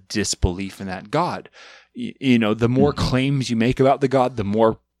in the disbelief in that God. The more claims you make about the God,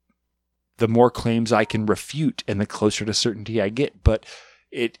 the more claims I can refute, and the closer to certainty I get. But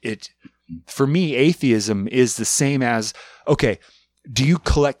for me, atheism is the same as, okay, do you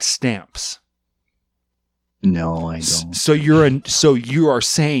collect stamps? No, I don't. So you are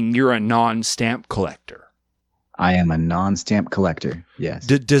saying you're a non-stamp collector? I am a non-stamp collector. Yes.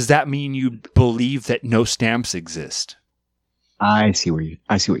 Does that mean you believe that no stamps exist? I see what you're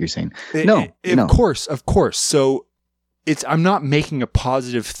saying. Of course. So I'm not making a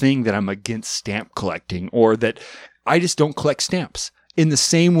positive thing that I'm against stamp collecting or that I just don't collect stamps. In the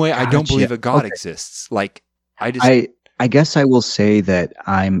same way, I don't believe a God exists. Like I guess I will say that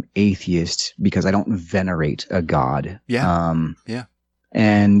I'm atheist because I don't venerate a God. Yeah.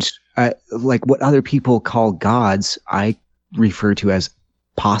 And like what other people call gods, I refer to as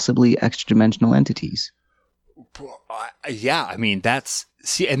possibly extra-dimensional entities. Yeah, I mean that's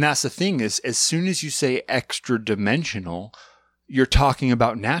the thing is, as soon as you say extra-dimensional, you're talking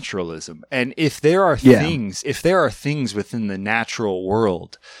about naturalism. And if there are things within the natural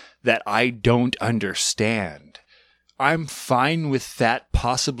world that I don't understand, I'm fine with that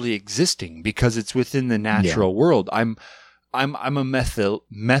possibly existing because it's within the natural world. I'm a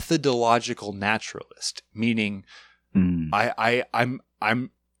methodological naturalist, meaning I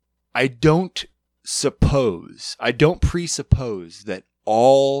don't presuppose that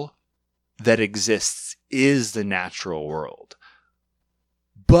all that exists is the natural world.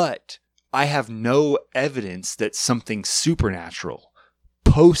 But I have no evidence that something supernatural,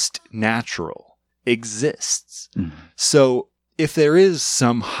 post-natural, exists. So if there is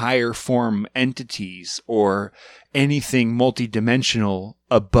some higher form entities or anything multidimensional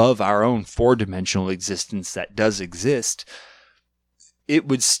above our own four-dimensional existence that does exist, it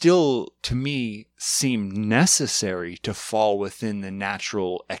would still, to me, seem necessary to fall within the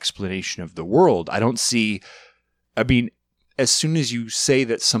natural explanation of the world. As soon as you say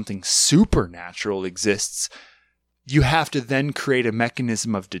that something supernatural exists, you have to then create a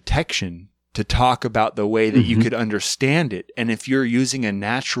mechanism of detection to talk about the way that you could understand it. And if you're using a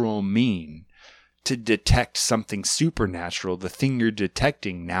natural mean to detect something supernatural, the thing you're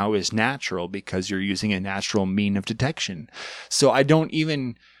detecting now is natural because you're using a natural mean of detection. So I don't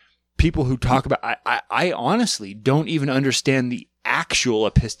even, people who talk about, I honestly don't even understand the actual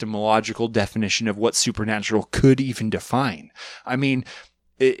epistemological definition of what supernatural could even define. I mean,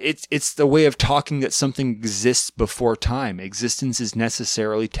 it's the way of talking that something exists before time. Existence is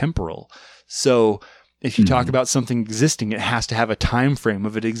necessarily temporal. So if you talk about something existing, it has to have a time frame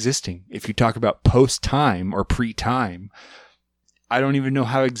of it existing. If you talk about post-time or pre-time, I don't even know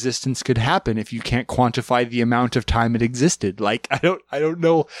how existence could happen if you can't quantify the amount of time it existed. Like, I don't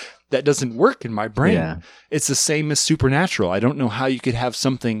know. That doesn't work in my brain. Yeah. It's the same as supernatural. I don't know how you could have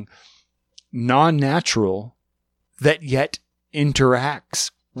something non-natural that yet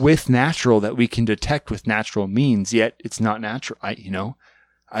interacts with natural, that we can detect with natural means, yet it's not natural.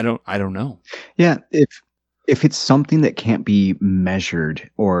 I don't know. Yeah, if it's something that can't be measured,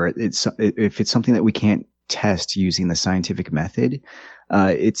 or if it's something that we can't test using the scientific method,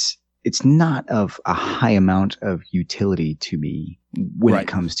 it's not of a high amount of utility to me when it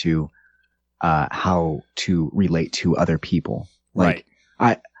comes to how to relate to other people. Like,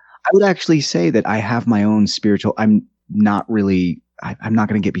 I would actually say that I have my own spiritual. I'm not going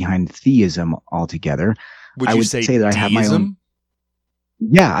to get behind theism altogether. I would say that I have my own.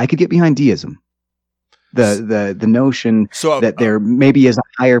 Yeah, I could get behind deism. The notion that there maybe is a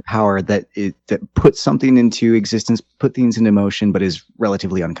higher power that puts something into existence, put things into motion, but is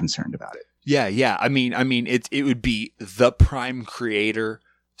relatively unconcerned about it. Yeah. I mean, it would be the prime creator,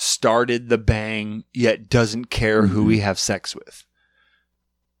 started the bang, yet doesn't care who we have sex with.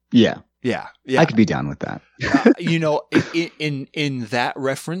 Yeah. Yeah. I could be down with that. In that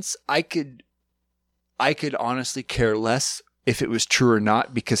reference, I could honestly care less if it was true or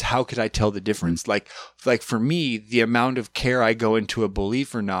not, because how could I tell the difference? Like for me, the amount of care I go into a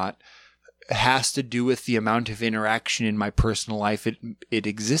belief or not has to do with the amount of interaction in my personal life it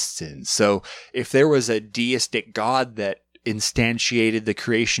exists in. So if there was a deistic God that instantiated the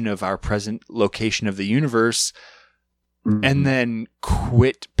creation of our present location of the universe, and then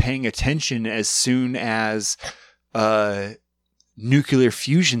quit paying attention as soon as nuclear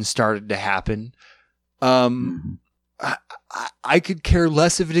fusion started to happen, I could care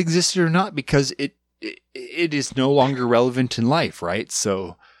less if it existed or not, because it is no longer relevant in life, right?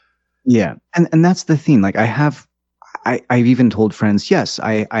 So, yeah, and that's the thing. Like, I've even told friends, yes,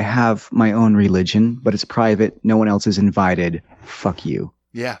 I have my own religion, but it's private. No one else is invited. Fuck you.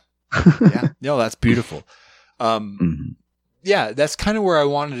 Yeah, no, that's beautiful. Yeah, that's kind of where I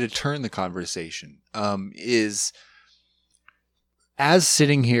wanted to turn the conversation. Is as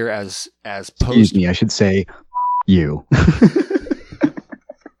sitting here as Excuse me, I should say. You.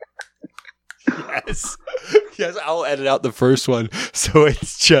 Yes, I'll edit out the first one, so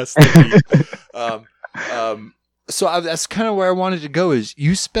it's just me. So that's kind of where I wanted to go. Is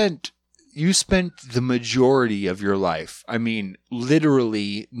you spent the majority of your life, I mean,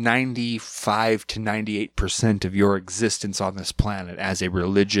 literally 95 to 98% of your existence on this planet as a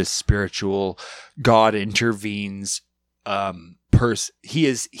religious, spiritual, God intervenes he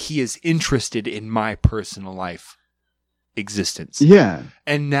is interested in my personal life existence. Yeah.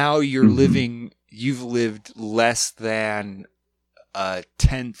 And now you're you've lived less than a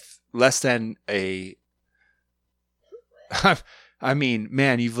tenth, less than a, I mean,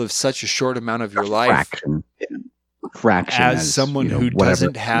 man, you've lived such a short amount of your life. Fraction. As someone who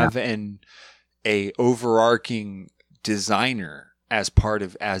doesn't have a overarching designer as part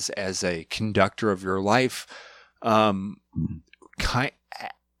of, as a conductor of your life.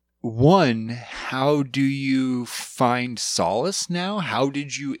 One, how do you find solace now? How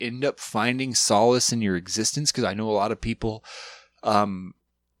did you end up finding solace in your existence? Because I know a lot of people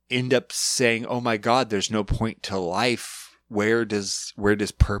end up saying, "Oh my God, there's no point to life. Where does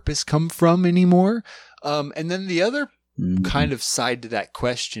purpose come from anymore?" And then the other kind of side to that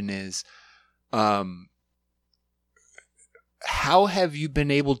question is, how have you been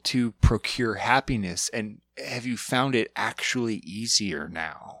able to procure happiness, and have you found it actually easier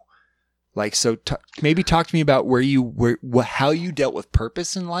now? Like, so maybe talk to me about how you dealt with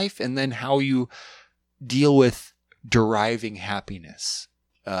purpose in life, and then how you deal with deriving happiness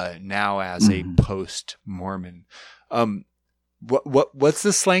now as a post-Mormon. What's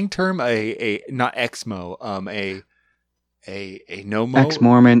the slang term? A not ex-mo, a no-mo?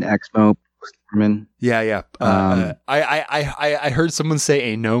 Ex-Mormon, ex-mo, post-Mormon. Yeah. I heard someone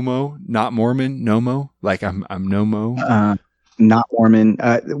say a no-mo, not Mormon, no-mo. Like I'm no-mo. Not Mormon.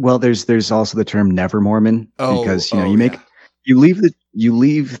 Well, there's also the term never Mormon, because you leave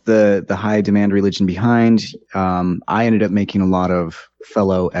the high demand religion behind. I ended up making a lot of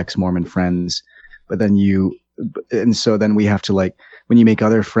fellow ex-Mormon friends but then and so then we have to, like, when you make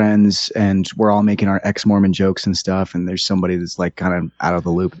other friends and we're all making our ex-Mormon jokes and stuff, and there's somebody that's like kind of out of the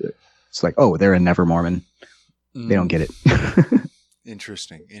loop, it's like, oh, they're a never Mormon. They don't get it.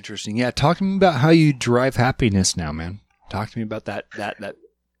 Interesting. Yeah. Talk to me about how you derive happiness now, man. Talk to me about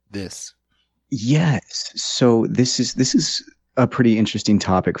this. Yes. So this is a pretty interesting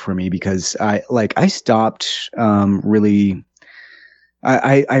topic for me, because I stopped really.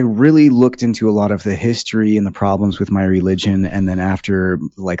 I really looked into a lot of the history and the problems with my religion. And then after,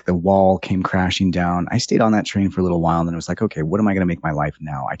 like, the wall came crashing down, I stayed on that train for a little while. And then it was like, okay, what am I going to make my life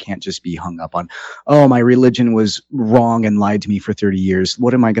now? I can't just be hung up on, oh, my religion was wrong and lied to me for 30 years. How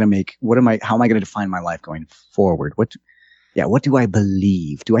am I going to define my life going forward? What do I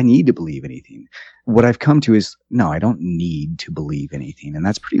believe? Do I need to believe anything? What I've come to is, no, I don't need to believe anything. And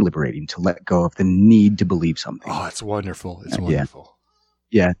that's pretty liberating, to let go of the need to believe something. Oh, it's wonderful. It's wonderful.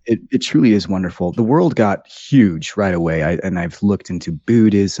 Yeah, it truly is wonderful. The world got huge right away. I've looked into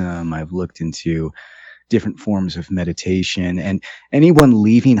Buddhism. I've looked into different forms of meditation. And anyone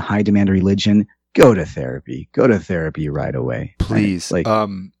leaving high demand religion, go to therapy. Go to therapy right away. Please. Right?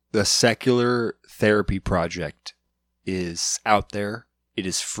 The Secular Therapy Project is out there. It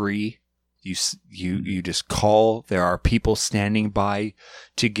is free. You just call. There are people standing by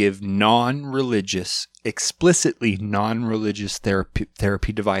to give explicitly non-religious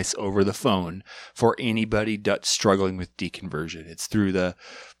therapy device over the phone for anybody that's struggling with deconversion. It's through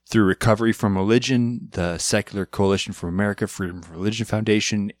Recovery from Religion, the Secular Coalition for America, Freedom from Religion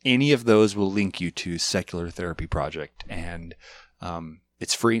Foundation. Any of those will link you to Secular Therapy Project, and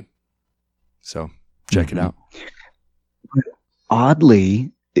it's free. So check it out.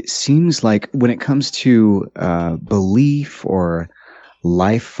 Oddly, it seems like when it comes to belief or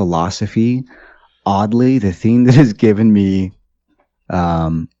life philosophy, oddly, the thing that has given me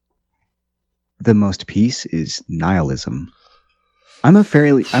the most peace is nihilism. I'm a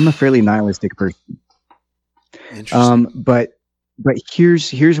fairly nihilistic person. Interesting. But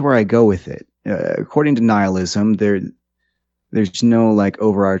here's where I go with it. According to nihilism, there's no, like,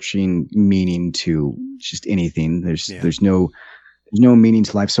 overarching meaning to just anything. There's no meaning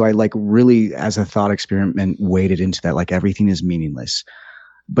to life. So I, like, really, as a thought experiment, waded into that, like, everything is meaningless.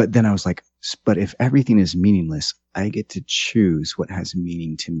 But then I was like, but if everything is meaningless, I get to choose what has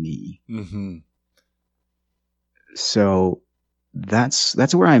meaning to me. Mm-hmm. So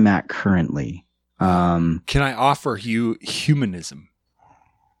that's where I'm at currently. Can I offer you humanism?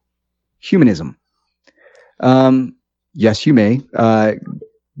 Humanism. Yes, you may.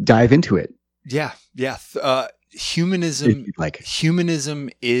 Dive into it. Yeah. Humanism, humanism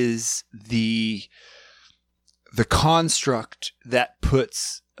is the construct that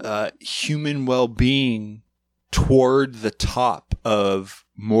puts human well-being toward the top of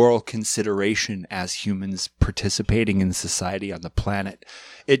moral consideration as humans participating in society on the planet.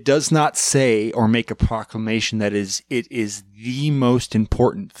 It does not say or make a proclamation that it is the most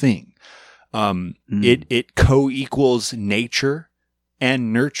important thing. It co-equals nature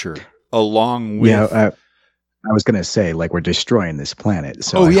and nurture along with. Yeah, I was going to say, like, we're destroying this planet.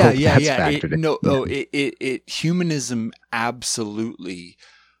 So I hope that's factored in. Humanism absolutely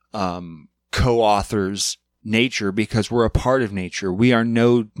co-authors nature, because we're a part of nature. We are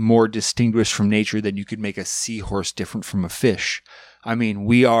no more distinguished from nature than you could make a seahorse different from a fish. I mean,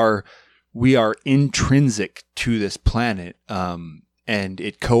 we are intrinsic to this planet, and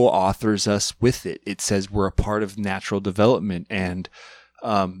it co-authors us with it. It says we're a part of natural development, and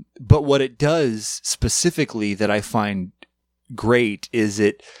but what it does specifically that I find great is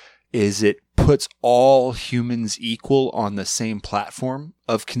it puts all humans equal on the same platform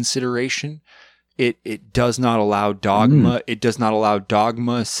of consideration. It does not allow dogma. It does not allow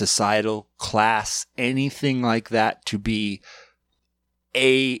dogma, societal, class, anything like that to be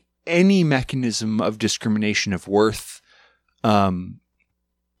any mechanism of discrimination of worth. And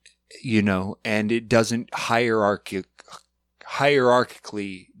it doesn't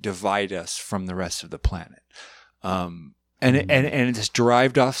hierarchically divide us from the rest of the planet. And it's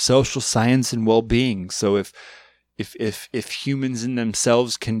derived off social science and well-being. So if humans in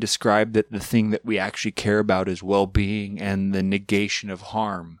themselves can describe that the thing that we actually care about is well-being and the negation of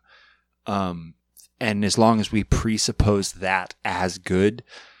harm, and as long as we presuppose that as good,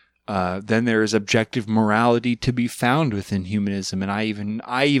 then there is objective morality to be found within humanism. And I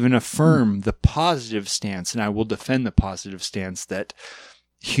even affirm the positive stance, and I will defend the positive stance that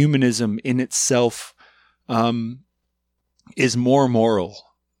humanism in itself is more moral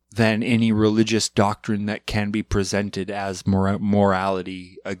than any religious doctrine that can be presented as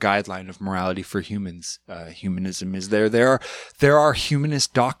morality, a guideline of morality for humans. Humanism is there. There are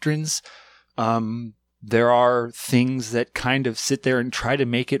humanist doctrines there are things that kind of sit there and try to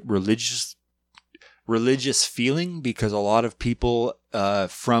make it religious feeling, because a lot of people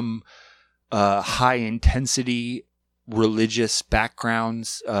from high intensity religious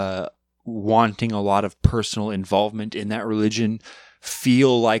backgrounds, wanting a lot of personal involvement in that religion,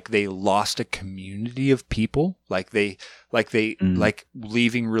 feel like they lost a community of people, like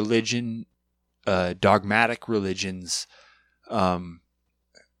leaving religion, dogmatic religions.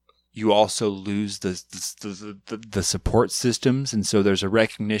 You also lose the support systems, and so there's a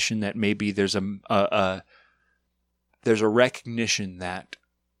recognition that maybe there's a recognition that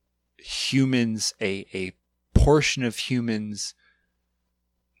humans, a portion of humans'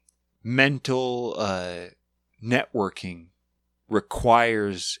 mental networking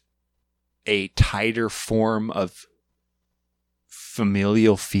requires a tighter form of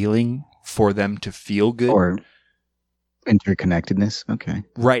familial feeling for them to feel good. Or interconnectedness. Okay.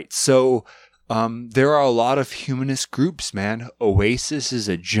 Right. So there are a lot of humanist groups, man. Oasis is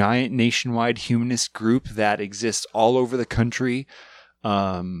a giant nationwide humanist group that exists all over the country.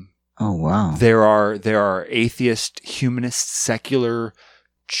 Oh, wow. There are atheist, humanist, secular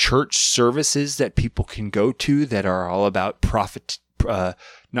church services that people can go to that are all about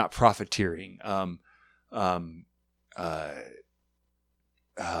not profiteering. Oh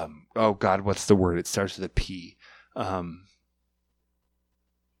God, what's the word? It starts with a P. My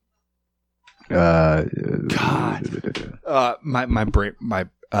brain,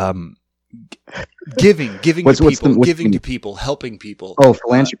 giving to people, helping people. Oh,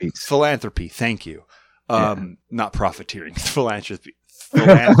 philanthropy. Philanthropy. Thank you. Not profiteering. Philanthropy.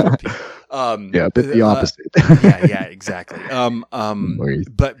 Yeah, but the opposite. yeah, exactly.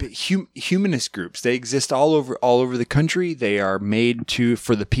 But humanist groups, they exist all over the country. They are made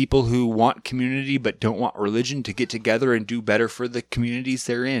for the people who want community but don't want religion to get together and do better for the communities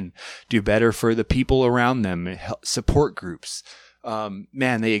they're in, do better for the people around them. Support groups,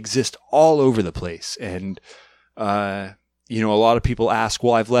 man, they exist all over the place. And a lot of people ask,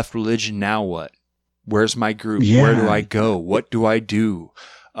 well, I've left religion, now what? Where's my group? Yeah. Where do I go? What do I do?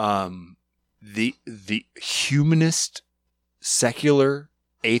 The humanist, secular,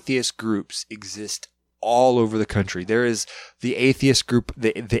 atheist groups exist all over the country. There is the atheist group,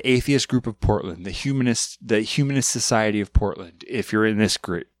 the atheist group of Portland, the humanist society of Portland. If you're in this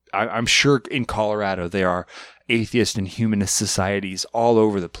group, I'm sure in Colorado there are atheist and humanist societies all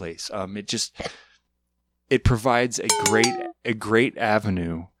over the place. It provides a great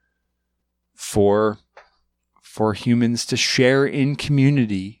avenue for humans to share in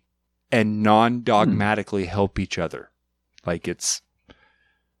community and non-dogmatically help each other. Like it's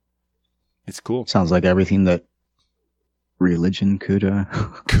cool. Sounds like everything that religion could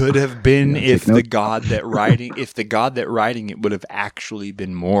have been if the God that writing it would have actually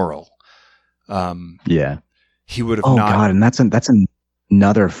been moral. He would have not. Oh God, and that's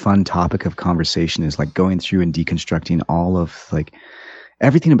another fun topic of conversation, is like going through and deconstructing all of like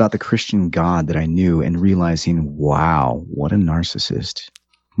everything about the Christian God that I knew and realizing, wow, what a narcissist.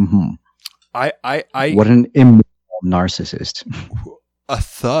 Mm-hmm. What an immoral narcissist. A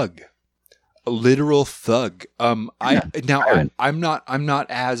thug. A literal thug. I'm not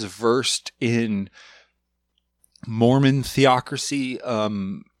as versed in Mormon theocracy,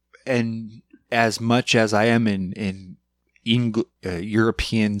 and as much as I am in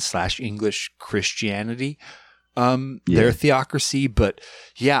European / English Christianity, their theocracy. But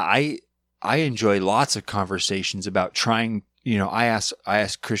yeah, I enjoy lots of conversations about trying. I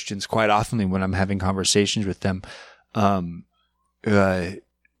ask Christians quite often when I'm having conversations with them.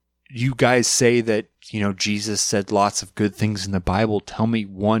 You guys say that, Jesus said lots of good things in the Bible. Tell me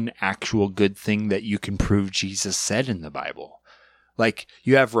one actual good thing that you can prove Jesus said in the Bible. Like,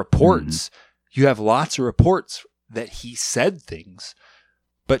 you have reports. Mm-hmm. You have lots of reports that he said things,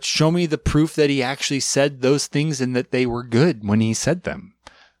 but show me the proof that he actually said those things and that they were good when he said them.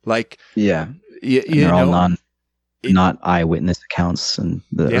 Like, yeah, they're all not eyewitness accounts, and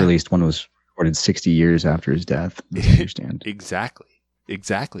the earliest one was recorded 60 years after his death. I understand. Exactly.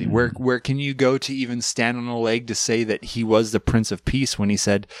 Mm-hmm. Where can you go to even stand on a leg to say that he was the Prince of Peace when he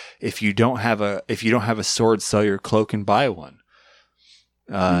said, if you don't have a sword, sell your cloak and buy one?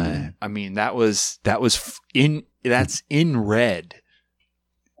 I mean, that's in red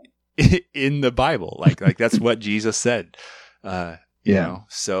in the Bible. Like that's what Jesus said. So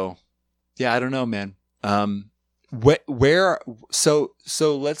yeah, I don't know, man. So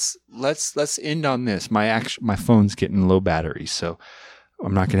let's end on this. My phone's getting low battery, so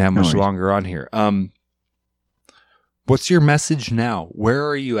I'm not going to have much longer on here. What's your message now? Where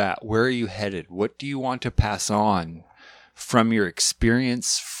are you at? Where are you headed? What do you want to pass on from your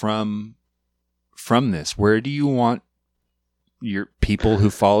experience, from from this? Where do you want your people who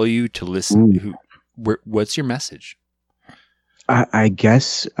follow you to listen? What's your message? I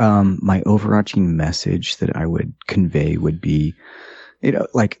guess my overarching message that I would convey would be,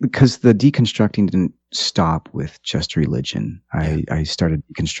 because the deconstructing didn't stop with just religion. I started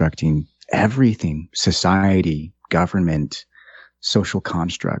deconstructing everything: society, government, social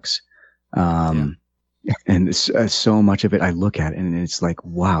constructs. And so much of it I look at and it's like,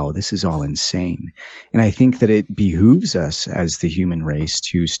 wow, this is all insane. And I think that it behooves us as the human race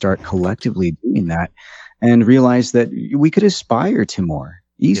to start collectively doing that and realize that we could aspire to more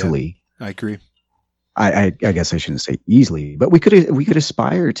easily. Yeah, I agree. I guess I shouldn't say easily, but we could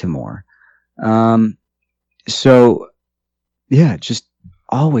aspire to more. So yeah, just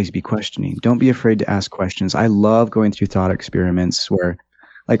always be questioning. Don't be afraid to ask questions. I love going through thought experiments where,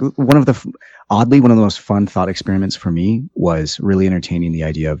 like, one of the most fun thought experiments for me was really entertaining the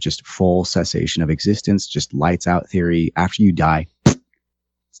idea of just full cessation of existence, just lights out theory. After you die, it's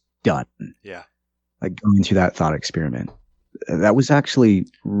done. Yeah. Like going through that thought experiment. That was actually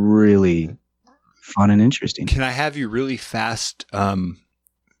really fun and interesting. Can I have you really fast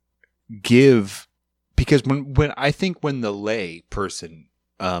because when I think when the lay person,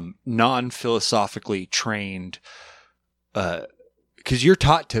 non-philosophically trained, because you're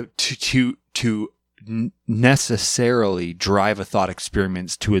taught to necessarily drive a thought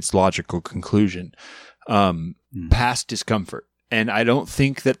experiment to its logical conclusion, past discomfort. And I don't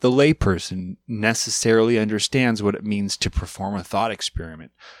think that the layperson necessarily understands what it means to perform a thought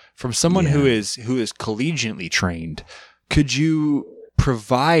experiment. From someone who is collegiately trained, could you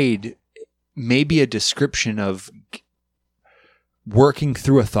provide maybe a description of working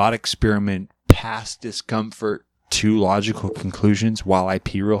through a thought experiment past discomfort to logical conclusions while I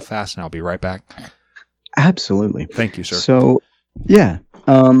pee real fast, and I'll be right back? Absolutely. Thank you, sir. So, yeah.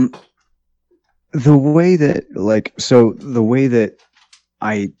 The way that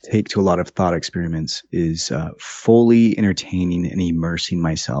I take to a lot of thought experiments is fully entertaining and immersing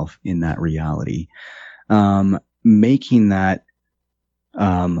myself in that reality, making that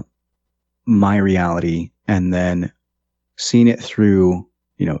my reality, and then seeing it through,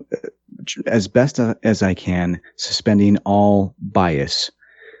 as best as I can, suspending all bias.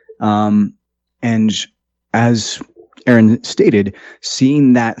 And as Aaron stated,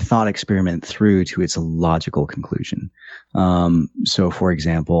 seeing that thought experiment through to its logical conclusion. So, for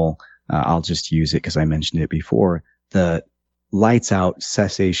example, I'll just use it because I mentioned it before, the lights out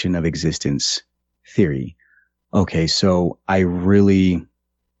cessation of existence theory. Okay, so I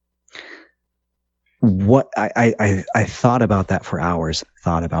thought about that for hours,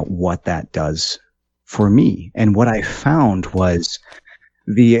 thought about what that does for me. And what I found was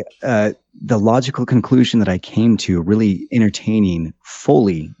the logical conclusion that I came to, really entertaining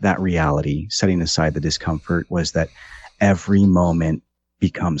fully that reality, setting aside the discomfort, was that every moment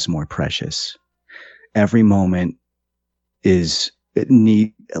becomes more precious. Every moment there's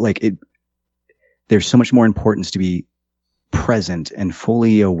so much more importance to be present and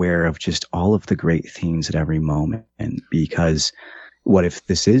fully aware of just all of the great things at every moment. And because what if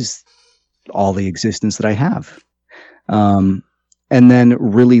this is all the existence that I have? And then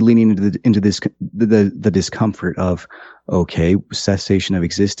really leaning into the discomfort of, okay, cessation of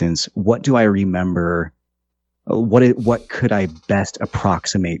existence. What do I remember? What could I best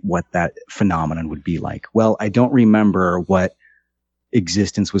approximate what that phenomenon would be like? Well, I don't remember what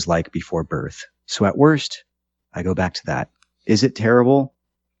existence was like before birth. So at worst, I go back to that. Is it terrible?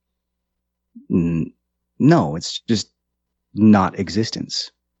 No, it's just not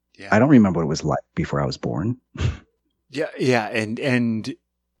existence. Yeah. I don't remember what it was like before I was born. Yeah, and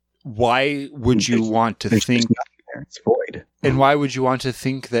why would you want to think there? It's void? And why would you want to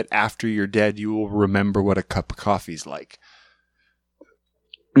think that after you're dead you will remember what a cup of coffee's like?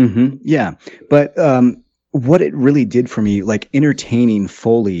 Yeah, but what it really did for me, like entertaining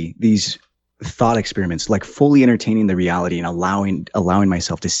fully these thought experiments, like fully entertaining the reality and allowing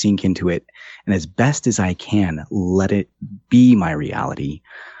myself to sink into it, and as best as I can let it be my reality.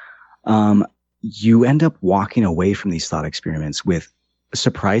 You end up walking away from these thought experiments with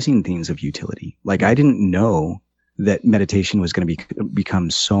surprising things of utility. Like, I didn't know that meditation was going to become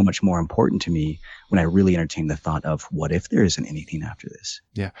so much more important to me when I really entertained the thought of, what if there isn't anything after this?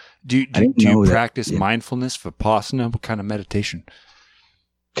 Yeah. Do you practice mindfulness, Vipassana? What kind of meditation?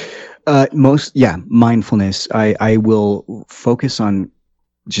 Mindfulness. I will focus on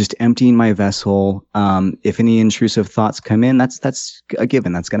just emptying my vessel. If any intrusive thoughts come in, that's a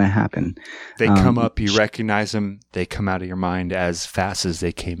given. That's going to happen. They come up, you recognize them, they come out of your mind as fast as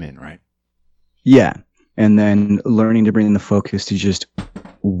they came in, right? Yeah. And then learning to bring the focus to just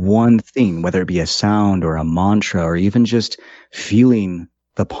one thing, whether it be a sound or a mantra, or even just feeling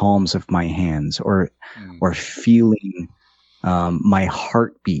the palms of my hands, or feeling my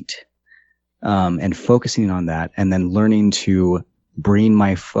heartbeat, and focusing on that, and then learning to bring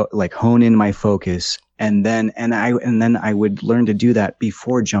my hone in my focus, and then I would learn to do that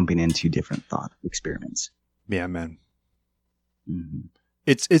before jumping into different thought experiments. Yeah, man. Mm-hmm.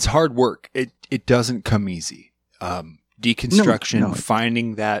 It's hard work. It doesn't come easy. Deconstruction, no.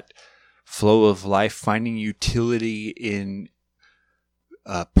 Finding that flow of life, finding utility in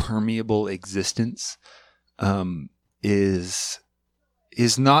permeable existence, is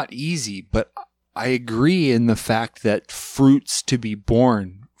not easy. But I agree in the fact that fruits to be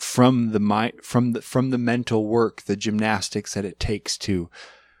born from the mind, from the mental work, the gymnastics that it takes to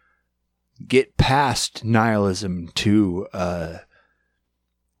get past nihilism to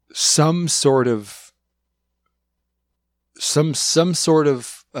some sort of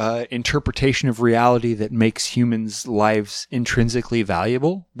interpretation of reality that makes humans' lives intrinsically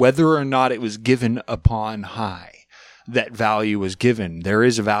valuable, whether or not it was given upon high. That value was given. There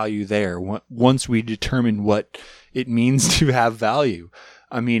is a value there once we determine what it means to have value.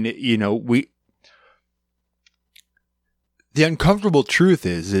 I mean, the uncomfortable truth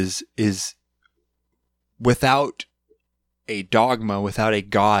is without a dogma, without a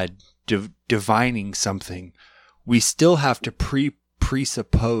God divining something, we still have to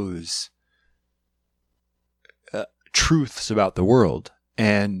presuppose truths about the world.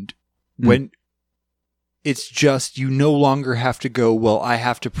 And when it's just, you no longer have to go, well, I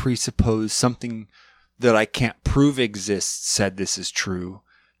have to presuppose something that I can't prove exists said this is true.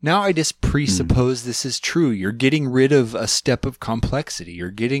 Now I just presuppose this is true. You're getting rid of a step of complexity.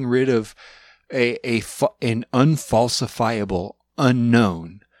 You're getting rid of an unfalsifiable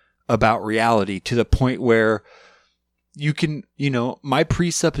unknown about reality, to the point where you can, my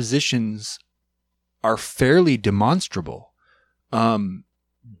presuppositions are fairly demonstrable. And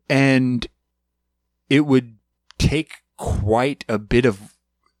it would take quite a bit of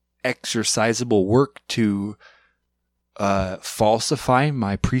exercisable work to falsify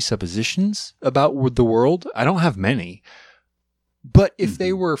my presuppositions about the world. I don't have many. But if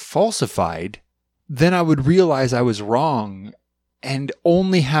they were falsified, then I would realize I was wrong and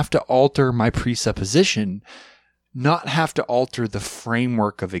only have to alter my presupposition, not have to alter the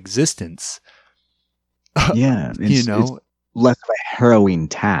framework of existence. Yeah. It's less of a harrowing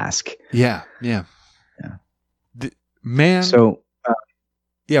task. Yeah. Man. So,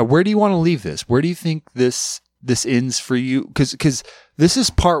 where do you want to leave this? Where do you think this ends for you? Because this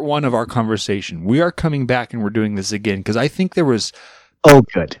is part one of our conversation. We are coming back and we're doing this again because I think there was. Oh,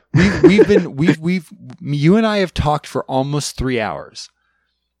 good. You and I have talked for almost 3 hours,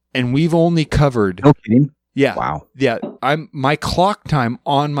 and we've only covered. No kidding. Yeah. Wow. Yeah. My clock time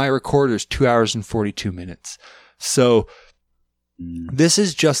on my recorder is 2 hours and 42 minutes. So this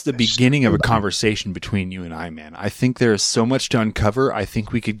is just the beginning of a conversation between you and I, man. I think there is so much to uncover. I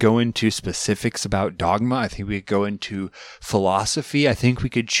think we could go into specifics about dogma. I think we could go into philosophy. I think we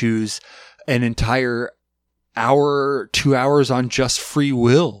could choose an entire hour, 2 hours on just free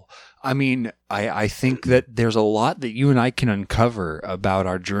will. I mean, I think that there's a lot that you and I can uncover about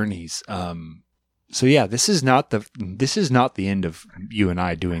our journeys. So yeah, this is not the end of you and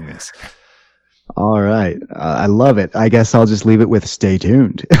I doing this. All right. I love it. I guess I'll just leave it with stay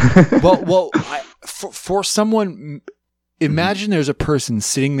tuned. For someone, imagine there's a person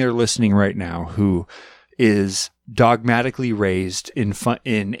sitting there listening right now who is dogmatically raised in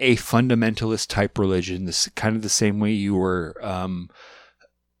a fundamentalist type religion, this kind of the same way you were,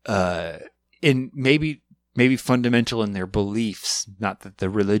 in maybe fundamental in their beliefs, not that the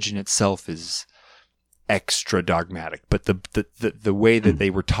religion itself is extra dogmatic, but the way that they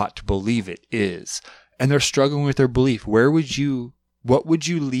were taught to believe it is, and they're struggling with their belief. What would you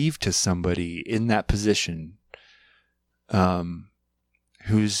leave to somebody in that position,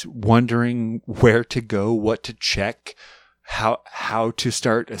 who's wondering where to go, what to check, how to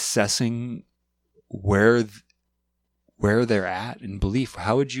start assessing where they're at in belief?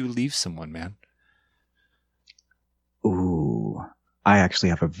 How would you leave someone, man? Ooh, I actually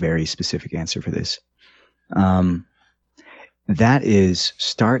have a very specific answer for this. That is,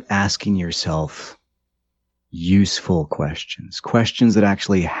 start asking yourself useful questions that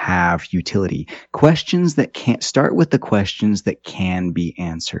actually have utility, questions that can't start with the questions that can be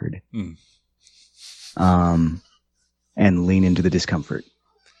answered, and lean into the discomfort.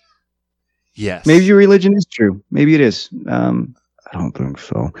 Yes. Maybe your religion is true. Maybe it is. I don't think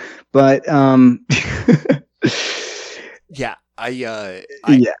so, but, yeah, I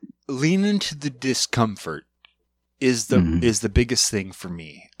lean into the discomfort is the biggest thing for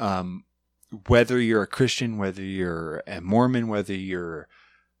me. Whether you're a Christian, whether you're a Mormon, whether you're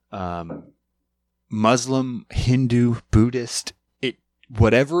Muslim, Hindu, Buddhist,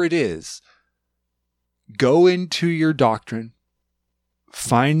 whatever it is, go into your doctrine,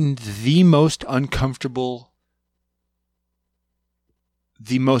 find the most uncomfortable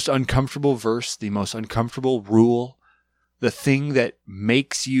verse, the most uncomfortable rule, the thing that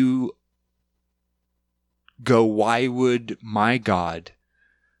makes you go, why would my God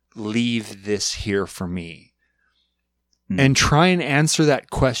leave this here for me? And try and answer that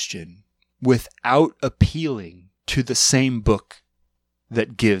question without appealing to the same book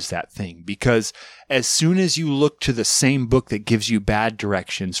that gives that thing. Because as soon as you look to the same book that gives you bad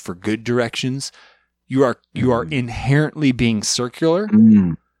directions for good directions, you are inherently being circular.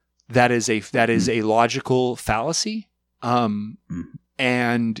 That is a logical fallacy.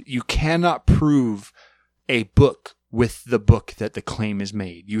 And you cannot prove a book with the book that the claim is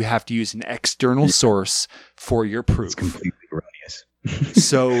made. You have to use an external source for your proof. It's completely erroneous.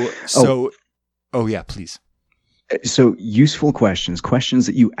 Oh yeah, please. So useful questions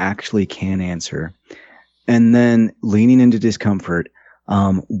that you actually can answer, and then leaning into discomfort.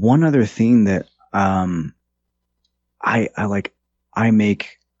 One other thing that I've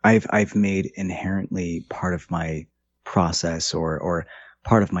made inherently part of my process or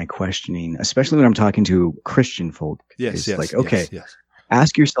part of my questioning, especially when I'm talking to Christian folk. Yes.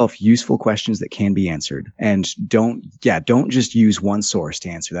 Ask yourself useful questions that can be answered, and don't just use one source to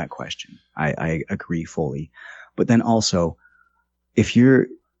answer that question. I agree fully. But then also, do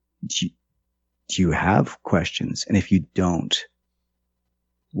you have questions? And if you don't,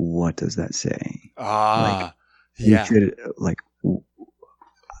 what does that say?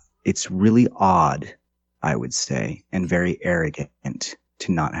 It's really odd, I would say, and very arrogant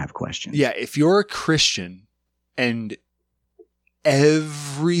to not have questions. Yeah, if you're a Christian and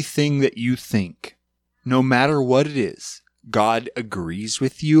everything that you think, no matter what it is, God agrees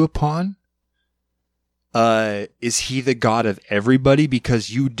with you upon, is he the God of everybody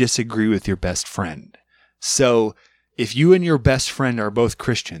because you disagree with your best friend? So if you and your best friend are both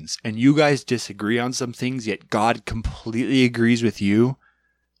Christians and you guys disagree on some things, yet God completely agrees with you,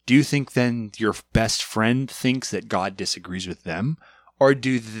 do you think then your best friend thinks that God disagrees with them? Or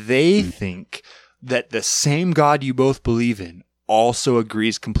do they think that the same God you both believe in also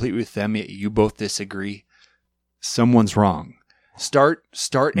agrees completely with them, yet you both disagree? Someone's wrong. Start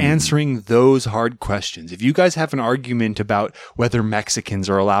answering those hard questions. If you guys have an argument about whether Mexicans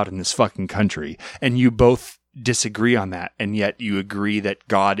are allowed in this fucking country, and you both disagree on that, and yet you agree that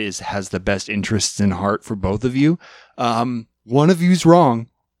God has the best interests in heart for both of you, one of you's wrong.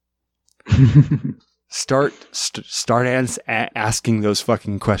 Start asking those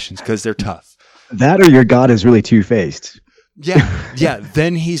fucking questions because they're tough. That or your God is really two-faced. Yeah.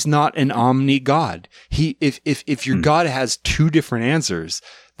 Then he's not an omni God. If your God has two different answers,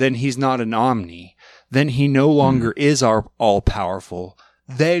 then he's not an omni. Then he no longer is all powerful.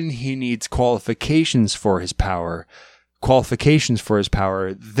 Then he needs qualifications for his power.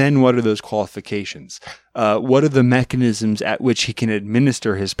 Then what are those qualifications? What are the mechanisms at which he can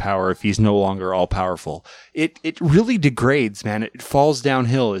administer his power if he's no longer all powerful? It really degrades, man. It falls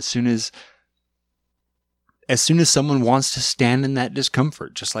downhill as soon as someone wants to stand in that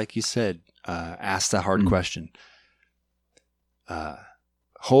discomfort, just like you said, ask the hard question. Dude.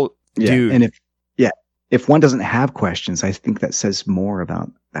 And if one doesn't have questions, I think that says more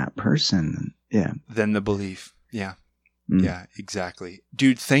about that person. Than the belief. Yeah. Yeah, exactly.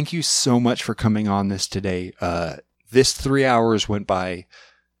 Dude, thank you so much for coming on this today. This 3 hours went by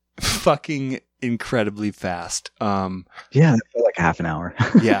fucking incredibly fast. It felt like half an hour.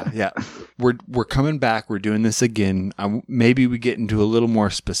 Yeah. We're coming back. We're doing this again. Maybe we get into a little more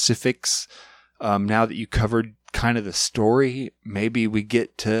specifics. Now that you covered kind of the story, maybe we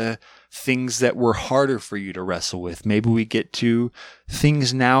get to things that were harder for you to wrestle with. Maybe we get to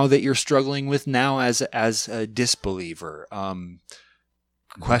things now that you're struggling with now as a disbeliever.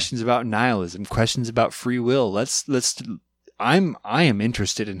 Questions about nihilism, questions about free will. I am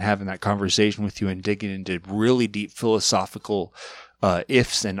interested in having that conversation with you and digging into really deep philosophical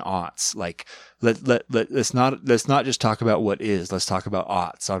ifs and oughts. Like let's not just talk about what is. Let's talk about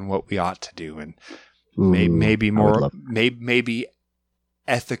oughts on what we ought to do, and maybe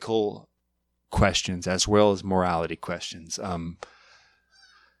ethical questions as well as morality questions.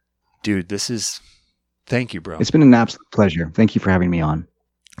 Dude, thank you, bro. It's been an absolute pleasure. Thank you for having me on.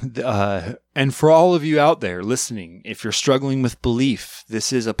 And for all of you out there listening, if you're struggling with belief,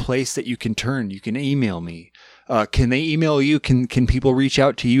 this is a place that you can turn. You can email me. Can they email you? Can people reach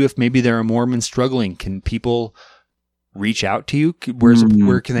out to you if maybe they're a Mormon struggling? Can people reach out to you,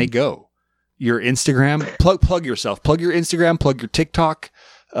 where can they go? Your Instagram, plug yourself, plug your Instagram, plug your TikTok,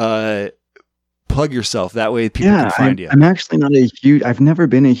 plug yourself. That way people can find you. I'm actually I've never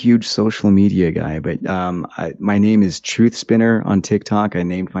been a huge social media guy, but my name is Truth Spinner on TikTok. I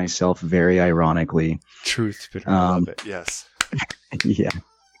named myself very ironically. Truth Spinner. I love it. Yes. Yeah.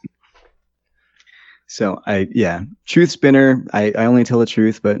 So Truth Spinner. I only tell the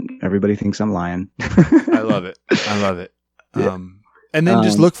truth, but everybody thinks I'm lying. I love it. Yeah. And then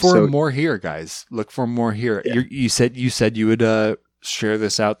just look for more here, guys. Look for more here. Yeah. You said you would share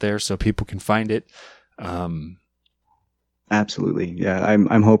this out there so people can find it. Absolutely. Yeah.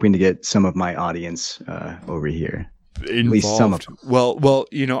 I'm hoping to get some of my audience over here. Involved. At least some of them. Well,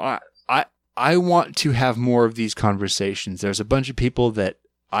 I want to have more of these conversations. There's a bunch of people that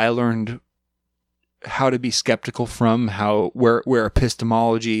I learned how to be skeptical from, where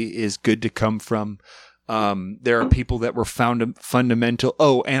epistemology is good to come from. There are people that were found fundamental.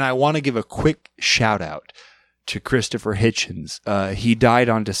 Oh, and I want to give a quick shout out to Christopher Hitchens. He died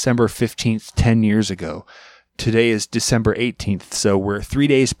on December 15th, 10 years ago. Today is December 18th, so we're 3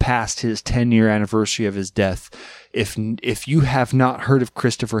 days past his 10-year anniversary of his death. If you have not heard of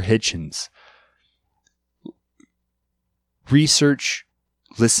Christopher Hitchens, research,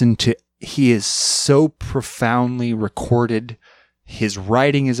 listen to. He is so profoundly recorded. His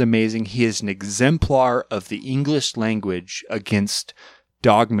writing is amazing. He is an exemplar of the English language against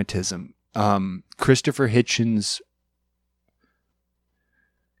dogmatism. Christopher Hitchens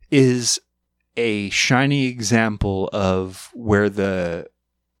is a shining example of where the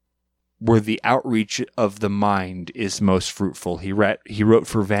outreach of the mind is most fruitful. He wrote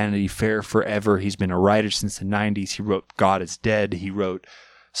for Vanity Fair forever. He's been a writer since the 90s. He wrote God is Dead. He wrote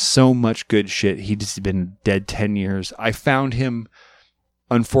so much good shit. He's been dead 10 years. I found him,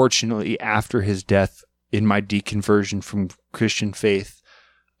 unfortunately, after his death in my deconversion from Christian faith.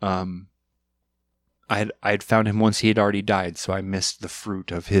 I had found him once he had already died, so I missed the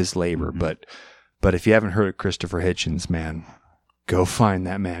fruit of his labor. Mm-hmm. But if you haven't heard of Christopher Hitchens, man, go find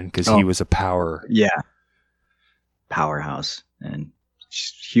that man, because he was a powerhouse and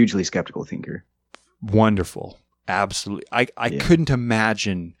hugely skeptical thinker. Wonderful. Absolutely. I couldn't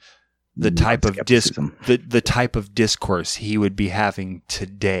imagine the type of the type of discourse he would be having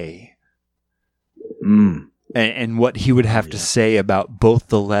today. And what he would have to say about both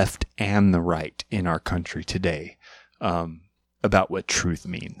the left and the right in our country today, about what truth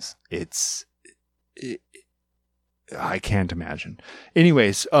means. I can't imagine.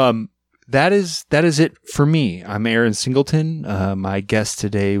 Anyways, that is it for me. I'm Aaron Singleton. My guest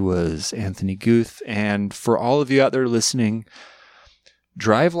today was Anthony Guth. And for all of you out there listening,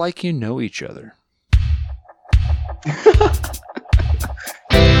 drive like you know each other.